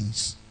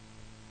offenses.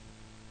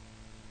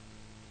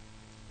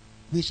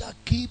 We shall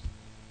keep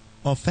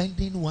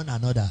offending one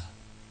another.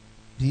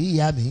 Did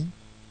you hear me?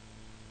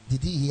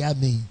 Did you hear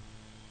me?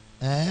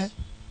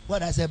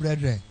 What I said,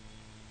 brethren?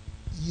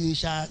 We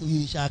shall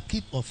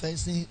keep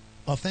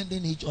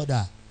offending each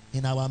other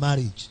in our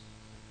marriage.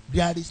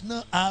 There is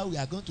no how we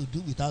are going to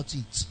do without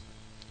it.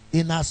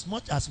 In as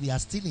much as we are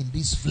still in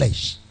this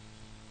flesh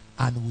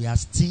and we are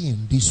still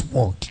in this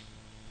world.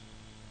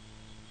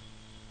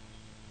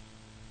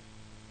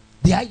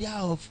 The idea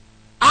of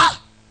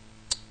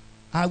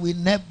I will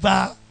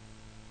never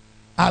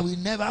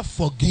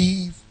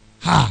forgive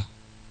her.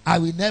 I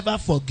will never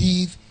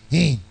forgive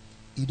him.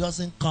 It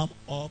doesn't come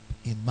up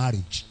in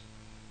marriage.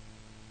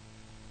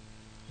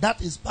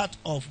 That is part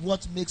of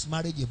what makes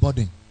marriage a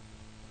burden.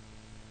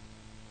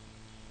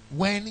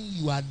 When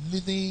you are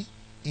living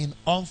in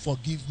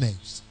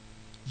unforgiveness,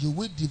 you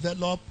will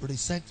develop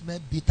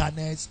resentment,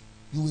 bitterness.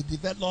 You will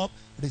develop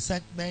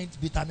resentment,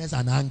 bitterness,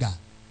 and anger.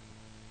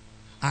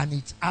 And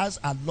it has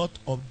a lot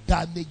of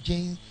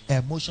damaging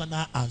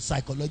emotional and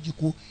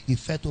psychological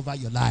effect over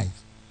your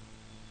life.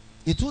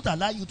 It won't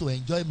allow you to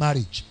enjoy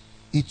marriage.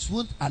 It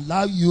won't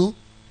allow you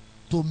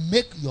to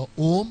make your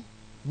home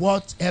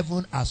what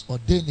heaven has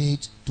ordained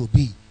it to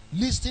be.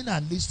 Listen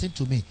and listen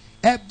to me.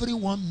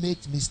 Everyone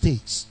makes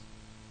mistakes.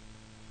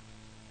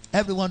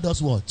 Everyone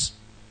does what?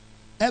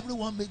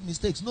 Everyone makes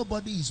mistakes.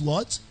 Nobody is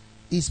what?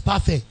 Is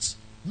perfect.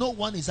 No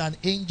one is an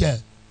angel.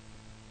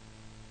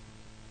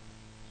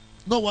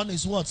 No one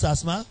is what,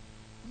 Sasma?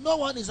 No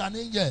one is an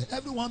angel.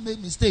 Everyone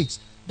makes mistakes.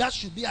 That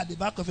should be at the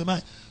back of your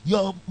mind.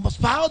 Your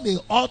spouse may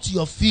hurt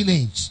your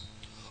feelings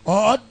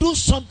or do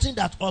something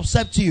that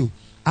upsets you,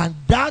 and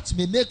that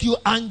may make you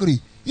angry,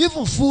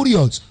 even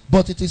furious.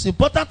 But it is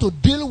important to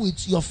deal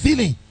with your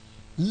feeling.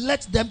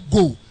 Let them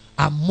go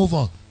and move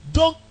on.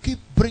 Don't keep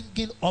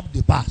bringing up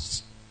the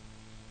past.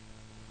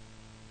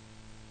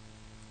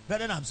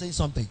 Brethren, I'm saying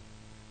something.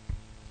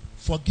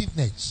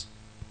 Forgiveness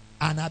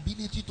and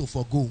ability to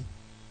forgo.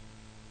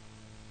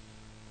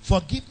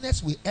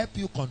 Forgiveness will help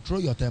you control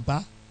your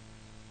temper.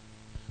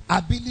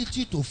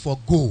 Ability to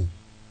forgo,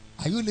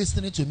 are you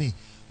listening to me?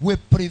 Will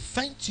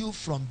prevent you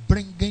from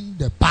bringing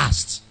the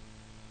past.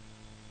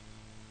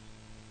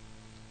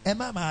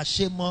 Emma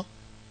Mashemo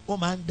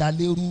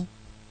Omandaleru.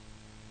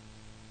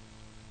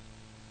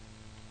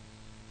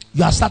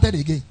 You have started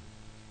again.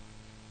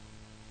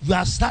 You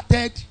have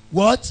started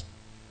what?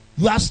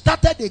 You have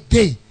started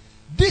again.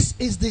 This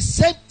is the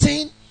same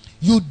thing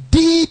you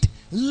did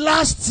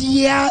last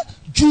year,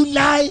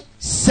 July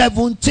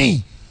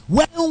 17,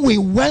 When we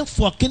went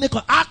for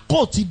clinical, I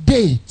caught the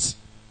date.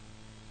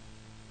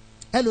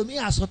 Hello, me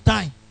has some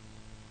time.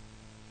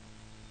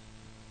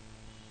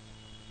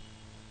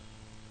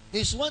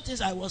 It's one thing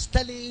I was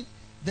telling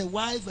the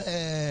wife,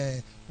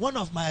 one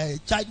of my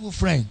childhood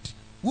friend,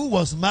 who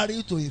was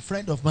married to a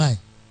friend of mine.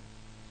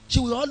 She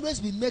will always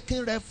be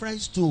making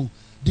reference to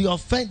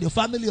the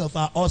family of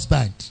her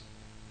husband.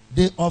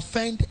 They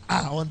offend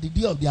her on the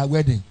day of their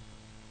wedding.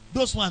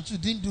 Those ones who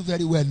didn't do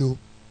very well, though.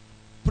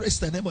 Praise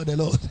the name of the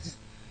Lord.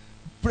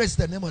 Praise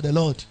the name of the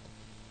Lord.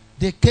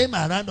 They came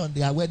around on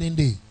their wedding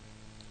day.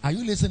 Are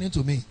you listening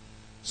to me?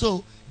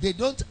 So they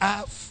don't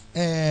have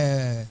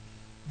bed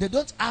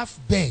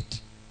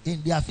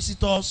in their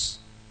visitors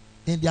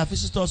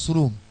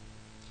room.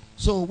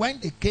 So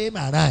when they came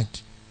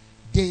around,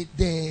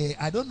 they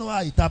I don't know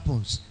how it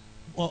happens.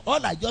 But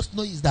all I just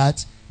know is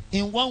that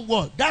in one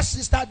word, that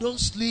sister don't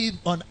sleep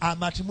on her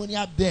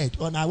matrimonial bed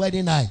on her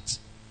wedding night.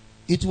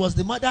 It was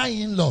the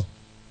mother-in-law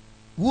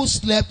who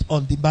slept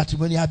on the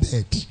matrimonial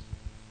bed.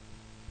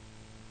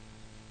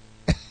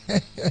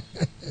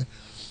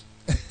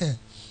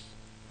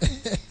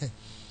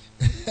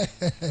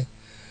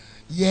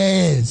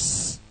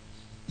 Yes.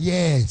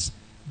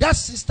 That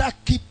sister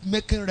keep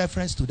making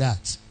reference to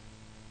that.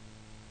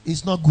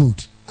 It's not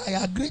good. I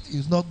agree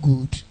it's not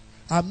good.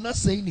 I'm not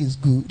saying it's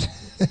good.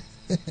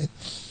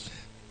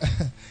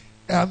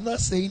 I'm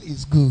not saying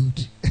it's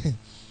good.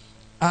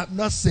 I'm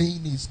not saying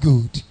it's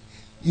good.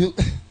 You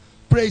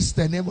praise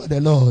the name of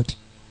the Lord.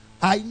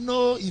 I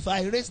know if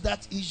I raise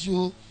that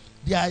issue,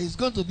 there is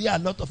going to be a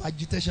lot of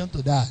agitation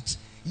to that.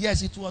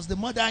 Yes, it was the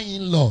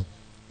mother-in-law.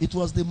 It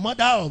was the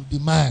mother of the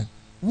man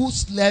who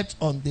slept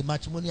on the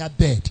matrimonial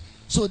bed.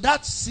 So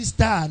that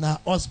sister and her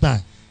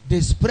husband,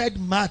 they spread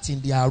mat in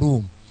their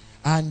room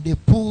and they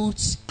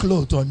put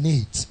clothes on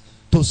it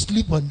to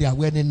sleep on their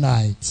wedding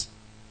night.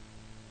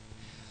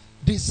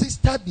 The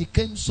sister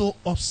became so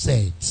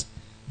upset.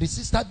 The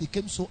sister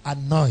became so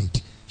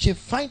annoyed. She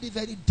find it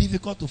very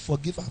difficult to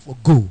forgive and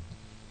forgo.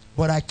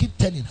 But I keep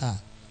telling her,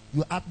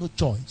 you have no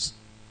choice.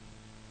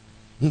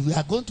 If you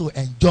are going to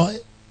enjoy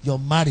your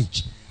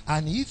marriage,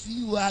 and if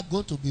you are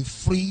going to be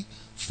free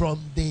from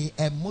the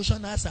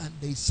emotional and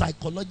the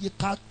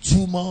psychological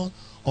tumor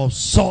of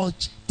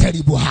such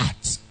terrible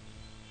hearts,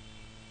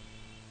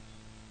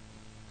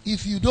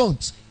 if you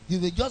don't, you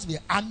will just be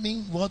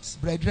harming what,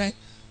 brethren?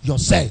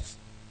 Yourself.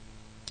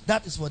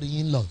 That is for the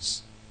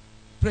in-laws.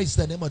 Praise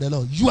the name of the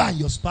Lord. You and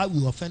your spouse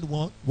will offend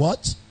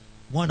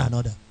one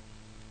another.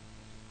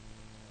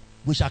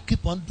 We shall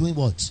keep on doing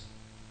what?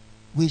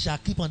 We shall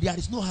keep on. There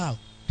is no how.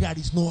 There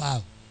is no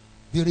how.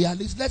 Be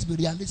realistic. Let's be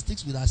realistic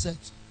with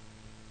ourselves.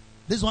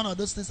 This is one of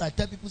those things I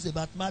tell people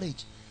about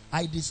marriage.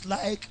 I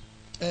dislike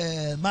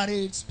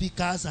marriage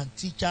speakers and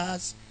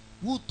teachers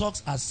who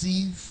talks as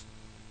if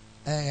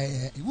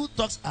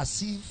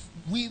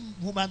we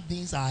human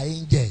beings are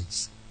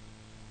angels.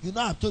 You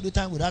know, I've told you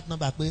time with that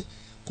number.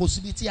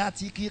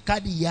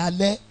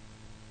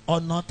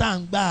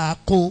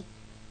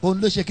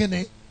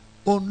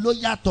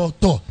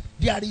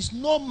 There is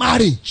no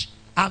marriage,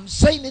 I'm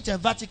saying it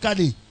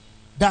emphatically,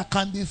 that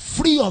can be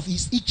free of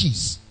its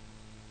itches.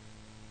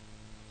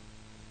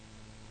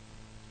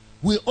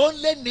 We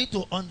only need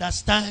to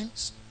understand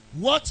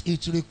what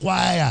it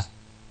requires,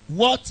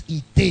 what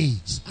it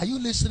takes. Are you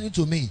listening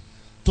to me?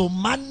 To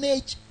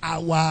manage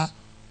our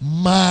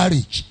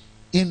marriage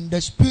in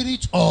the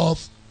spirit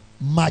of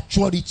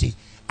maturity,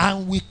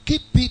 and we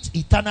keep it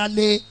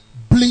eternally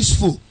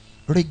blissful,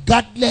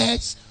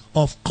 regardless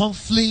of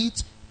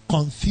conflict,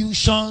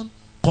 confusion,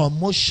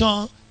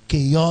 commotion,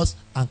 chaos,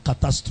 and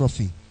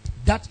catastrophe.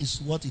 That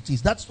is what it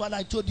is. That's why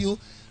I told you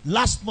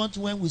last month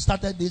when we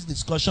started this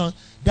discussion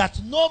that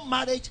no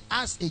marriage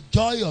has a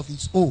joy of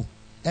its own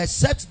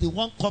except the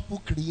one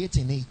couple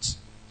creating it.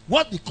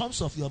 What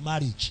becomes of your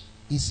marriage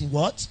is in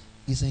what?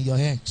 Is in your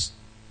hands.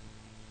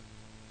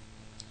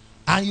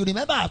 And you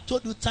remember I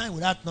told you time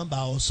with that number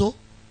also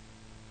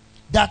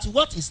that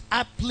what is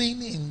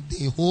happening in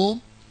the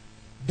home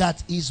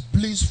that is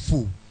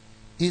blissful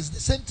is the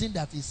same thing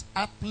that is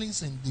happening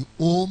in the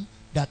home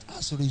that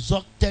has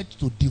resulted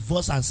to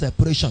divorce and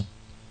separation.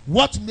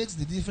 What makes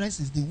the difference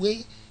is the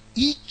way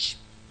each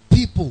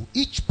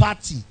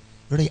party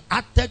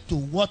reacted to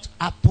what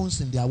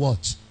happens in their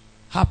what?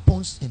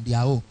 Happens in their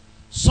home.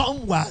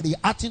 Some were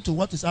reacting to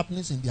what is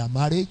happening in their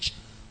marriage,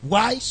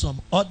 while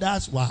some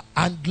others were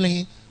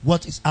handling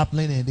what is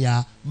happening in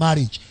their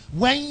marriage.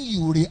 When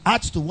you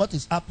react to what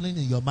is happening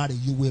in your marriage,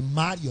 you will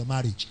mar your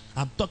marriage.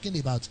 I'm talking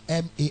about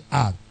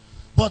MAR.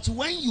 But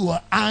when you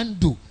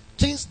handle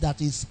things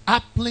that is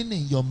happening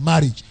in your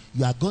marriage,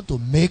 you are going to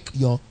make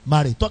your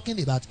marriage.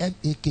 Talking about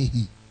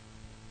MAKE.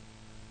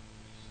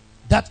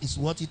 That is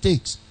what it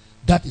takes.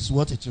 That is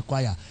what it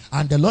requires.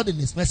 And the Lord in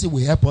His mercy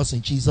will help us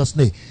in Jesus'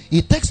 name.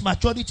 It takes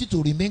maturity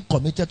to remain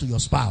committed to your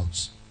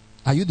spouse.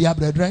 Are you there,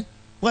 brethren?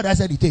 What I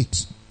said it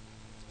takes.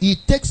 It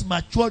takes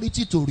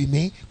maturity to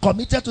remain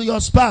committed to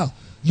your spouse,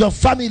 your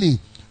family,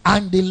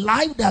 and the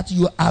life that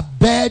you have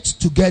built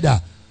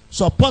together.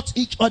 support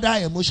each other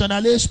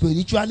emotionally,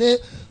 spiritually,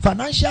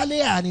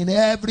 financially, and in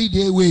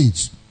everyday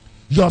ways.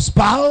 Your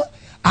spouse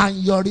and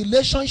your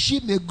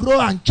relationship may grow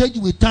and change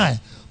with time,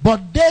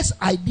 but this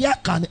idea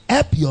can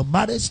help your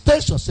marriage stay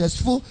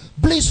successful,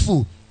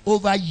 blissful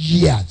over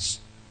years.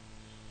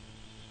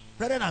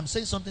 Brethren, I'm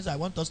saying something I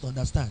want us to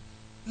understand.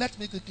 Let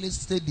me quickly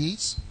say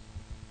this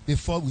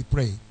before we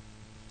pray,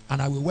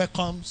 and I will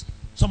welcome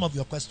some of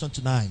your questions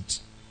tonight.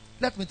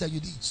 Let me tell you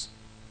this.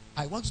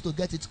 I want you to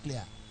get it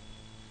clear.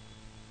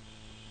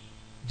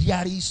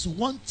 There is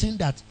one thing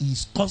that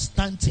is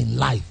constant in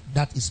life,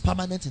 that is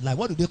permanent in life.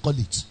 What do they call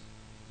it?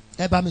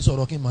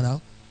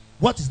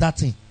 What is that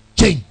thing?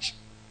 Change.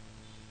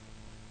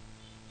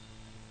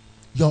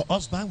 Your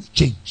husband will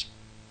change.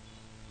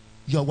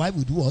 Your wife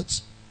will do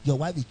what? Your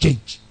wife will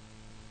change.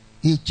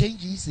 He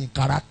changes in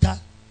character.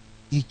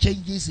 He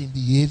changes in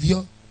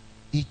behavior.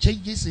 He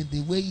changes in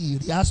the way he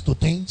reacts to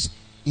things.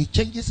 He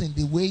changes in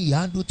the way he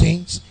handles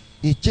things.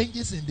 He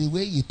changes in the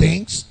way he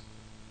thinks.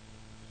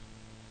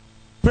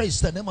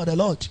 Praise the name of the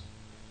Lord.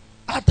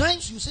 At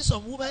times you see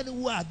some women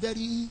who are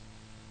very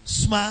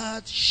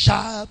smart,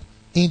 sharp,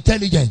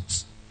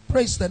 intelligent.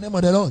 Praise the name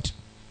of the Lord.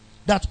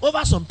 That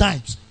over some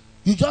times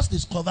you just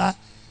discover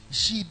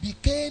she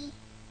became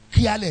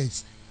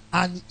careless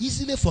and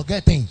easily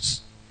forget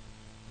things.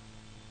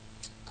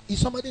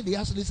 Is somebody in the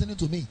house listening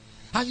to me?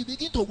 And you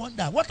begin to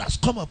wonder what has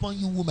come upon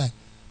you, woman.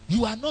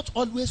 You are not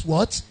always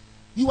what?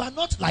 You are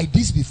not like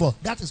this before.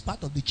 That is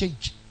part of the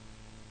change.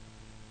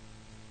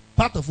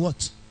 Part of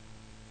what?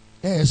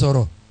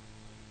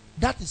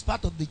 That is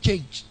part of the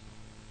change.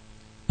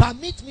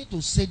 Permit me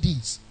to say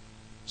this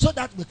so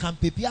that we can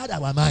prepare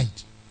our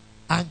mind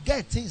and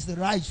get things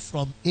right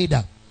from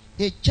either.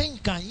 A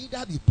change can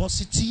either be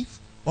positive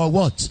or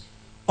what?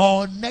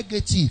 Or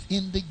negative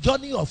in the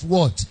journey of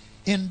what?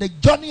 In the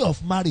journey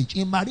of marriage,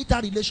 in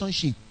marital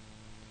relationship.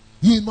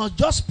 We must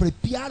just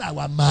prepare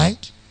our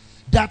mind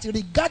that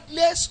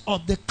regardless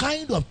of the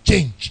kind of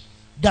change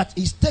that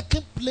is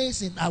taking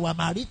place in our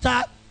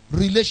marital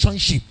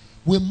relationship,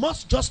 we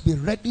must just be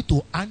ready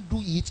to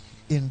handle it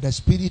in the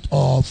spirit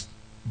of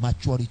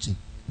maturity.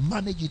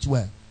 Manage it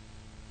well.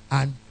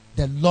 And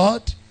the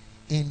Lord,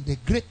 in the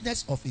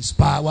greatness of his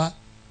power,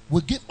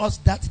 will give us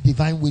that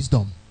divine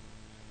wisdom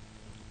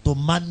to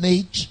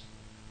manage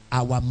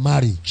our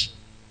marriage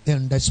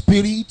in the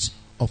spirit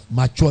of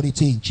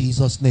maturity in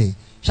Jesus' name.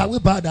 Shall we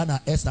bow down our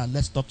heads and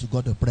let's talk to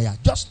God in prayer?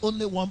 Just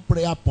only one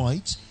prayer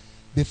point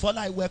before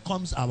I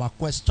welcomes our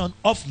question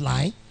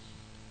offline,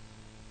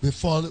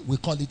 before we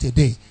call it a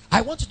day.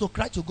 I want you to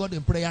cry to God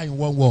in prayer in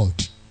one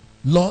word.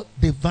 Lord,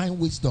 divine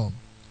wisdom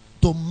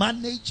to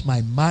manage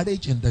my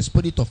marriage in the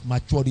spirit of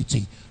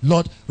maturity.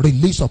 Lord,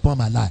 release upon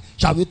my life.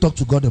 Shall we talk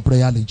to God in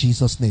prayer in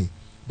Jesus' name?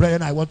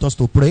 Brethren, I want us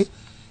to pray.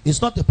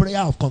 It's not a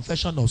prayer of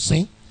confession of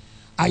sin.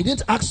 I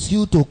didn't ask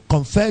you to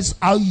confess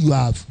how you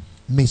have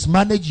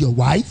mismanaged your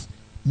wife,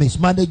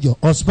 mismanaged your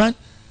husband.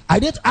 I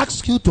didn't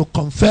ask you to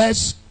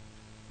confess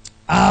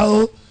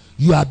how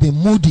you have been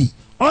moody.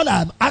 All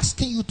I'm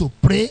asking you to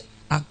pray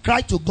and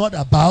cry to God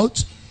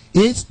about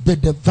is the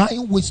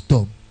divine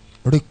wisdom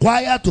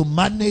required to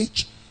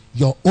manage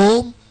your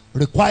home,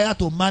 required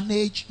to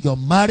manage your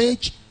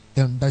marriage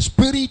in the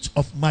spirit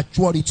of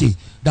maturity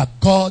that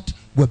God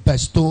will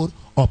bestow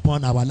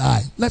upon our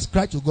life. Let's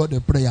cry to God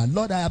in prayer.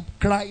 Lord, I am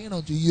crying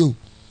unto you.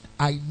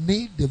 I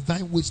need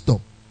divine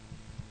wisdom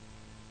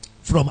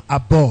from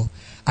above.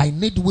 I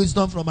need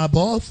wisdom from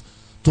above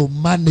to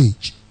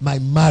manage my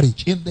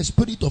marriage in the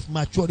spirit of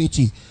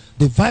maturity.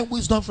 Divine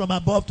wisdom from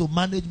above to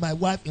manage my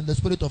wife in the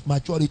spirit of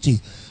maturity.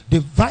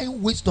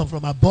 Divine wisdom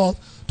from above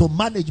to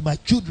manage my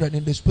children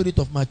in the spirit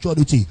of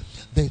maturity.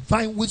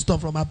 Divine wisdom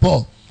from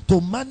above to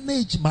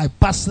manage my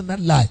personal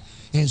life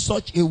in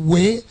such a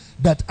way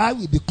that I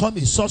will become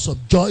a source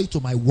of joy to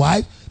my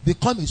wife,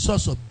 become a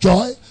source of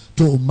joy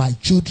to my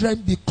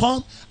children,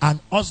 become an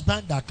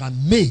husband that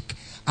can make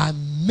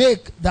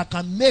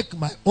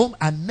my home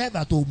and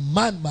never to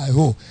man my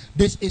home.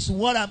 This is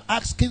what I'm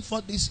asking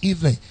for this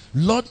evening.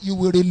 Lord, you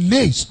will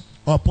release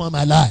upon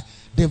my life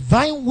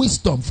divine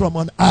wisdom from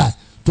on high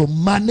to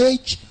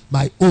manage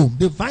my home,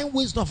 divine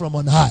wisdom from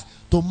on high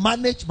to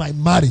manage my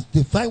marriage,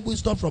 divine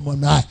wisdom from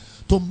on high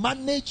to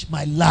manage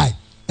my life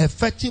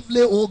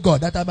effectively, oh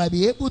God, that I might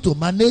be able to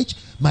manage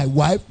my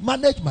wife,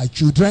 manage my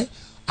children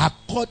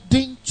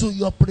according to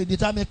your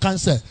predetermined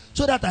counsel,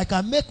 so that I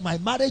can make my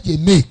marriage a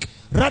make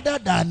rather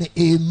than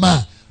a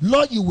man.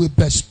 Lord, you will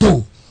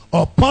bestow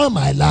upon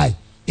my life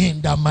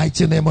in the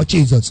mighty name of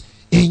Jesus.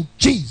 In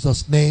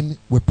Jesus' name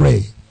we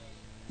pray.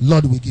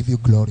 Lord, we give you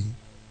glory.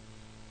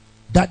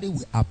 Daddy,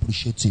 we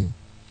appreciate you.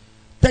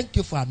 Thank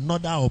you for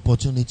another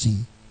opportunity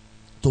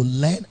to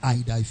learn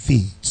at thy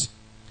feet,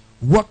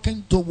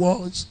 working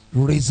towards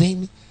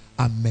raising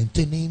and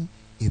maintaining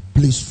a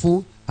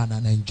blissful and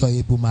an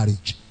enjoyable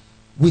marriage.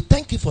 We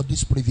thank you for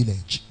this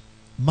privilege.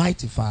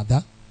 Mighty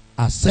Father,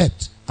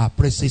 accept our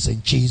praises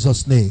in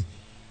Jesus' name.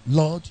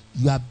 Lord,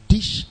 you have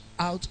dished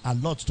out a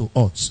lot to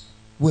us.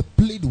 We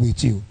plead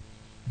with you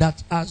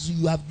that as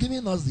you have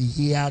given us the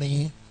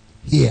hearing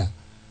here,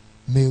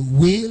 may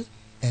we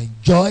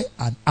enjoy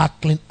and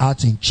act clean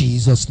out in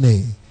Jesus'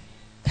 name.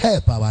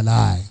 Help our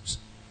lives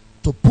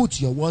to put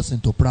your words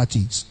into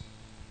practice.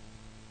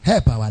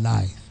 Help our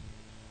life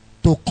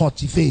to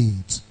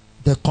cultivate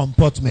the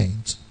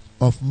comportment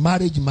of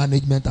marriage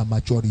management and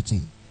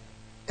maturity.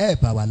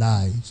 Help our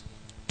lives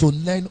to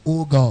learn,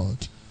 oh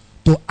God,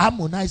 to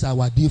harmonize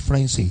our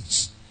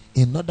differences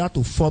in order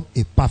to form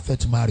a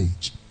perfect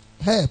marriage.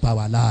 Help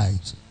our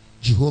lives,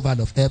 Jehovah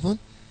of heaven,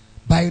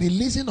 by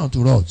releasing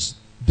unto us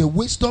the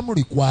wisdom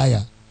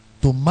required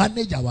to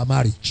manage our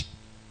marriage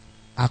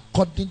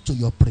according to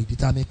your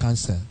predetermined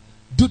counsel.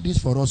 Do this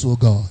for us, O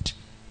God.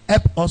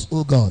 Help us,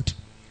 O God,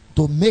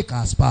 to make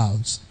our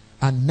spouse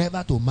and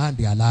never to man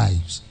their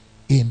lives,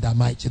 in the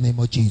mighty name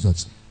of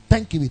Jesus.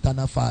 Thank you,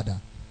 eternal Father.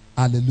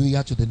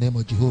 Hallelujah to the name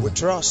of Jehovah. We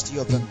trust you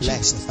have been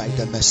blessed by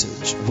the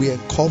message. We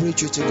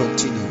encourage you to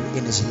continue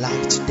in His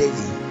light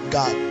daily.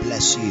 God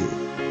bless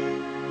you.